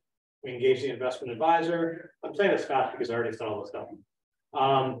 2019. We engaged the investment advisor. I'm saying this fast because I already said all this stuff.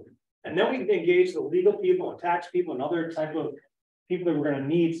 And then we engaged the legal people and tax people and other type of people that we're going to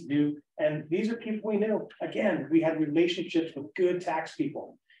need to do. And these are people we knew. Again, we had relationships with good tax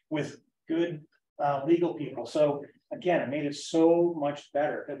people, with good legal people. So again, it made it so much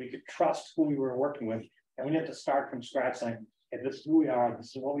better that we could trust who we were working with. And we didn't have to start from scratch saying, hey, this is who we are.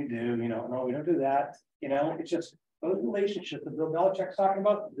 This is what we do. No, we don't do that. It's just those relationships that Bill Belichick's talking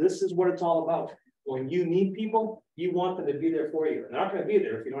about. This is what it's all about. When you need people, you want them to be there for you. And they're not going to be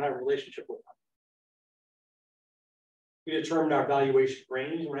there if you don't have a relationship with them. We determined our valuation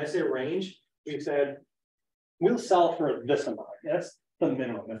range. When I say range, we said, we'll sell for this amount. That's the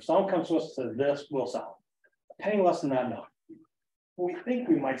minimum. If someone comes to us and says this, we'll sell. A penny less than that, no. we think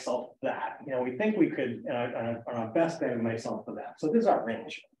we might solve that. You know, we think we could, on our best day, we might solve for that. So this is our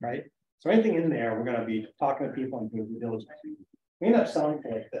range, right? So anything in there, we're going to be talking to people and doing due diligence. We end up selling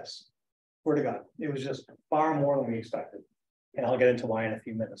for like this. Swear to God, it was just far more than we expected. And I'll get into why in a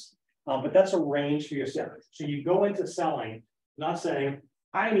few minutes. But that's a range for your sellers. So you go into selling, not saying,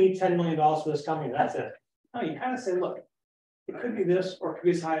 I need $10 million for this company, that's it. No, you kind of say, look, it could be this, or it could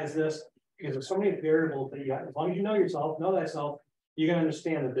be as high as this, because there's so many variables that you have. As long as you know yourself, know thyself, you're going to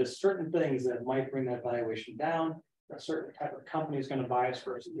understand that there's certain things that might bring that valuation down. A certain type of company is going to buy us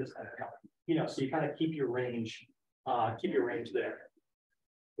versus this type of company. You know, so you kind of keep your range there.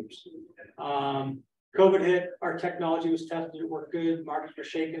 Oops. COVID hit, our technology was tested, it worked good, markets were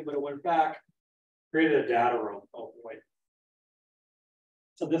shaken, but it went back. Created a data room. Oh boy.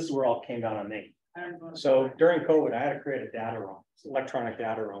 So this is where all came down on me. So during COVID, I had to create a data room, electronic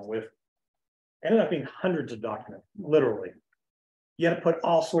data room with, ended up being hundreds of documents, literally. You had to put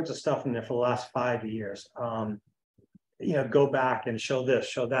all sorts of stuff in there for the last 5 years. You know, go back and show this,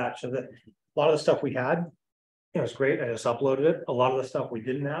 show that, show that. A lot of the stuff we had, it was great. I just uploaded it. A lot of the stuff we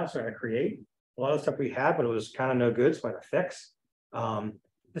didn't have, so I had to create. A lot of the stuff we had, but it was kind of no good, so I had to fix.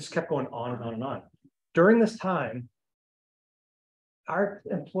 This kept going on and on and on. During this time, our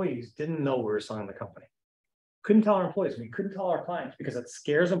employees didn't know we were selling the company. Couldn't tell our employees, we couldn't tell our clients because it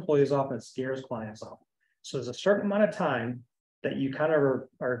scares employees off and it scares clients off. So there's a certain amount of time that you kind of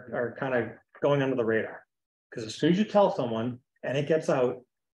are kind of going under the radar. Because as soon as you tell someone and it gets out,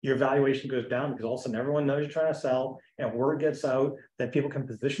 your valuation goes down because all of a sudden everyone knows you're trying to sell and word gets out that people can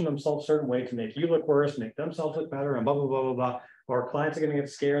position themselves a certain way to make you look worse, make themselves look better, and blah, blah, blah, blah, blah. Or clients are going to get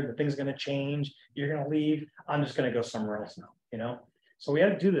scared that things are going to change. You're going to leave. I'm just going to go somewhere else now, you know? So we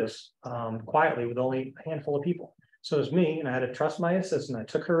had to do this quietly with only a handful of people. So it was me, and I had to trust my assistant. I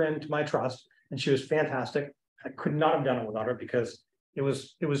took her into my trust, and she was fantastic. I could not have done it without her because it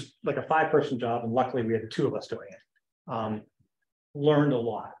was like a 5-person job, and luckily we had 2 of us doing it. Learned a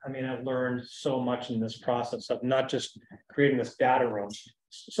lot. I mean, I've learned so much in this process of not just creating this data room.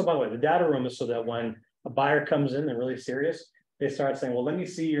 So by the way, the data room is so that when a buyer comes in, they're really serious, they start saying, well, let me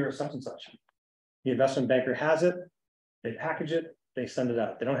see your such and such. The investment banker has it, they package it, they send it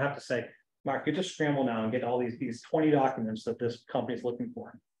out. They don't have to say, Mark, you just scramble now and get all these 20 documents that this company is looking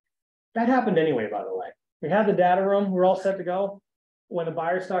for. That happened anyway, by the way. We had the data room, we're all set to go. When the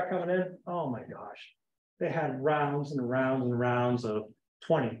buyers start coming in, oh my gosh, they had rounds and rounds and rounds of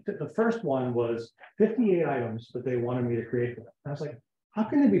 20. The first one was 58 items that they wanted me to create for them. I was like, how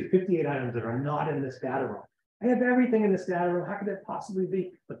can there be 58 items that are not in this data room? I have everything in this data room. How could that possibly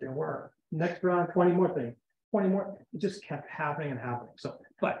be? But there were. Next round, 20 more things, 20 more. It just kept happening and happening. So,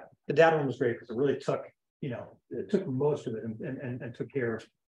 but the data room was great because it really took, you know, it took most of it and took care of,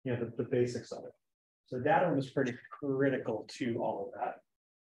 you know, the basics of it. So the data room is pretty critical to all of that.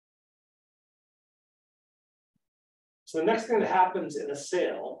 So the next thing that happens in a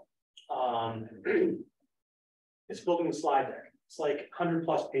sale is building the slide deck. It's like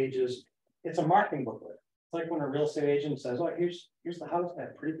 100+ pages. It's a marketing booklet. It's like when a real estate agent says, "Oh, here's the house. I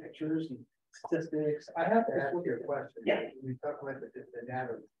have pretty pictures and statistics." I have to ask you a question. Yeah. We talk about the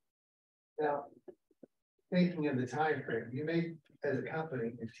data. Now, thinking of the time frame, you made as a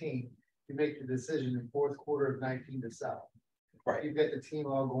company, a team, you make the decision in fourth quarter of 19 to sell. Right. You've got the team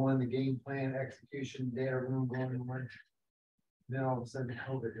all going, the game plan, execution, data room going on. Then all of a sudden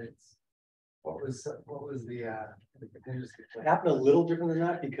COVID hits. What was the contingency plan? It happened a little different than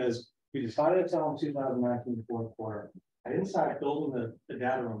that because we decided to sell in 2019 fourth quarter. I didn't start building the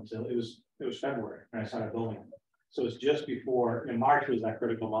data room until it was February when I started building it. So it's just before, and March was that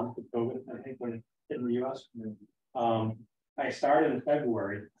critical month with COVID, I think, when it hit in the US. I started in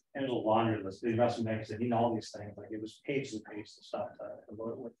February. And it was a laundry list. The investment bank said, you know, all these things, like it was pages and pages of stuff to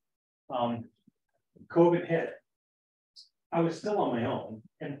work with. COVID hit. I was still on my own.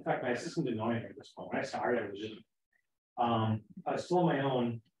 And in fact, my assistant didn't know anything at this point. When I started, it was just, I was still on my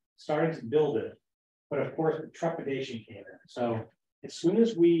own, starting to build it. But of course, trepidation came in. So as soon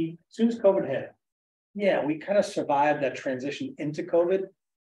as COVID hit, yeah, we kind of survived that transition into COVID,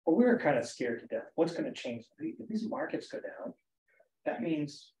 but we were kind of scared to death. What's going to change? If these markets go down, that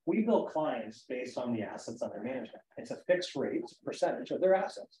means we build clients based on the assets under management. It's a fixed rate, it's a percentage of their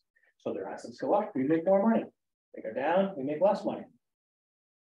assets. So their assets go up, we make more money. They go down, we make less money.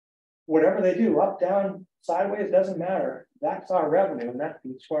 Whatever they do, up, down, sideways, doesn't matter. That's our revenue and that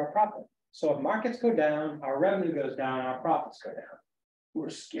feeds to our profit. So if markets go down, our revenue goes down, our profits go down. We were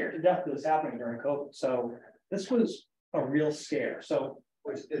scared to death of this happening during COVID. So this was a real scare. So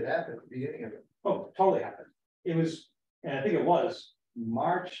Which did happen at the beginning of it. oh, totally happened. It was, and I think it was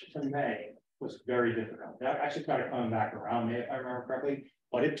March to May was very difficult. That actually started coming back around me, if I remember correctly,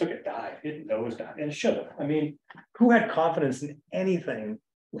 but it took a dive, it nosedived, and it should have. I mean, who had confidence in anything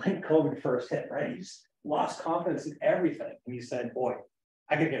when COVID first hit, right? He's lost confidence in everything. And he said, boy,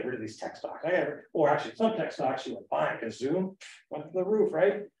 I gotta get rid of these tech stocks. Or actually some tech stocks you were buying, because Zoom went to the roof,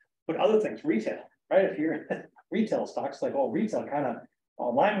 right? But other things, retail, right? If you're retail stocks, like, oh, retail kind of,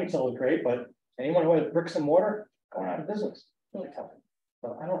 online retail is great, but anyone who has bricks and mortar going out of business, really tough.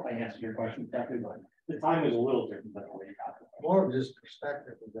 So I don't know if I answered your question exactly, but the time was a little different than what you got. More of just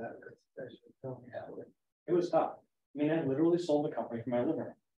perspective of that. It was tough. I mean, I literally sold the company for my living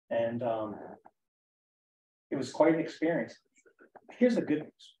room, and it was quite an experience. Here's the good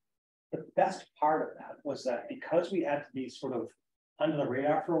news. The best part of that was that because we had to be sort of under the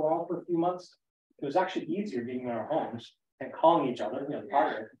radar for a while, for a few months, it was actually easier being in our homes and calling each other,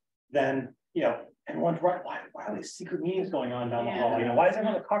 partner, than, everyone's right. Why are these secret meetings going on down the hall? Why is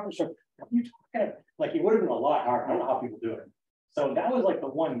everyone in the conference room? What are you talking about? Like, it would have been a lot harder. I don't know how people do it. So that was like the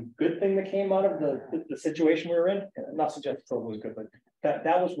one good thing that came out of the situation we were in. I'm not suggesting it was good, but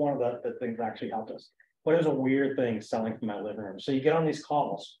that was one of the things that actually helped us. But it was a weird thing selling from my living room. So you get on these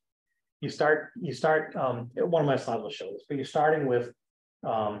calls, you start, one of my slides will show this, but you're starting with,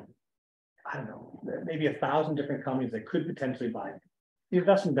 I don't know, maybe 1,000 different companies that could potentially buy it. The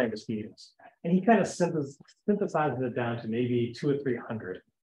investment bank is feeding us. And he kind of synthesizes it down to maybe 200 or 300,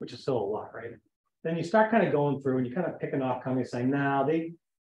 which is still a lot, right? Then you start kind of going through and you kind of picking off companies saying, nah, the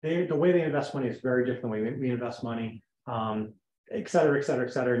way they invest money is very different than the way we invest money, et cetera, et cetera,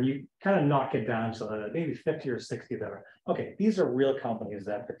 et cetera. And you kind of knock it down to maybe 50 or 60 that are, okay, these are real companies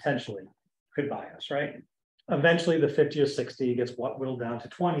that potentially could buy us, right? Eventually the 50 or 60 gets whittled down to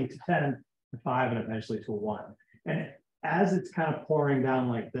 20, to 10, to 5, and eventually to 1. And as it's kind of pouring down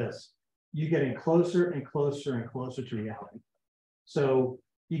like this, you're getting closer and closer and closer to reality. So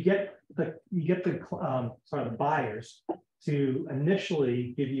you get the buyers to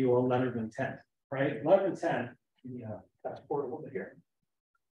initially give you a letter of intent, right? Letter of intent, that's portable here.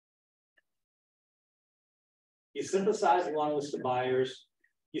 You synthesize a long list of buyers.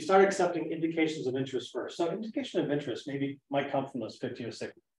 You start accepting indications of interest first. So indication of interest maybe might come from those 50 or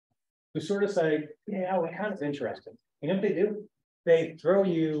 60. We sort of say, yeah, we're kind of interested. You know what they do? They throw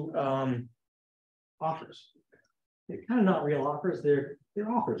you offers. They're kind of not real offers. They're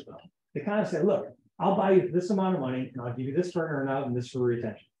offers though. They kind of say, look, I'll buy you this amount of money and I'll give you this for an earnout and this for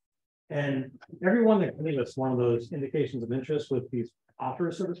retention. And everyone that gave us one of those indications of interest with these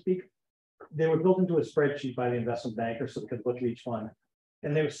offers, so to speak, they were built into a spreadsheet by the investment banker so they could look at each one.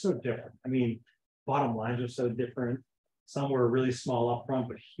 And they were so different. I mean, bottom lines are so different. Some were really small up front,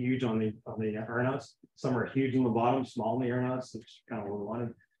 but huge on the earnouts. Some are huge on the bottom, small on the earnouts, which is kind of what we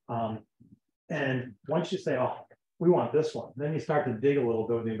wanted. And once you say, oh, we want this one, then you start to dig a little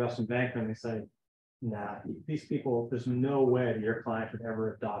bit with the investment banker and they say, nah, these people, there's no way that your client would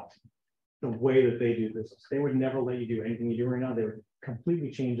ever adopt the way that they do business. They would never let you do anything you do right now. They would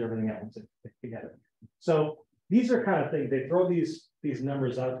completely change everything else to get it. So these are kind of things, they throw these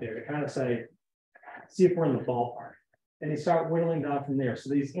numbers out there to kind of say, see if we're in the ballpark. And you start whittling down from there.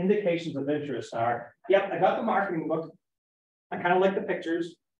 So these indications of interest are, yep, I got the marketing book. I kind of like the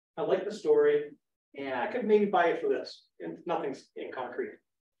pictures. I like the story. And I could maybe buy it for this. And nothing's in concrete.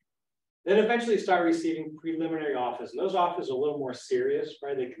 Then eventually start receiving preliminary offers. And those offers are a little more serious,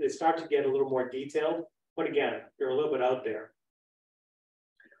 right? They start to get a little more detailed. But again, they're a little bit out there.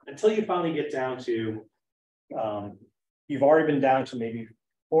 Until you finally get down to, you've already been down to maybe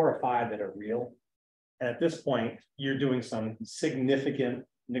 4 or 5 that are real. And at this point, you're doing some significant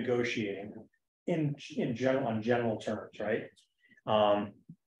negotiating in general, on general terms, right? And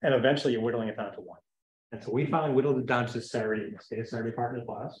eventually you're whittling it down to 1. And so we finally whittled it down to Cerity, Cerity Partners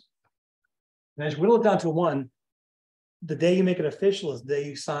class. And as you whittle it down to 1, the day you make it official is the day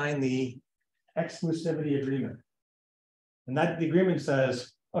you sign the exclusivity agreement. And that the agreement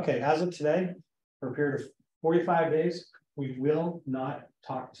says, okay, as of today, for a period of 45 days, we will not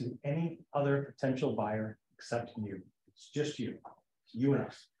talk to any other potential buyer except you. It's just you and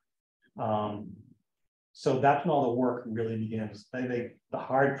us. So that's when all the work really begins. The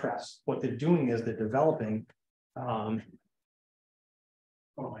hard press. What they're doing is they're developing.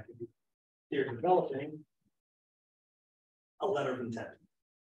 They're developing a letter of intent.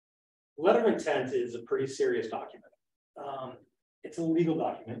 Letter of intent is a pretty serious document. It's a legal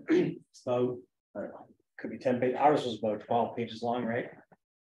document. It's about, I don't know, could be 10 pages. Ours was about 12 pages long, right?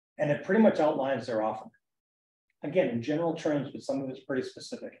 And it pretty much outlines their offer. Again, in general terms, but some of it's pretty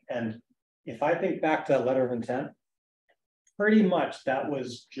specific. And if I think back to that letter of intent, pretty much that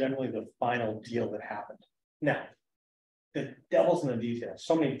was generally the final deal that happened. Now, the devil's in the details,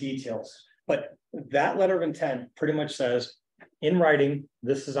 so many details, But that letter of intent pretty much says, in writing,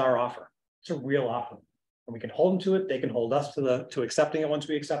 this is our offer. It's a real offer. And we can hold them to it. They can hold us to accepting it once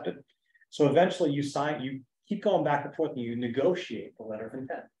we accept it. So eventually you keep going back and forth and you negotiate the letter of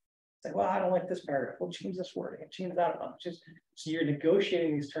intent. Say, well, I don't like this paragraph. We'll change this wording, change that up. So you're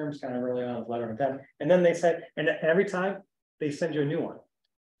negotiating these terms kind of early on with letter of intent. And then they said, and every time they send you a new one.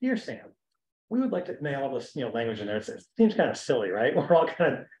 Dear Sam, we would like to nail all this, language in there. It seems kind of silly, right? We're all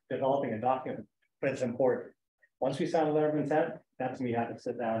kind of developing a document, but it's important. Once we sign a letter of intent, that's when you have to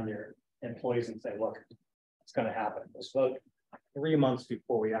sit down with your employees and say, look, it's going to happen. It's about 3 months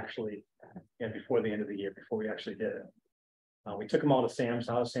before we actually, before the end of the year, before we actually did it. We took them all to Sam's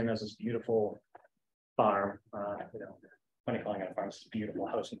house. Sam has this beautiful farm, funny calling it a farm, it's a beautiful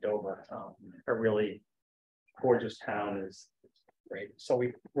house in Dover. A really gorgeous town is great. So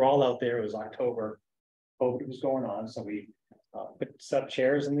we were all out there. It was October. COVID was going on. So we set up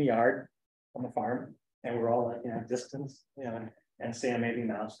chairs in the yard on the farm, and we're all at distance, and Sam made the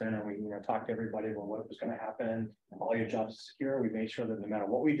announcement, and we talked to everybody about what was going to happen. All your jobs are secure. We made sure that no matter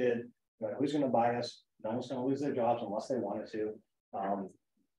what we did, no matter who's going to buy us, no one's going to lose their jobs unless they wanted to.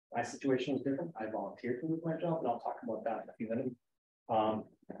 My situation was different. I volunteered to lose my job, and I'll talk about that in a few minutes.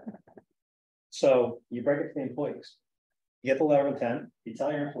 So you break it to the employees. You get the letter of intent. You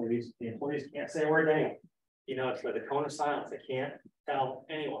tell your employees. The employees can't say a word to anyone. It's like the cone of silence. They can't tell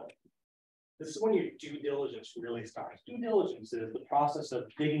anyone. This is when your due diligence really starts. Due diligence is the process of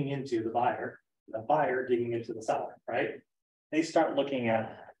digging into the buyer digging into the seller, right? They start looking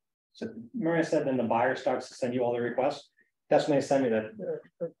at, so remember I said then the buyer starts to send you all the requests. That's when they send me that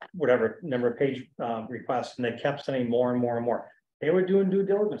whatever number of page requests, and they kept sending more and more and more. They were doing due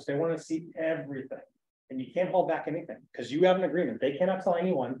diligence. They want to see everything, and you can't hold back anything because you have an agreement. They cannot tell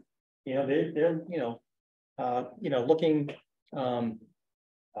anyone. They're looking.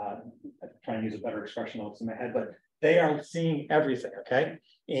 Trying to use a better expression that's in my head, but they are seeing everything. Okay,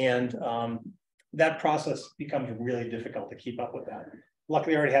 and that process becomes really difficult to keep up with that.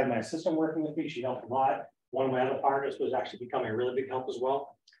 Luckily, I already had my assistant working with me. She helped a lot. One of my other partners was actually becoming a really big help as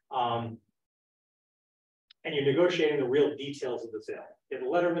well. And you're negotiating the real details of the sale. You have a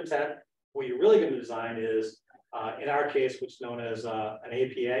letter of intent. What you're really going to design is, in our case, what's known as an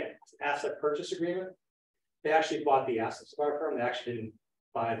APA, it's an asset purchase agreement. They actually bought the assets of our firm. They actually didn't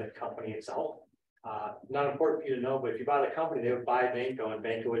buy the company itself. Not important for you to know, but if you buy the company, they would buy BAINCO, and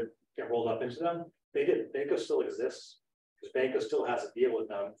BAINCO would get rolled up into them. They did. BAINCO still exists because BAINCO still has a deal with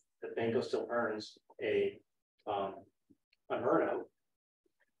them that BAINCO still earns an earnout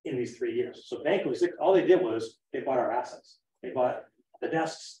in these 3 years. So BAINCO, all they did was they bought our assets. They bought the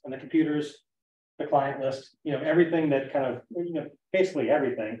desks and the computers, the client list, everything that kind of, basically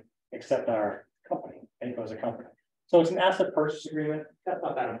everything except our company. BAINCO is a company. So it's an asset purchase agreement. That's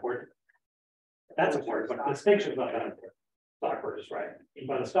not that important. That's important, but the distinction is not that important. Stock purchase, right? You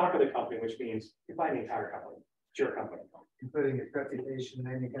buy the stock of the company, which means you buy the entire company. It's your company. Including its reputation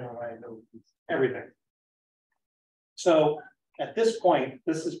and any kind of liabilities. Everything. So at this point,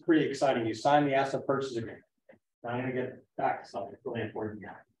 this is pretty exciting. You sign the asset purchase agreement. Now I'm going to get back to something really important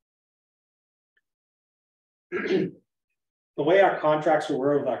here. The way our contracts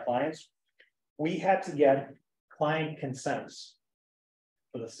were with our clients, we had to get client consents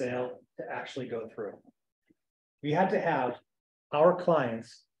for the sale to actually go through. We had to have our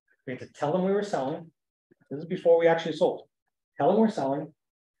clients, we had to tell them we were selling. This is before we actually sold. Tell them we're selling,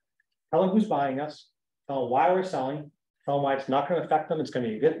 tell them who's buying us, tell them why we're selling, tell them why it's not going to affect them, it's going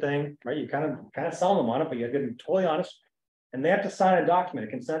to be a good thing, right? You kind of sell them on it, but you have to be totally honest. And they have to sign a document, a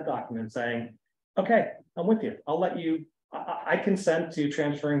consent document saying, okay, I'm with you. I'll let you, I consent to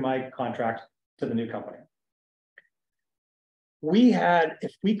transferring my contract to the new company. We had,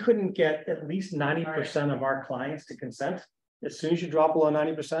 if we couldn't get at least 90% of our clients to consent, as soon as you drop below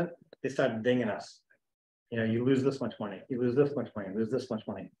 90%, they started dinging us. You lose this much money, you lose this much money, you lose this much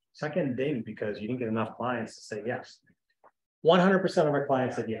money. Second ding because you didn't get enough clients to say yes. 100% of our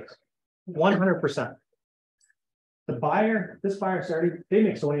clients said yes. 100%. The buyer, this buyer started, they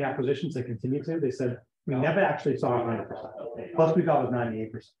make so many acquisitions, they continue to. They said, we never actually saw 100%. Plus we thought it was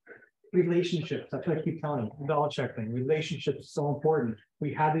 98%. Relationships, that's what I keep telling you, the Belichick thing. Relationships is so important.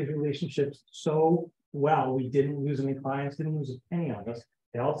 We had these relationships so well, we didn't lose any clients, didn't lose a penny on us.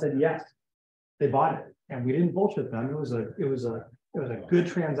 They all said yes. They bought it, and we didn't bullshit them. It was a good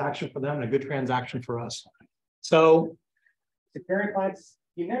transaction for them and a good transaction for us. So, securing clients,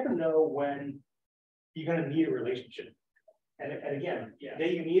 you never know when you're going to need a relationship. And again, the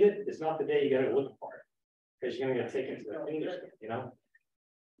day you need it is not the day you got to look for it, because you're going to get taken to the fingers,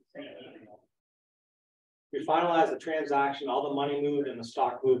 We finalized the transaction, all the money moved and the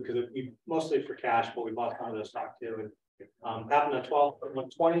stock moved because we mostly for cash, but we bought some of the stock too. And happened on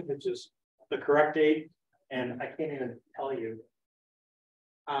 12/20, which is the correct date. And I can't even tell you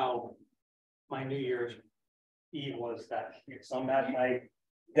how my New Year's Eve was that. So I'm at my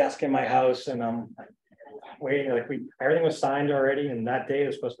desk in my house and I'm waiting, like everything was signed already. And that day it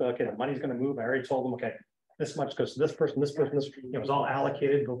was supposed to be, okay, the money's going to move. I already told them, okay, this much goes to this person, this person, this, it was all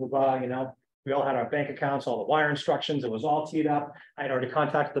allocated, blah, blah, blah, you know. We all had our bank accounts, all the wire instructions, it was all teed up. I had already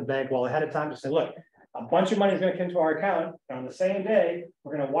contacted the bank well ahead of time to say, look, a bunch of money is going to come to our account. And on the same day,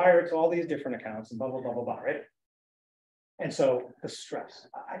 we're going to wire it to all these different accounts and blah, blah, blah, blah, blah, right? And so the stress,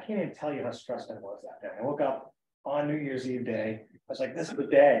 I can't even tell you how stressed I was that day. I woke up on New Year's Eve day. I was like, this is the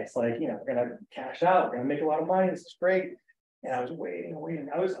day. It's like, you know, we're going to cash out. We're going to make a lot of money. This is great. And I was waiting.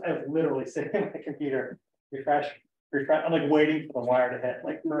 I was literally sitting at my computer, refresh. I'm like waiting for the wire to hit,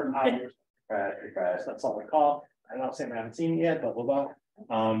 like for hours. Refresh. That's all we call. I'm not saying I haven't seen it yet, blah, blah, blah.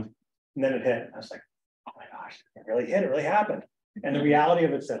 And then it hit. I was like, oh my gosh, it really hit. It really happened. And the reality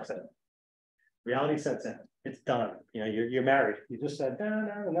of it sets in. Reality sets in. It's done. You know, you're married. You just said,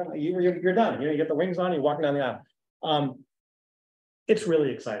 no, you're done. You know, you get the rings on, you're walking down the aisle. It's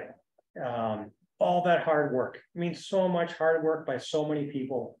really exciting. All that hard work. I mean, so much hard work by so many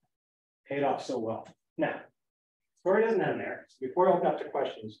people paid off so well. Now, story doesn't end there. Before I open up to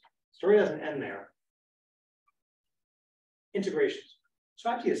questions, story doesn't end there. Integrations. So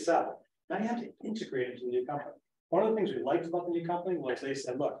after you sell, now you have to integrate into the new company. One of the things we liked about the new company was they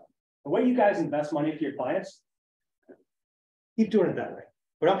said, look, the way you guys invest money for your clients, keep doing it that way.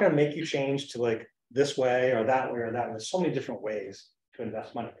 We're not going to make you change to like this way or that way or that way. There's so many different ways to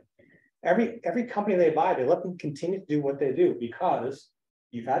invest money. Every company they buy, they let them continue to do what they do because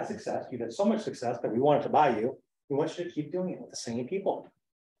you've had success. You've had so much success that we wanted to buy you. We want you to keep doing it with the same people.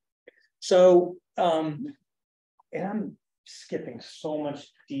 So, and I'm skipping so much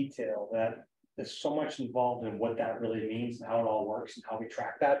detail that there's so much involved in what that really means and how it all works and how we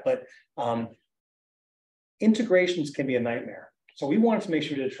track that. But integrations can be a nightmare. So we wanted to make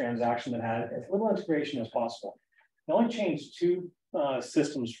sure we did a transaction that had as little integration as possible. It only changed two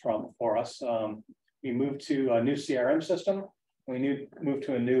systems for us. We moved to a new CRM system. And we moved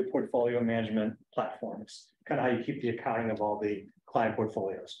to a new portfolio management platform. It's kind of how you keep the accounting of all the client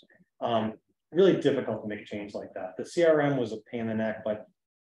portfolios. Really difficult to make a change like that. The CRM was a pain in the neck, but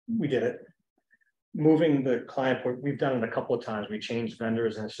we did it. Moving the client, we've done it a couple of times. We changed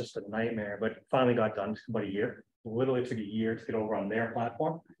vendors and it's just a nightmare, but it finally got done. It took about a year. It literally took a year to get over on their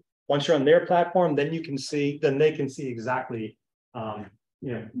platform. Once you're on their platform, then you can see, then they can see exactly,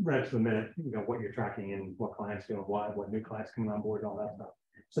 you know, right to the minute, you know, what you're tracking and what clients doing, what new clients coming on board and all that stuff.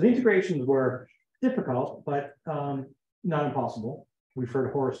 So the integrations were difficult, but not impossible. We've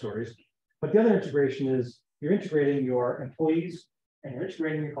heard horror stories. But the other integration is you're integrating your employees and you're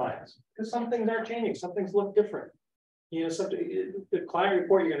integrating your clients because some things are changing, some things look different. You know, the client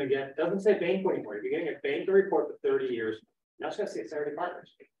report you're going to get doesn't say BAINCO anymore. You're getting a BAINCO report for 30 years. Now it's going to say Cerity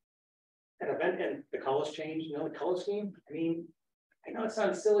Partners. And the colors change. You know, the color scheme. I mean, I know it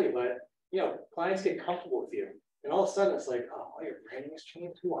sounds silly, but you know, clients get comfortable with you, and all of a sudden it's like, oh, your branding has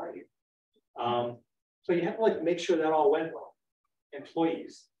changed. Who are you? So you have to like make sure that all went well.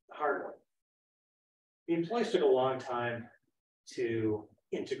 Employees, the hard one. The employees took a long time to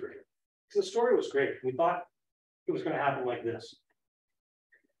integrate because the story was great. We thought it was going to happen like this.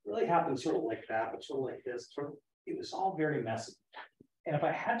 It really happened sort of like that, but sort of like this. It was all very messy. And if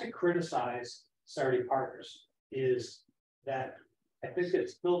I had to criticize Cerity Partners, is that I think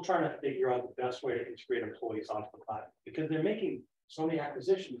it's still trying to figure out the best way to integrate employees onto the platform because they're making so many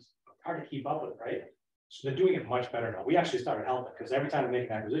acquisitions, it's hard to keep up with, right? So they're doing it much better now. We actually started helping because every time they make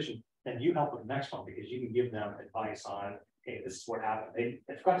an acquisition, then you help with the next one because you can give them advice on, hey, this is what happened.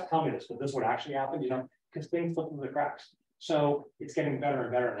 They forgot to tell me this, but this is what actually happened, you know, because things slip through the cracks. So it's getting better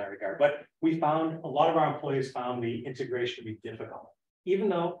and better in that regard. But we found a lot of our employees found the integration to be difficult, even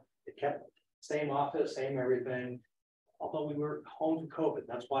though it kept same office, same everything. Although we were home to COVID,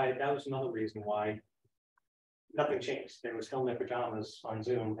 that's why that was another reason why nothing changed. They were still in their pajamas on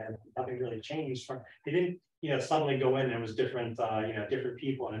Zoom, and nothing really changed. They didn't, you know, suddenly go in and it was different, you know, different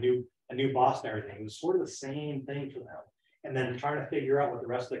people and a new boss and everything. It was sort of the same thing for them. And then trying to figure out what the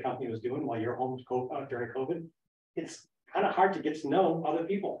rest of the company was doing while you're home during COVID, it's kind of hard to get to know other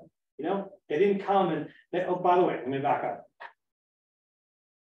people. You know, they didn't come and oh, by the way, let me back up.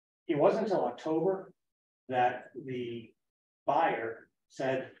 It wasn't until October that the buyer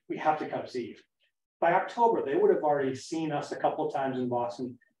said, we have to come see you. By October, they would have already seen us a couple of times in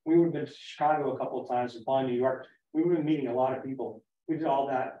Boston. We would have been to Chicago a couple of times, and New York. We would have been meeting a lot of people. We did all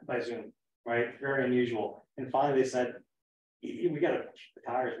that by Zoom. right? Very unusual. And finally they said, we got to kick the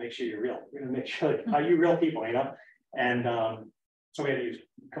tires, make sure you're real. We're going to make sure, are you real people, you know? And so we had to use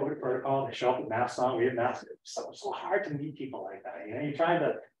COVID protocol. They show up with masks on. We had masks. So hard to meet people like that. You know, you're trying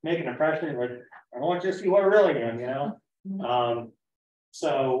to make an impression, but I want you to see what I really am, you know?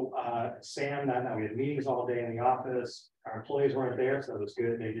 Sam, that we had meetings all day in the office. Our employees weren't there, so it was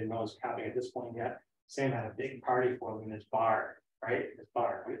good. They didn't know it was happening at this point yet. Sam had a big party for them in his bar, right? His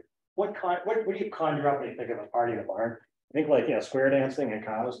bar. What do you conjure up when you think of a party in a barn? I think like, you know, square dancing and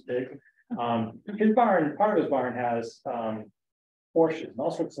cows, big. His barn, part of his barn has Porsches and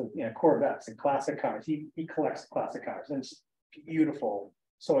all sorts of, you know, Corvettes and classic cars. He collects classic cars, and it's beautiful,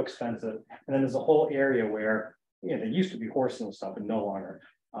 so expensive. And then there's a whole area where, you know, there used to be horses and stuff, and no longer.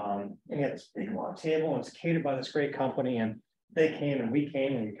 And he had this big long table, and it's catered by this great company, and they came and we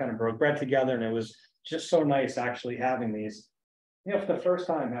came and we kind of broke bread together, and it was just so nice actually having these, you know, for the first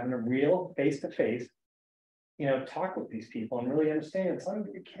time, having a real face-to-face, you know, talk with these people and really understand some of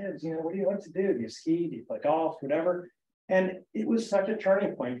your kids, you know, what do you like to do? Do you ski? Do you play golf? Whatever. And it was such a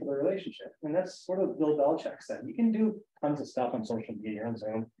turning point for the relationship. And that's sort of Bill Belichick said. You can do tons of stuff on social media and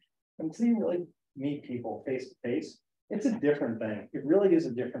Zoom, until you really meet people face to face. It's a different thing. It really is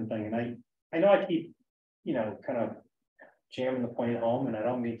a different thing. And I know I keep, you know, kind of jamming the point home, and I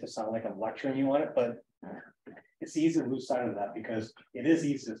don't mean to sound like I'm lecturing you on it, but it's easy to lose sight of that because it is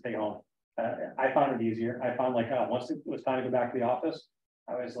easy to stay home. I found it easier. I found like, once it was time to go back to the office,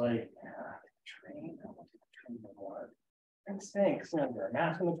 I was like, train, I want to train more. It stinks. You know, there are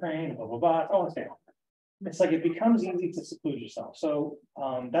masks on the train, blah, blah, blah. I want to stay home. It's like it becomes easy to seclude yourself. So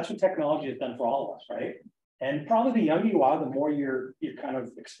that's what technology has done for all of us, right? And probably the younger you are, the more you're kind of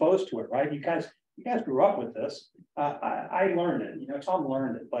exposed to it, right? You guys grew up with this. I learned it. You know, Tom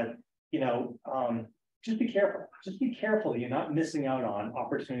learned it, but you know, just be careful. Just be careful. You're not missing out on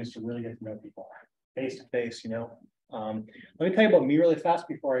opportunities to really get to know people face to face. You know, let me tell you about me really fast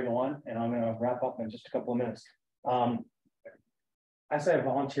before I go on, and I'm going to wrap up in just a couple of minutes. I said I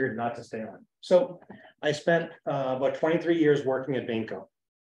volunteered not to stay on. So I spent about 23 years working at BAINCO,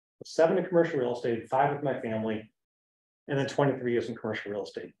 7 in commercial real estate, 5 with my family, and then 23 years in commercial real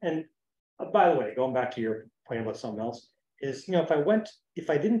estate. And by the way, going back to your point about something else, is, you know, if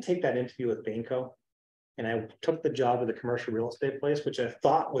I didn't take that interview with BAINCO and I took the job at the commercial real estate place, which I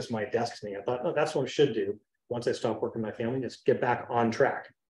thought was my destiny, I thought, no, that's what I should do once I stop working with my family, just get back on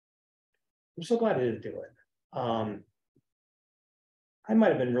track. I'm so glad I didn't do it. I might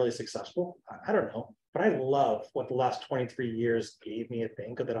have been really successful. I don't know, but I love what the last 23 years gave me at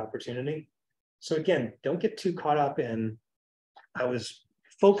BAINCO, that opportunity. So again, don't get too caught up in, I was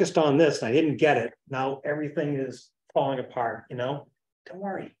focused on this and I didn't get it. Now everything is falling apart, you know? Don't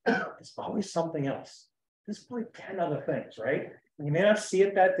worry, there's always something else. There's probably 10 other things, right? And you may not see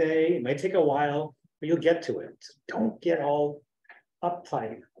it that day, it may take a while, but you'll get to it. So don't get all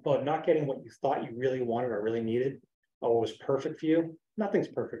uptight about not getting what you thought you really wanted or really needed, or what was perfect for you. Nothing's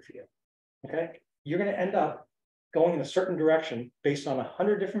perfect for you, okay? You're gonna end up going in a certain direction based on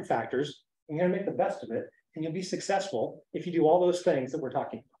 100 different factors, and you're gonna make the best of it, and you'll be successful if you do all those things that we're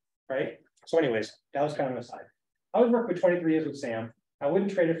talking about, right? So anyways, that was kind of an aside. I was working for 23 years with Sam. I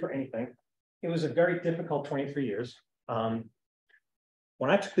wouldn't trade it for anything. It was a very difficult 23 years. When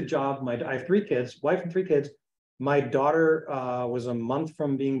I took the job, I have 3 kids, wife and 3 kids. My daughter was a month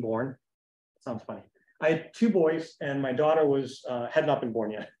from being born. Sounds funny. I had 2 boys, and my daughter had not been born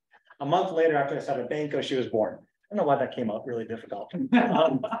yet. A month later, after I started BAINCO, she was born. I don't know why that came out really difficult.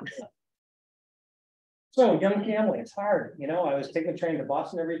 So young family, it's hard. You know, I was taking the train to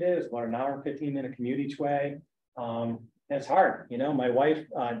Boston every day. It was about an hour and 15-minute commute each way. And it's hard. You know, my wife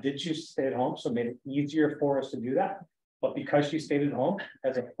did choose to stay at home, so it made it easier for us to do that. But because she stayed at home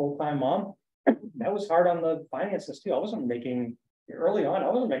as a full-time mom, that was hard on the finances too. I wasn't making, early on, I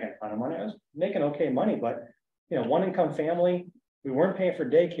wasn't making a ton of money. I was making okay money, but you know, 1-income family, we weren't paying for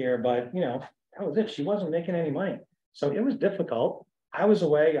daycare, but you know, that was it. She wasn't making any money. So it was difficult. I was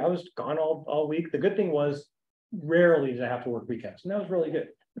away. I was gone all week. The good thing was rarely did I have to work weekends, and that was really good.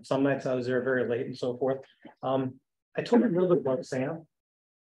 Some nights I was there very late and so forth. I told you a little bit about Sam.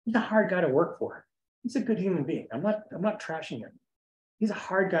 He's a hard guy to work for. He's a good human being. I'm not trashing him. He's a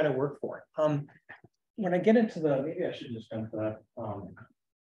hard guy to work for. When I get into maybe I should just jump to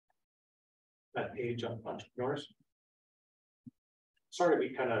that page on entrepreneurs. Sorry to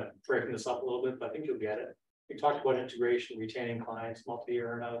be kind of breaking this up a little bit, but I think you'll get it. We talked about integration, retaining clients,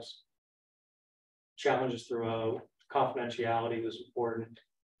 multi-year earnouts, challenges throughout, confidentiality was important,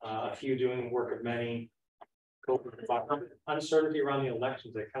 a few doing work of many, uncertainty around the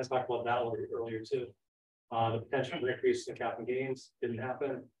elections. I kind of talked about that a little bit earlier too. The potential for increase in capital gains didn't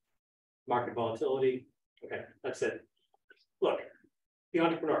happen. market volatility. Okay, that's it. Look, the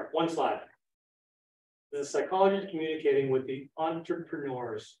entrepreneur, one slide. The psychologist communicating with the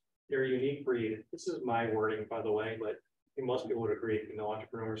entrepreneurs. They're a unique breed. This is my wording, by the way, but I think most people would agree if you know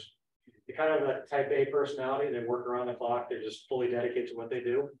entrepreneurs. They kind of have a type A personality. They work around the clock. They're just fully dedicated to what they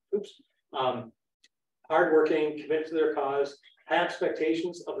do. Oops. Hardworking, committed to their cause, high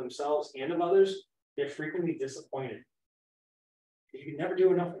expectations of themselves and of others. They're frequently disappointed. You can never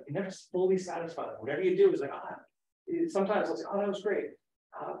do enough. You never fully satisfy them. Whatever you do is like, sometimes it's like, oh, that was great.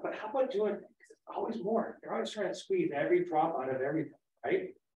 But how about doing, always more. They're always trying to squeeze every drop out of everything,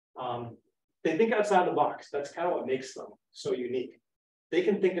 right? They think outside the box. That's kind of what makes them so unique. They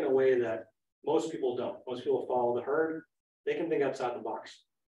can think in a way that most people don't. Most people follow the herd. They can think outside the box.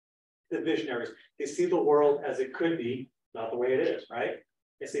 The visionaries, they see the world as it could be, not the way it is, right?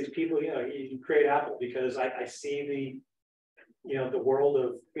 It's these people, you create Apple because I see the world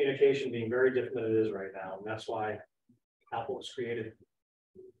of communication being very different than it is right now. And that's why Apple was created.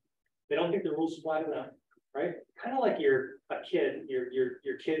 They don't think the rules apply to them, right? Kind of like you're a kid,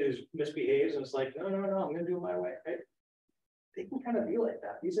 your kid who misbehaves and it's like, no, I'm gonna do it my way, right? They can kind of be like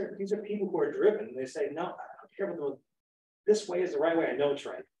that. These are people who are driven and they say, no, I don't care what this way is the right way. I know it's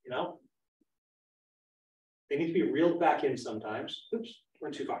right, They need to be reeled back in sometimes. Oops,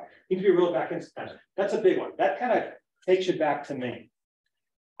 went too far. Need to be reeled back in sometimes. That's a big one. That kind of takes you back to me.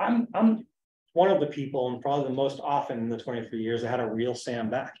 I'm one of the people, and probably the most often in the 23 years, that had a real Sam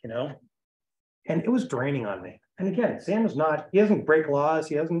back, and it was draining on me. And again, Sam is not, he doesn't break laws.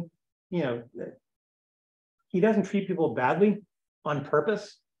 He doesn't, he doesn't treat people badly on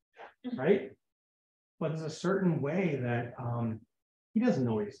purpose, right? But there's a certain way that he doesn't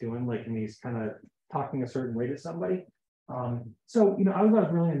know what he's doing, like, and he's kind of talking a certain way to somebody. So, I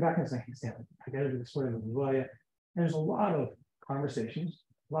was really back and saying, hey, Sam, I got to do this sort of way. And there's a lot of conversations,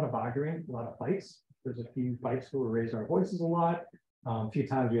 a lot of arguing, a lot of fights. There's a few fights where we raised our voices a lot. A few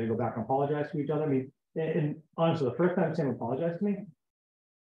times we had to go back and apologize to each other. I mean, and honestly, the first time Sam apologized to me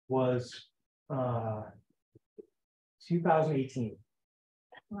was 2018.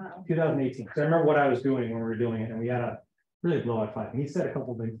 Wow. 2018. Because I remember what I was doing when we were doing it, and we had a really blowout fight. And he said a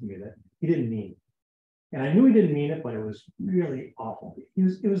couple of things to me that he didn't mean. And I knew he didn't mean it, but it was really awful.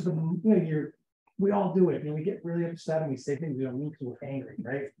 It was we all do it, and we get really upset and we say things we don't mean because we're angry,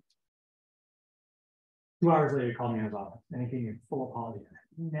 right? 2 hours later, he called me in his office and he gave me a full apology. I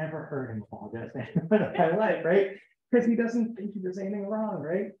never heard him apologize in my life, right? Because he doesn't think he does anything wrong,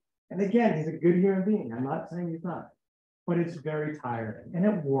 right? And again, he's a good human being. I'm not saying he's not, but it's very tiring and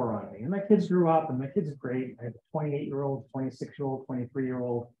it wore on me. And my kids grew up, and my kids are great. I have a 28-year-old, 26-year-old,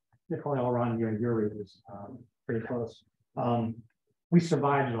 23-year-old. They're probably all around your age, pretty close. We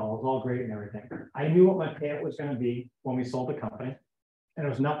survived it all. It was all great and everything. I knew what my payout was going to be when we sold the company. And it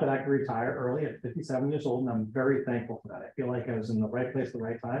was enough that I could retire early at 57 years old. And I'm very thankful for that. I feel like I was in the right place at the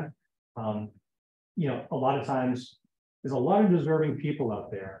right time. A lot of times there's a lot of deserving people out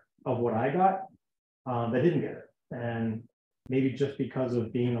there of what I got that didn't get it. And maybe just because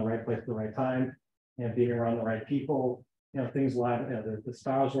of being in the right place at the right time and being around the right people, things like the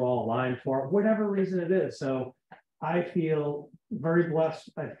stars are all aligned for whatever reason it is. So I feel very blessed.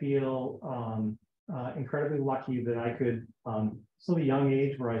 I feel incredibly lucky that I could, still a young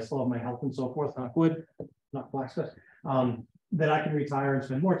age where I still have my health and so forth, not good, not black stuff, that I can retire and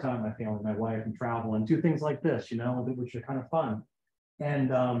spend more time with my family, my wife, and travel and do things like this, which are kind of fun. And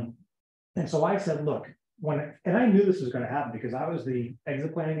so I said, look, and I knew this was going to happen because I was the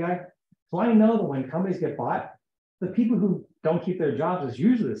exit planning guy. So I know that when companies get bought, the people who don't keep their jobs is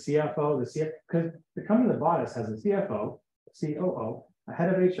usually the CFO, because the company that bought us has a CFO, a COO, a head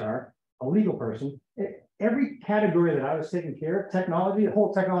of HR, a legal person. Every category that I was taking care of, technology, the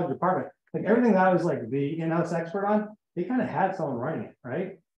whole technology department, like everything that I was like the in-house expert on, they kind of had someone running it,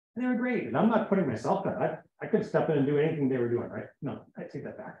 right? And they were great. And I'm not putting myself down. I could step in and do anything they were doing, right? No, I take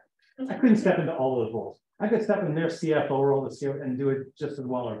that back. I couldn't step into all those roles. I could step in their CFO role and do it just as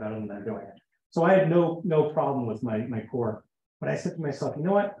well or better than they're doing it. So I had no problem with my core. But I said to myself, you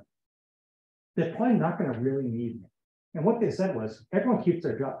know what? They're probably not going to really need me. And what they said was, everyone keeps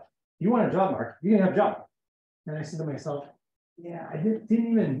their job. You want a job, Mark, you can have a job. And I said to myself, yeah, I didn't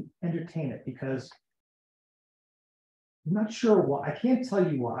even entertain it because I'm not sure why. I can't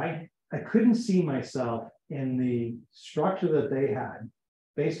tell you why. I couldn't see myself in the structure that they had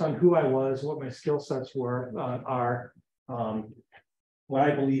based on who I was, what my skill sets were, what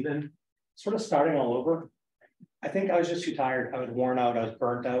I believe in, sort of starting all over. I think I was just too tired. I was worn out. I was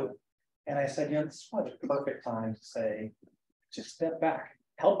burnt out. And I said, this was the perfect time to say, just step back,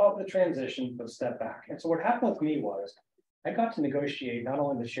 help out with the transition, but step back. And so what happened with me was I got to negotiate not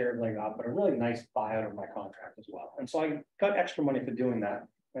only the shares I got, but a really nice buyout of my contract as well. And so I got extra money for doing that.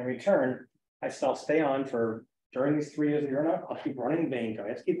 In return, I still stay on for during these 3 years of you're not, I'll keep running BAINCO. I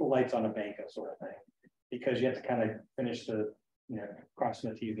have to keep the lights on a BAINCO sort of thing, because you have to kind of finish the,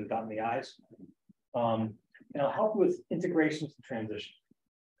 crossing the T's and dotting the I's. And I'll help with integrations and transition.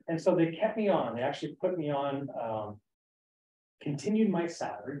 And so they kept me on. They actually put me on, continued my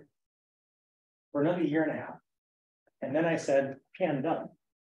salary for another year and a half. And then I said, okay, I'm done.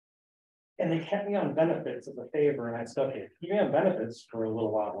 And they kept me on benefits as a favor. And I said, okay, keep me on benefits for a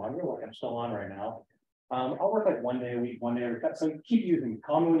little while longer, like I'm still on right now. I'll work like 1 day a week, 1 day every cut. So keep using me.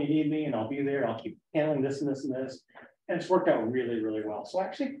 Call me when you need me, and I'll be there. I'll keep handling this and this and this. And it's worked out really, really well. So I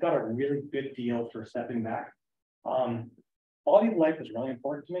actually got a really good deal for stepping back. Quality of life is really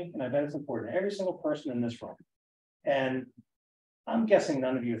important to me, and I bet it's important to every single person in this room. And I'm guessing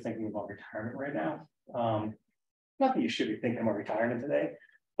none of you are thinking about retirement right now. Not that you should be thinking about retirement today,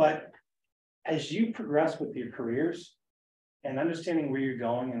 but as you progress with your careers and understanding where you're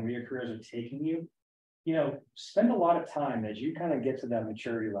going and where your careers are taking you, spend a lot of time as you kind of get to that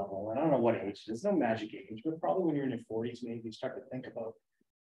maturity level. And I don't know what age, there's no magic age, but probably when you're in your 40s, maybe you start to think about,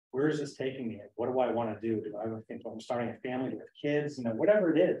 where is this taking me? What do I want to do? Do I think I'm starting a family with kids?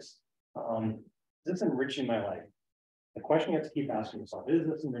 Whatever it is, is this enriching my life? The question you have to keep asking yourself, is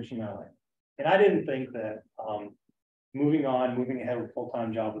this enriching my life? And I didn't think that moving ahead with a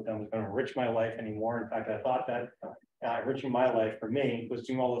full-time job with them was going to enrich my life anymore. In fact, I thought that enriching my life for me was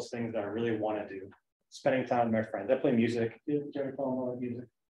doing all those things that I really want to do. Spending time with my friends. I play music. Do you ever call them music?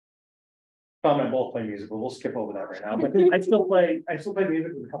 Tom and I both play music, but we'll skip over that right now. But I still play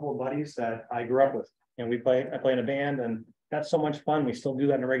music with a couple of buddies that I grew up with. And I play in a band, and that's so much fun. We still do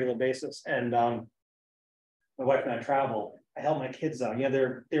that on a regular basis. And my wife and I travel. I help my kids out.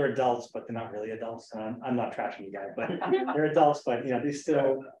 They're adults, but they're not really adults. I'm not trashing you guys, but they're adults, but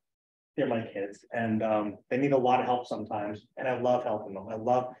they're my kids, and they need a lot of help sometimes. And I love helping them.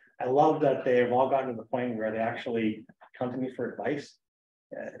 I love that they've all gotten to the point where they actually come to me for advice.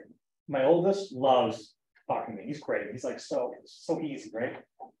 My oldest loves talking to me. He's great. He's like so easy, right?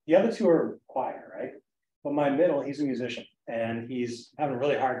 The other two are quiet, right? But my middle, he's a musician, and he's having a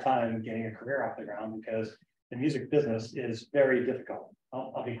really hard time getting a career off the ground because the music business is very difficult.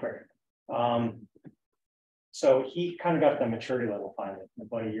 I'll be quick. So he kind of got to that maturity level finally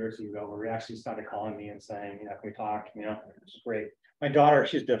about a year or two ago, where he actually started calling me and saying, can we talk? It's great. My daughter,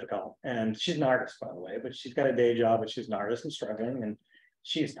 she's difficult, and she's an artist, by the way, but she's got a day job, but she's an artist and struggling, and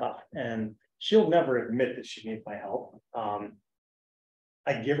she's tough, and she'll never admit that she needs my help.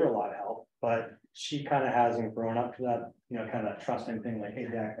 I give her a lot of help, but she kind of hasn't grown up to that, kind of trusting thing like, hey,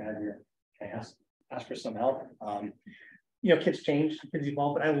 Dad, can I ask for some help? Kids change, kids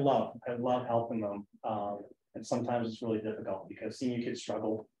evolve, but I love helping them. And sometimes it's really difficult because seeing your kids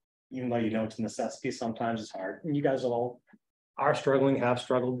struggle, even though it's a necessity, sometimes it's hard. And you guys all are struggling, have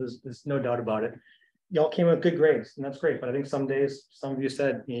struggled. There's no doubt about it. Y'all came with good grades, and that's great. But I think some days, some of you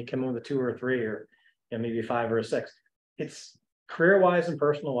said you came in with a 2 or a 3, or maybe a 5 or a 6. It's career-wise and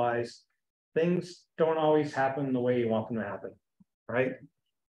personal-wise, things don't always happen the way you want them to happen, right?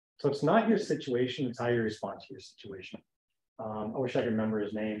 So it's not your situation, it's how you respond to your situation. I wish I could remember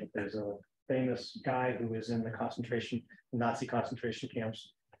his name, but there's a famous guy who was in the Nazi concentration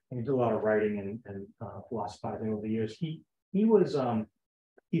camps, and he did a lot of writing and philosophizing over the years. He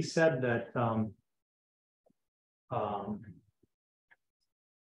said that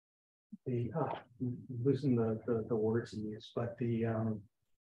losing the words he used, but the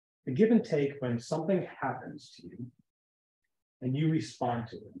give and take when something happens to you and you respond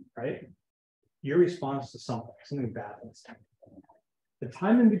to it, right? Your response to something bad. The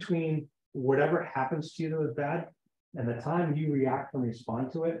time in between whatever happens to you that was bad and the time you react and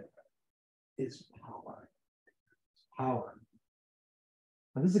respond to it is power. It's power.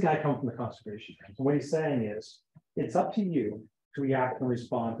 Now, this is a guy coming from the concentration camp. So what he's saying is, it's up to you to react and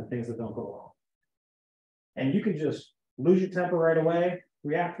respond to things that don't go well. And you can just lose your temper right away,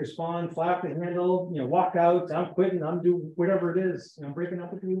 react, respond, fly off the handle, walk out, I'm quitting, I'm doing whatever it is, I'm breaking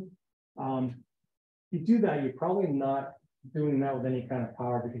up with you. If you do that, you're probably not doing that with any kind of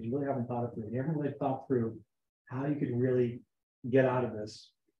power, because you really haven't thought it through. You haven't really thought through how you could really get out of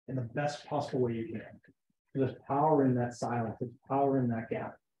this in the best possible way you can. There's power in that silence, there's power in that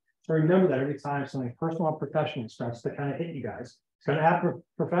gap. So remember that every time something personal or professional starts to kind of hit you guys, it's going to happen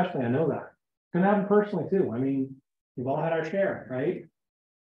professionally, I know that. It's going to happen personally too. I mean, we've all had our share, right?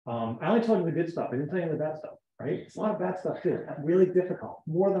 I only told you the good stuff, I didn't tell you the bad stuff, right? It's a lot of bad stuff too. That's really difficult,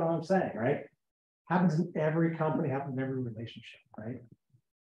 more than I'm saying, right? Happens in every company, happens in every relationship, right?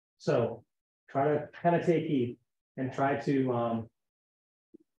 So try to kind of take heed. and try to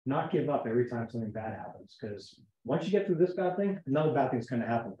not give up every time something bad happens. Because once you get through this bad thing, another bad thing's going to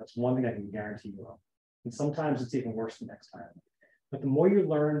happen. That's one thing I can guarantee you of. And sometimes it's even worse the next time. But the more you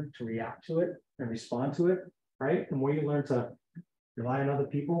learn to react to it and respond to it, right? The more you learn to rely on other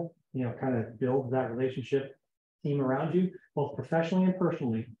people, kind of build that relationship team around you, both professionally and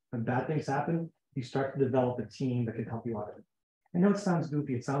personally. When bad things happen, you start to develop a team that can help you out of it. I know it sounds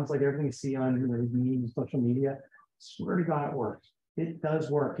goofy. It sounds like everything you see on social media. Swear to God, it works. It does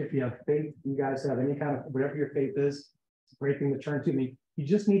work. If you have faith, you guys have any kind of, whatever your faith is, it's a great thing to turn to. Me. You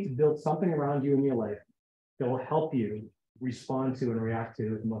just need to build something around you in your life that will help you respond to and react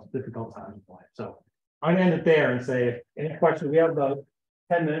to the most difficult times of life. So I'm going to end it there and say, any questions? We have about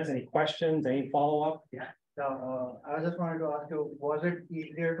 10 minutes. Any questions? Any follow-up? Yeah. So, I just wanted to ask you, was it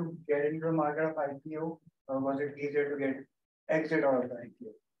easier to get into the market of IPO, or was it easier to get exit out of the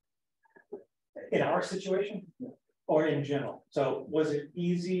IPO? In our situation, or in general? So was it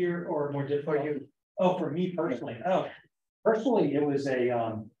easier or more difficult For you? Oh, for me personally. Oh, personally, it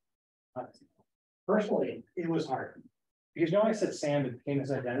was hard. Because I said Sam became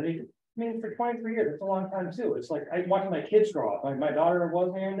his identity. I mean, for 23 years, it's a long time too. It's like I watched my kids grow up. Like my daughter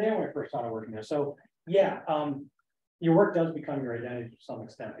wasn't even there when I first started working there. So yeah, your work does become your identity to some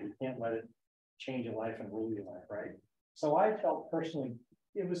extent, but you can't let it change your life and rule your life, right? So I felt personally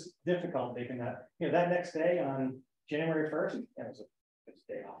it was difficult making that, that next day on January 1st, it was a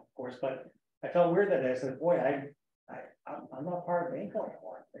day off, of course, but I felt weird that day. I said, boy, I'm not part of BAINCO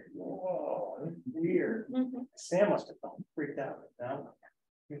anymore. Like, whoa, this is weird. Sam must have felt freaked out.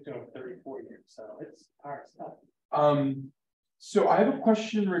 He's doing 34 years, so it's hard stuff. So I have a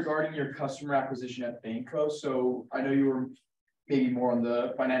question regarding your customer acquisition at BAINCO. So I know you were maybe more on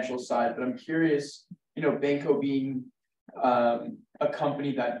the financial side, but I'm curious, BAINCO being a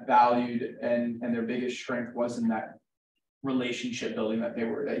company that valued and their biggest strength was in that relationship building that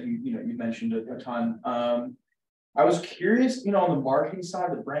you mentioned a ton. I was curious, on the marketing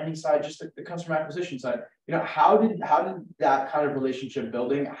side, the branding side, just the customer acquisition side, how did that kind of relationship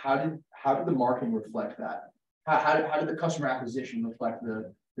building, how did the marketing reflect that? How did the customer acquisition reflect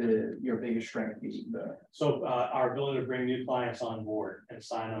your biggest strength being the? So our ability to bring new clients on board and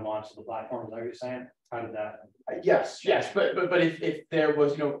sign them onto the platform, is that what you're saying? How did that? Yes, but if there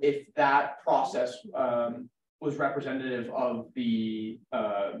was, if that process was representative of the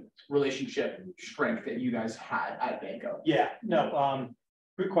relationship strength that you guys had at BAINCO. Yeah, no,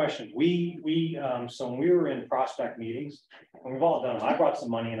 good question. So when we were in prospect meetings, and we've all done them, I brought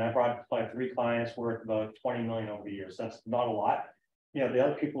some money and I brought like 3 clients worth about 20 million over the years. That's not a lot. The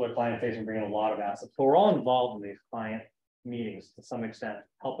other people are client facing, bringing a lot of assets. So we're all involved in these client meetings to some extent,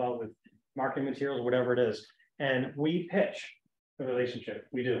 help out with marketing materials, whatever it is. And we pitch the relationship.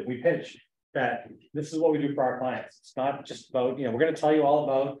 We pitch that this is what we do for our clients. It's not just about, we're going to tell you all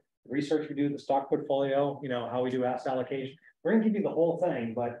about the research we do, the stock portfolio, how we do asset allocation. We're going to give you the whole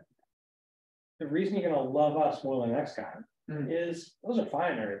thing, but the reason you're going to love us more than the next guy is those are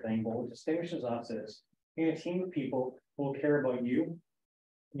fine and everything, but what distinguishes us is being a team of people who will care about you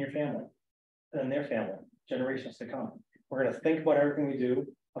and your family and their family, generations to come. We're going to think about everything we do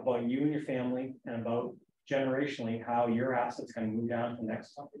about you and your family and about generationally how your assets can move down to the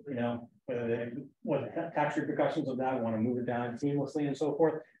next, what tax repercussions of that, want to move it down seamlessly and so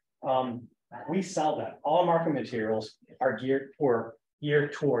forth. We sell that. All marketing materials are geared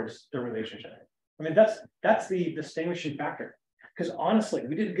towards the relationship. I mean, that's the distinguishing factor. Because honestly,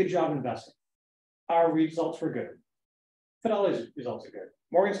 we did a good job investing. Our results were good. Fidelity's results are good.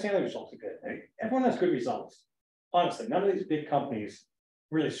 Morgan Stanley results are good. Right? Everyone has good results. Honestly, none of these big companies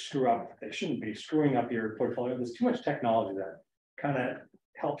really screw up. They shouldn't be screwing up your portfolio. There's too much technology that kind of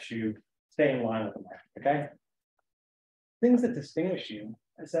helps you stay in line with the market. Okay. Things that distinguish you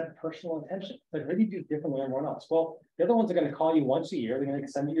is that personal attention. Like, what do you do differently than everyone else? Well, the other ones are going to call you once a year. They're going to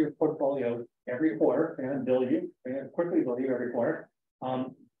send you your portfolio every quarter. They're going to bill you. They're going to quickly bill you every quarter.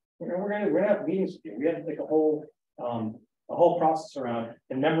 We're going to have meetings with you. We have like a whole process around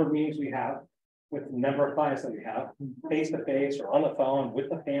the number of meetings we have with the number of clients that we have, face to face or on the phone with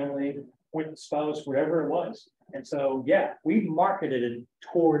the family, with the spouse, whatever it was. And so, yeah, we marketed it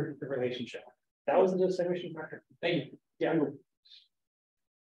toward the relationship. That was the distinguishing factor. Thank you. Yeah.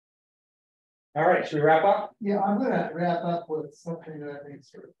 All right, should we wrap up? Yeah, I'm going to wrap up with something that I think is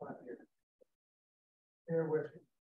sort of fun here. Bear with me.